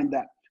 you find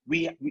that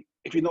we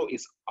if you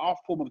notice, our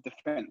form of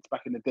defense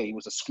back in the day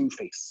was a screw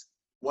face.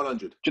 100.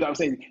 Do you know what I'm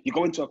saying? You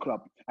go into a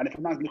club, and if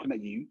a man's looking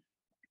at you,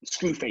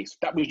 screw face.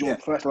 That was your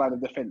first line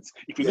of defense.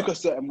 If you look a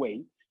certain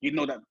way, you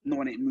know that no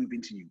one ain't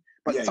moving to you.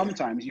 But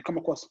sometimes you come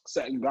across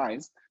certain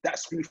guys, that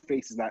screw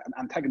face is like an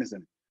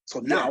antagonism. So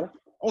now,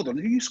 hold on,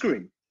 who are you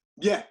screwing?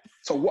 Yeah.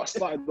 So what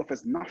started off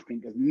as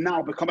nothing has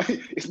now become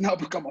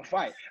a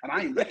fight. And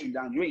I ain't backing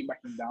down, you ain't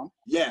backing down.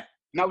 Yeah.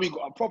 Now we've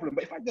got a problem.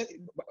 But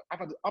I've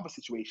had other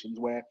situations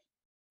where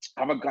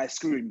I have a guy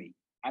screwing me,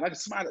 and I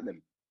just smile at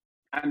them.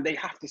 And they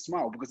have to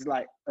smile because it's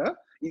like, huh?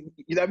 You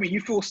know what I mean? You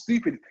feel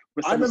stupid.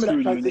 I remember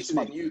that transition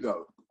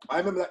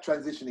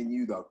in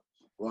you though.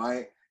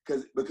 Right?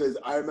 Because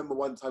I remember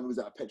one time we was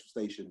at a petrol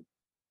station,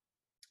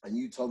 and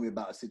you told me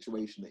about a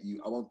situation that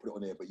I won't put it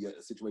on here, but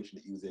a situation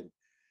that you was in,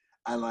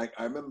 and like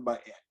I remember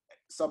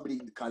somebody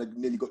kind of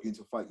nearly got you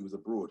into a fight. You was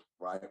abroad,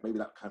 right? Maybe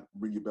that kind of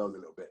ring your bells a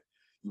little bit.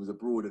 You was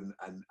abroad, and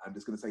I'm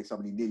just gonna say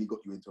somebody nearly got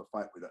you into a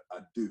fight with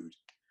a dude,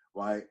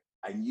 right?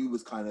 And you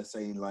was kind of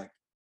saying like,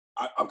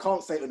 I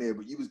can't say it on here,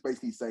 but you was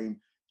basically saying,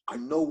 I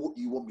know what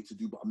you want me to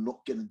do, but I'm not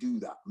going to do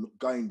that. I'm not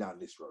going down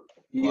this road.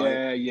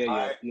 Right?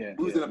 Yeah.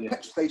 We was in a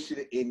petrol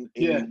station in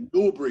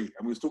Norbury,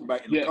 and we was talking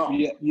about it in the car.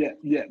 Yeah.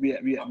 Right? Do you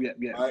know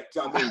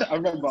what I mean? I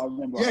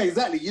remember. Yeah,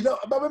 exactly. You know,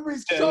 I remember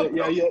his shot.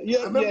 Yeah.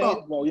 I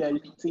remember. Well, yeah,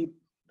 you see.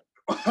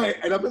 Right,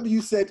 and I remember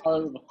you said,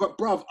 but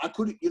bruv, I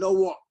couldn't, you know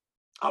what?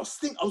 I was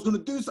going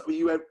to do something.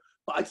 You went,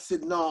 but I just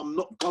said, no, I'm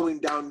not going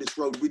down this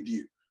road with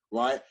you.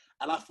 Right?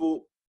 And I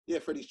thought, yeah,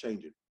 Freddie's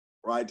changing.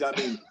 Right, do you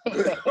know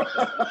what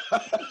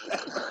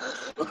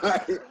I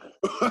mean?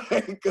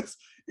 Right,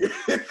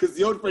 because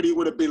the old Freddie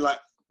would have been like,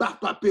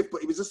 bap, biff,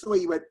 but it was just the way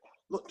you went,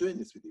 I'm not doing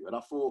this with you. And I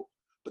thought,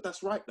 but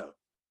that's right though.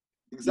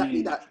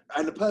 Exactly that.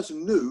 And the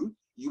person knew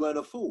you weren't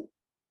a fool.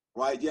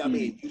 Right? Yeah, I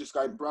mean, you just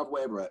go, bruv,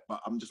 whatever,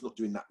 but I'm just not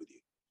doing that with you.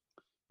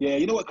 Yeah,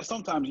 you know what? Because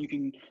sometimes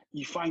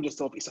you find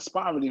yourself, it's a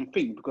spiraling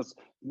thing, because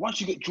once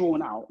you get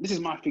drawn out, this is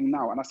my thing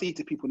now, and I say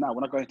to people now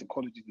when I go into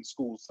colleges and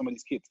schools, some of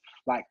these kids,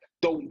 like,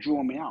 don't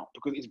draw me out,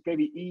 because it's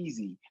very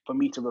easy for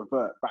me to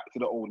revert back to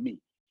the old me.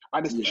 I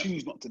just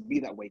choose not to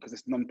be that way because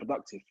it's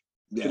non-productive.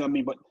 You know what I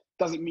mean? But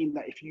doesn't mean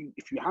that if you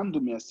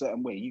handle me a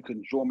certain way, you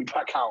can draw me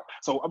back out.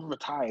 So I'm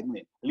retired,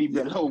 innit? Leave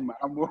me alone, man.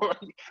 I'm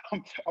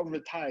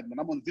retired, man.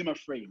 I'm on Zimmer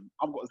frame.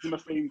 I've got Zimmer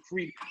frame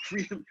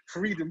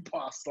freedom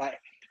pass. Like,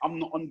 I'm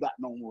not on that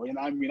no more. You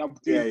know what I mean? I'm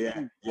doing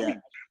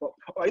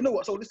But you know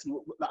what? So listen,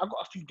 I've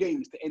got a few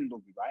games to end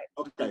on, right?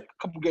 Okay.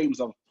 A couple games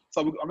of.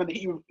 So I'm going to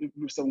hit you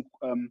with some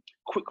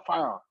quick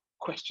fire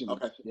questions.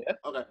 Okay. Yeah.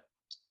 Okay.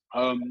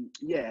 And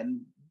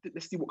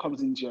let's see what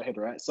comes into your head,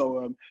 right?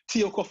 So,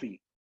 tea or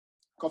coffee?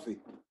 Coffee.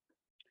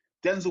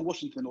 Denzel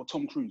Washington or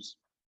Tom Cruise?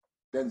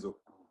 Denzel.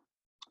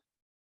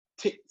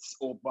 Tits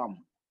or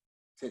bum?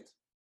 Tits.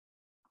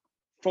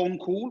 Phone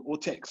call or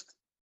text?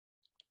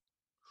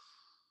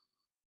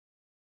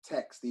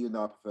 Text, even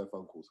though I prefer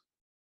phone calls.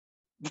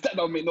 That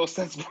don't make no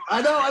sense.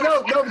 I know.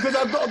 No, because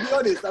I've got to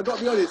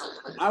be honest.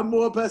 I'm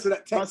more a person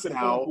that texts now.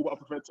 Phone call, but I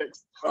prefer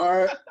text.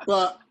 All right,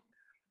 but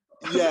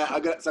yeah, I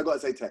got to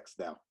say text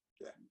now.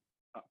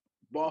 Yeah.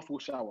 Bath or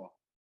shower?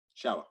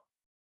 Shower.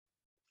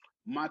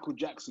 Michael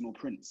Jackson or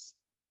Prince?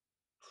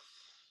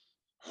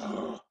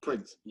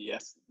 Prince.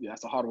 Yes,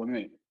 that's a hard one,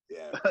 isn't it?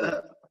 Yeah.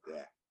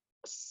 Yeah.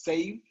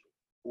 Save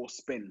or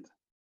spend?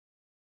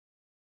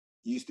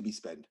 Used to be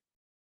spend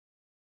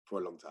for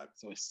a long time.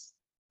 So it's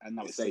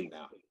now it's save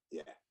now.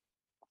 Yeah.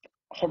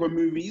 Horror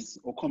movies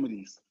or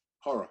comedies?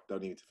 Horror.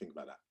 Don't need to think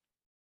about that.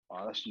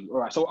 Oh, that's you. All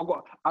right. So I've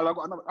got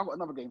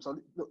another game. So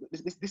look,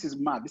 this is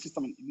mad. This is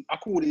something I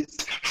call this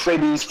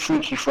Freddy's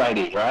Freaky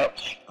Friday, right?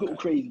 Little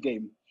crazy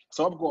game.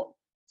 So I've got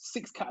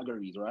 6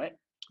 categories, right?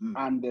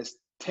 And there's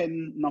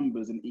 10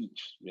 numbers in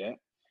each, yeah?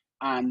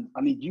 And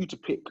I need you to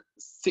pick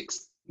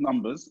 6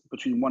 numbers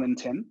between 1 and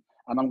 10,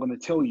 and I'm going to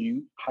tell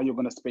you how you're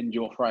going to spend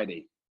your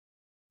Friday.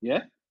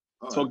 Yeah?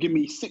 So give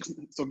me 6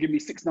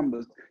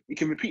 numbers. You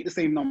can repeat the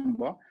same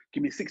number.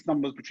 Give me 6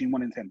 numbers between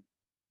 1 and 10.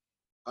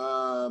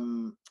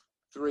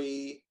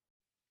 3,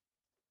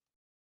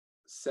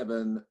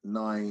 7,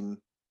 9,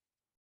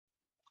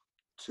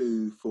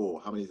 2,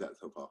 4. How many is that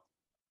so far?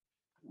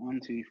 1,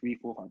 2, 3,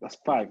 4, 5. That's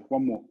 5.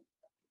 One more.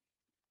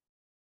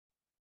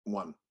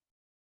 1.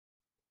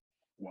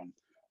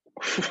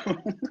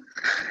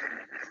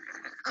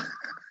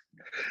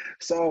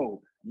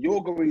 So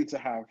you're going to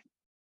have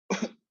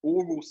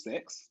oral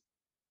sex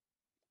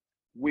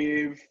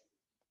with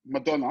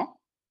Madonna.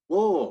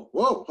 Whoa.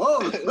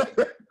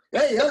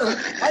 Hey,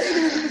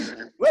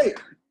 wait.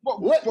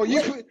 What?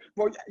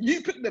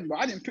 You picked them, but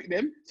I didn't pick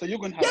them. So you're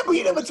gonna have. Yeah, but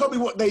you never told me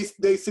what they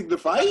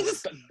signify. How you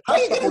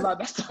gonna?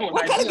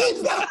 What kind of game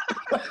is that?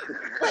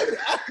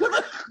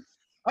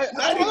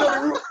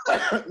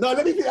 No,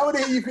 let me. I want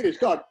to hear you finish.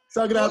 God.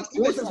 So I'm gonna have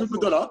oral sex with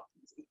Madonna.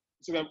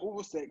 So we have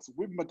oral sex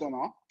with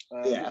Madonna.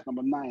 That's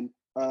number 9.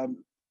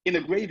 In a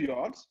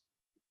graveyard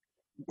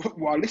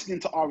while listening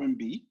to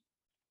R&B,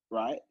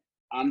 right?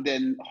 And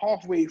then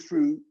halfway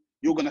through,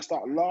 you're gonna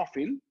start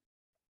laughing,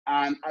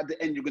 and at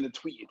the end, you're gonna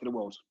tweet it to the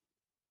world.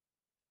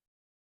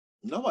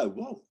 No, I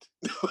won't.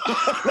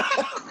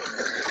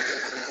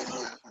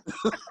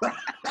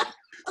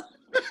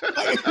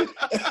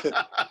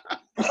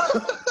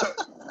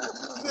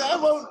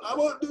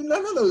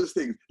 those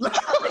things. Like,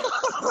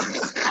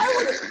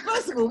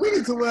 first of all, we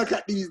need to work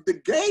at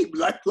the game.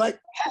 Like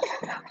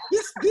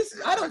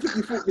this. I don't think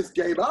you thought this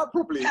game out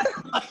properly.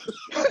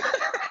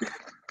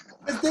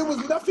 Because there was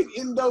nothing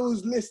in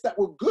those lists that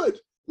were good.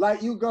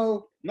 Like you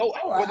go, no,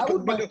 right,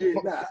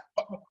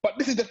 but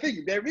this is the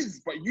thing. There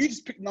is, but you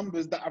just pick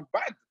numbers that are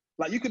bad.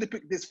 Like you could have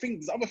picked this thing.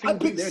 There's other things. I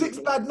picked 6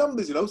 bad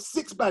numbers.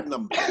 6 bad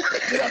numbers.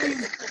 You know what I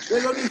mean?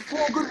 There's only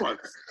 4 good ones.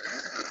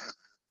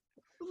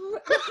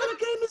 What kind of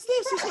game is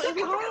this? It's not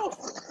even half.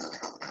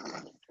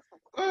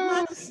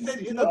 Man, said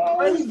in a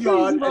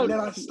graveyard, and then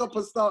I stop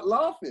and start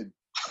laughing.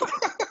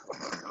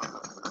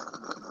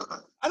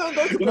 I don't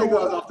go to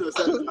graveyards after a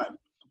certain time.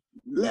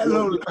 Let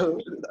alone.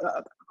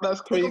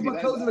 That's crazy.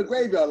 We're closing the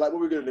graveyard. Like, what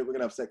are we gonna do? We're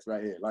gonna have sex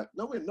right here. Like,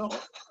 no, we're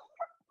not.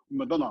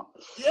 Madonna.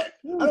 Yeah,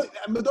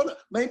 Madonna.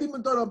 Maybe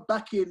Madonna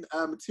back in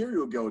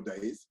Material Girl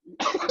days.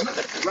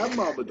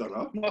 Grandma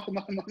Madonna. No,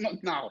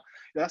 not now.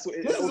 That's what.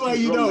 This is why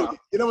you know.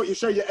 You know what? You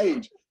show your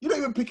age. You're not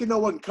even picking no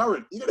one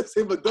current. You're gonna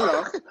say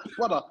Madonna.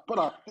 Brother.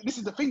 This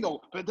is the thing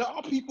though. But there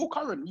are people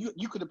current.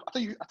 You could have. I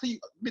tell you. Let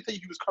me tell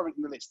you who was current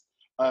in the list.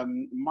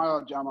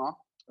 Maya Jama.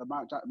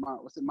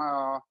 What's it?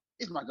 Maya.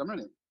 It's Maya Jama,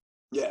 isn't it?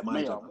 Yeah,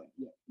 Maya Jama.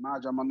 Yeah, Maya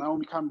Jama.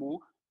 Naomi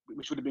Campbell,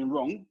 which would have been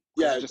wrong.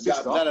 Yeah, I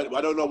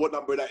don't know what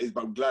number that is,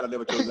 but I'm glad I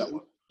never chose that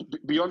one.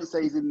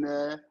 Beyonce's in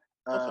there,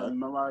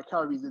 Mariah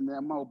Carey's in there,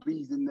 Mel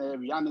B's in there,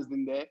 Rihanna's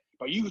in there.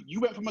 But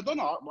you went for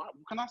Madonna. What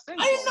can I say?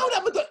 I didn't know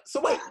that Madonna.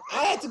 So wait,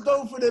 I had to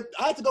go for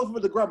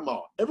the grandma.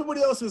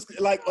 Everybody else was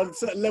like on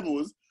certain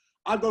levels.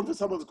 I'd go for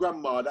someone's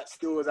grandma that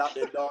still was out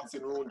there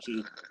dancing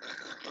raunchy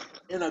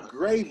in a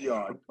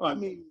graveyard. I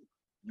mean,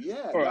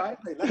 yeah. Right.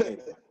 Right.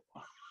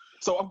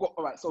 So I've got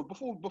all right. So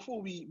before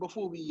we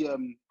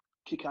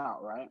kick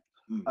out, right?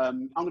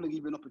 I'm going to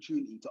give you an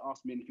opportunity to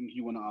ask me anything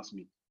you want to ask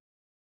me.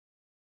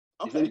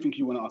 Okay. Is there anything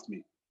you want to ask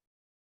me?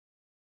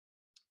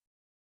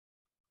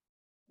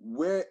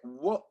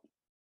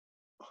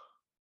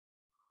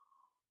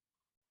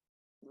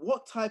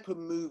 What type of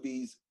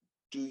movies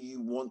do you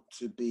want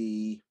to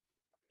be,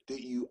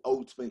 that you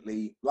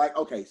ultimately, like,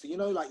 okay, so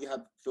like you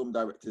have film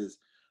directors,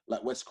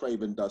 like Wes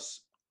Craven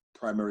does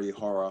primarily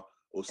horror,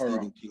 or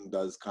Stephen King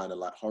does kind of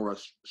like horror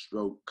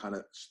stroke, kind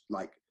of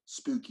like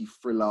spooky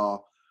thriller,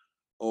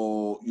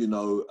 or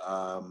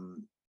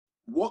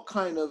what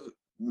kind of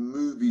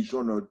movie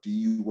genre do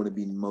you want to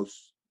be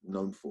most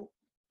known for?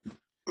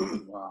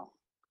 Wow.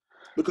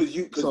 Because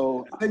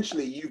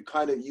essentially you've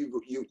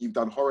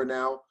done horror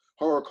now,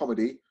 horror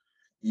comedy,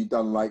 you've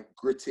done like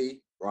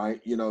gritty, right?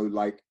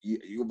 Like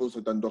you've also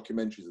done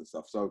documentaries and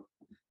stuff. So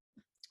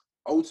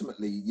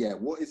ultimately, yeah,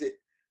 what is it?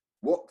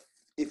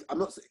 If I'm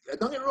not,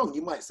 don't get me wrong,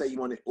 you might say you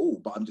want it all,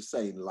 but I'm just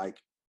saying, like,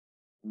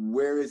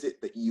 where is it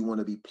that you want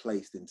to be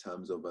placed in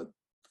terms of a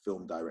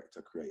film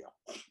director, creator?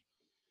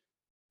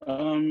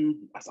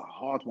 That's a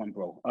hard one,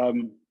 bro.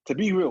 To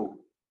be real,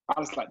 I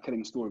just like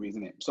telling stories,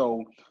 isn't it?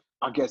 So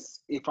I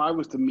guess if I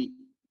was to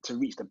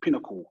reach the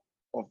pinnacle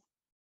of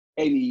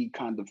any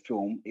kind of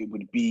film, it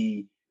would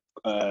be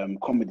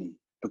comedy,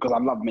 because I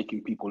love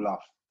making people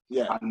laugh.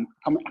 Yeah. And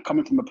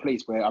coming from a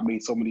place where I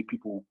made so many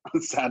people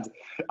sad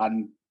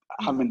and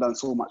having done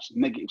so much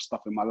negative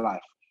stuff in my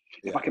life,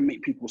 if I can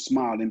make people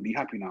smile and be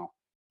happy now,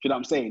 you know what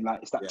I'm saying?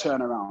 Like, it's that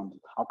turnaround.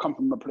 I'll come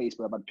from a place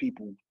where I've had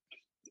people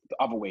the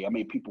other way. I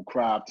made people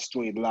cry, I've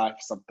destroyed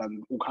lives, I've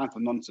done all kinds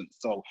of nonsense.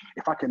 So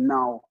if I can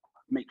now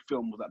make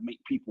films that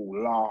make people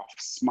laugh,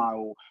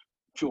 smile,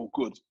 feel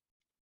good, do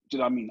you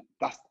know what I mean?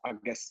 That's, I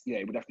guess,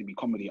 it would have to be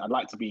comedy. I'd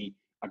like to be,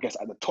 I guess,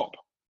 at the top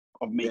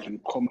of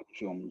making comedy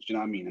films, do you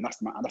know what I mean? And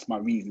that's my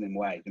reasoning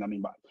why, do you know what I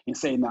mean? But in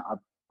saying that,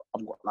 I've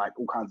got like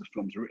all kinds of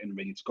films written,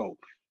 ready to go.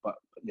 But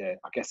yeah,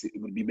 I guess it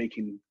would be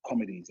making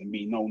comedies and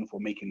be known for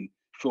making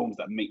films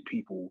that make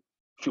people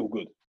feel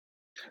good.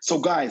 So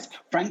guys,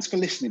 thanks for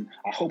listening.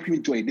 I hope you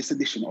enjoyed this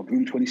edition of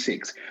Room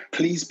 26.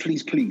 Please,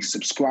 please, please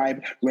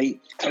subscribe,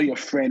 rate, tell your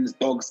friends,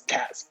 dogs,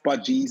 cats,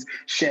 budgies,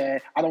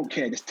 share. I don't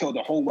care. Just tell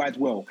the whole wide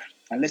world.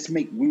 And let's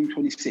make Room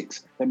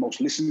 26 the most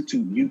listened to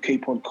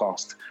UK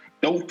podcast.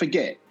 Don't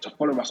forget to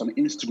follow us on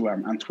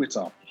Instagram and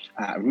Twitter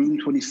at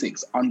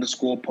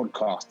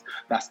Room26_podcast.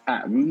 That's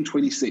at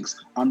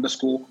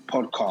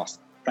Room26_podcast.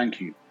 Thank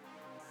you.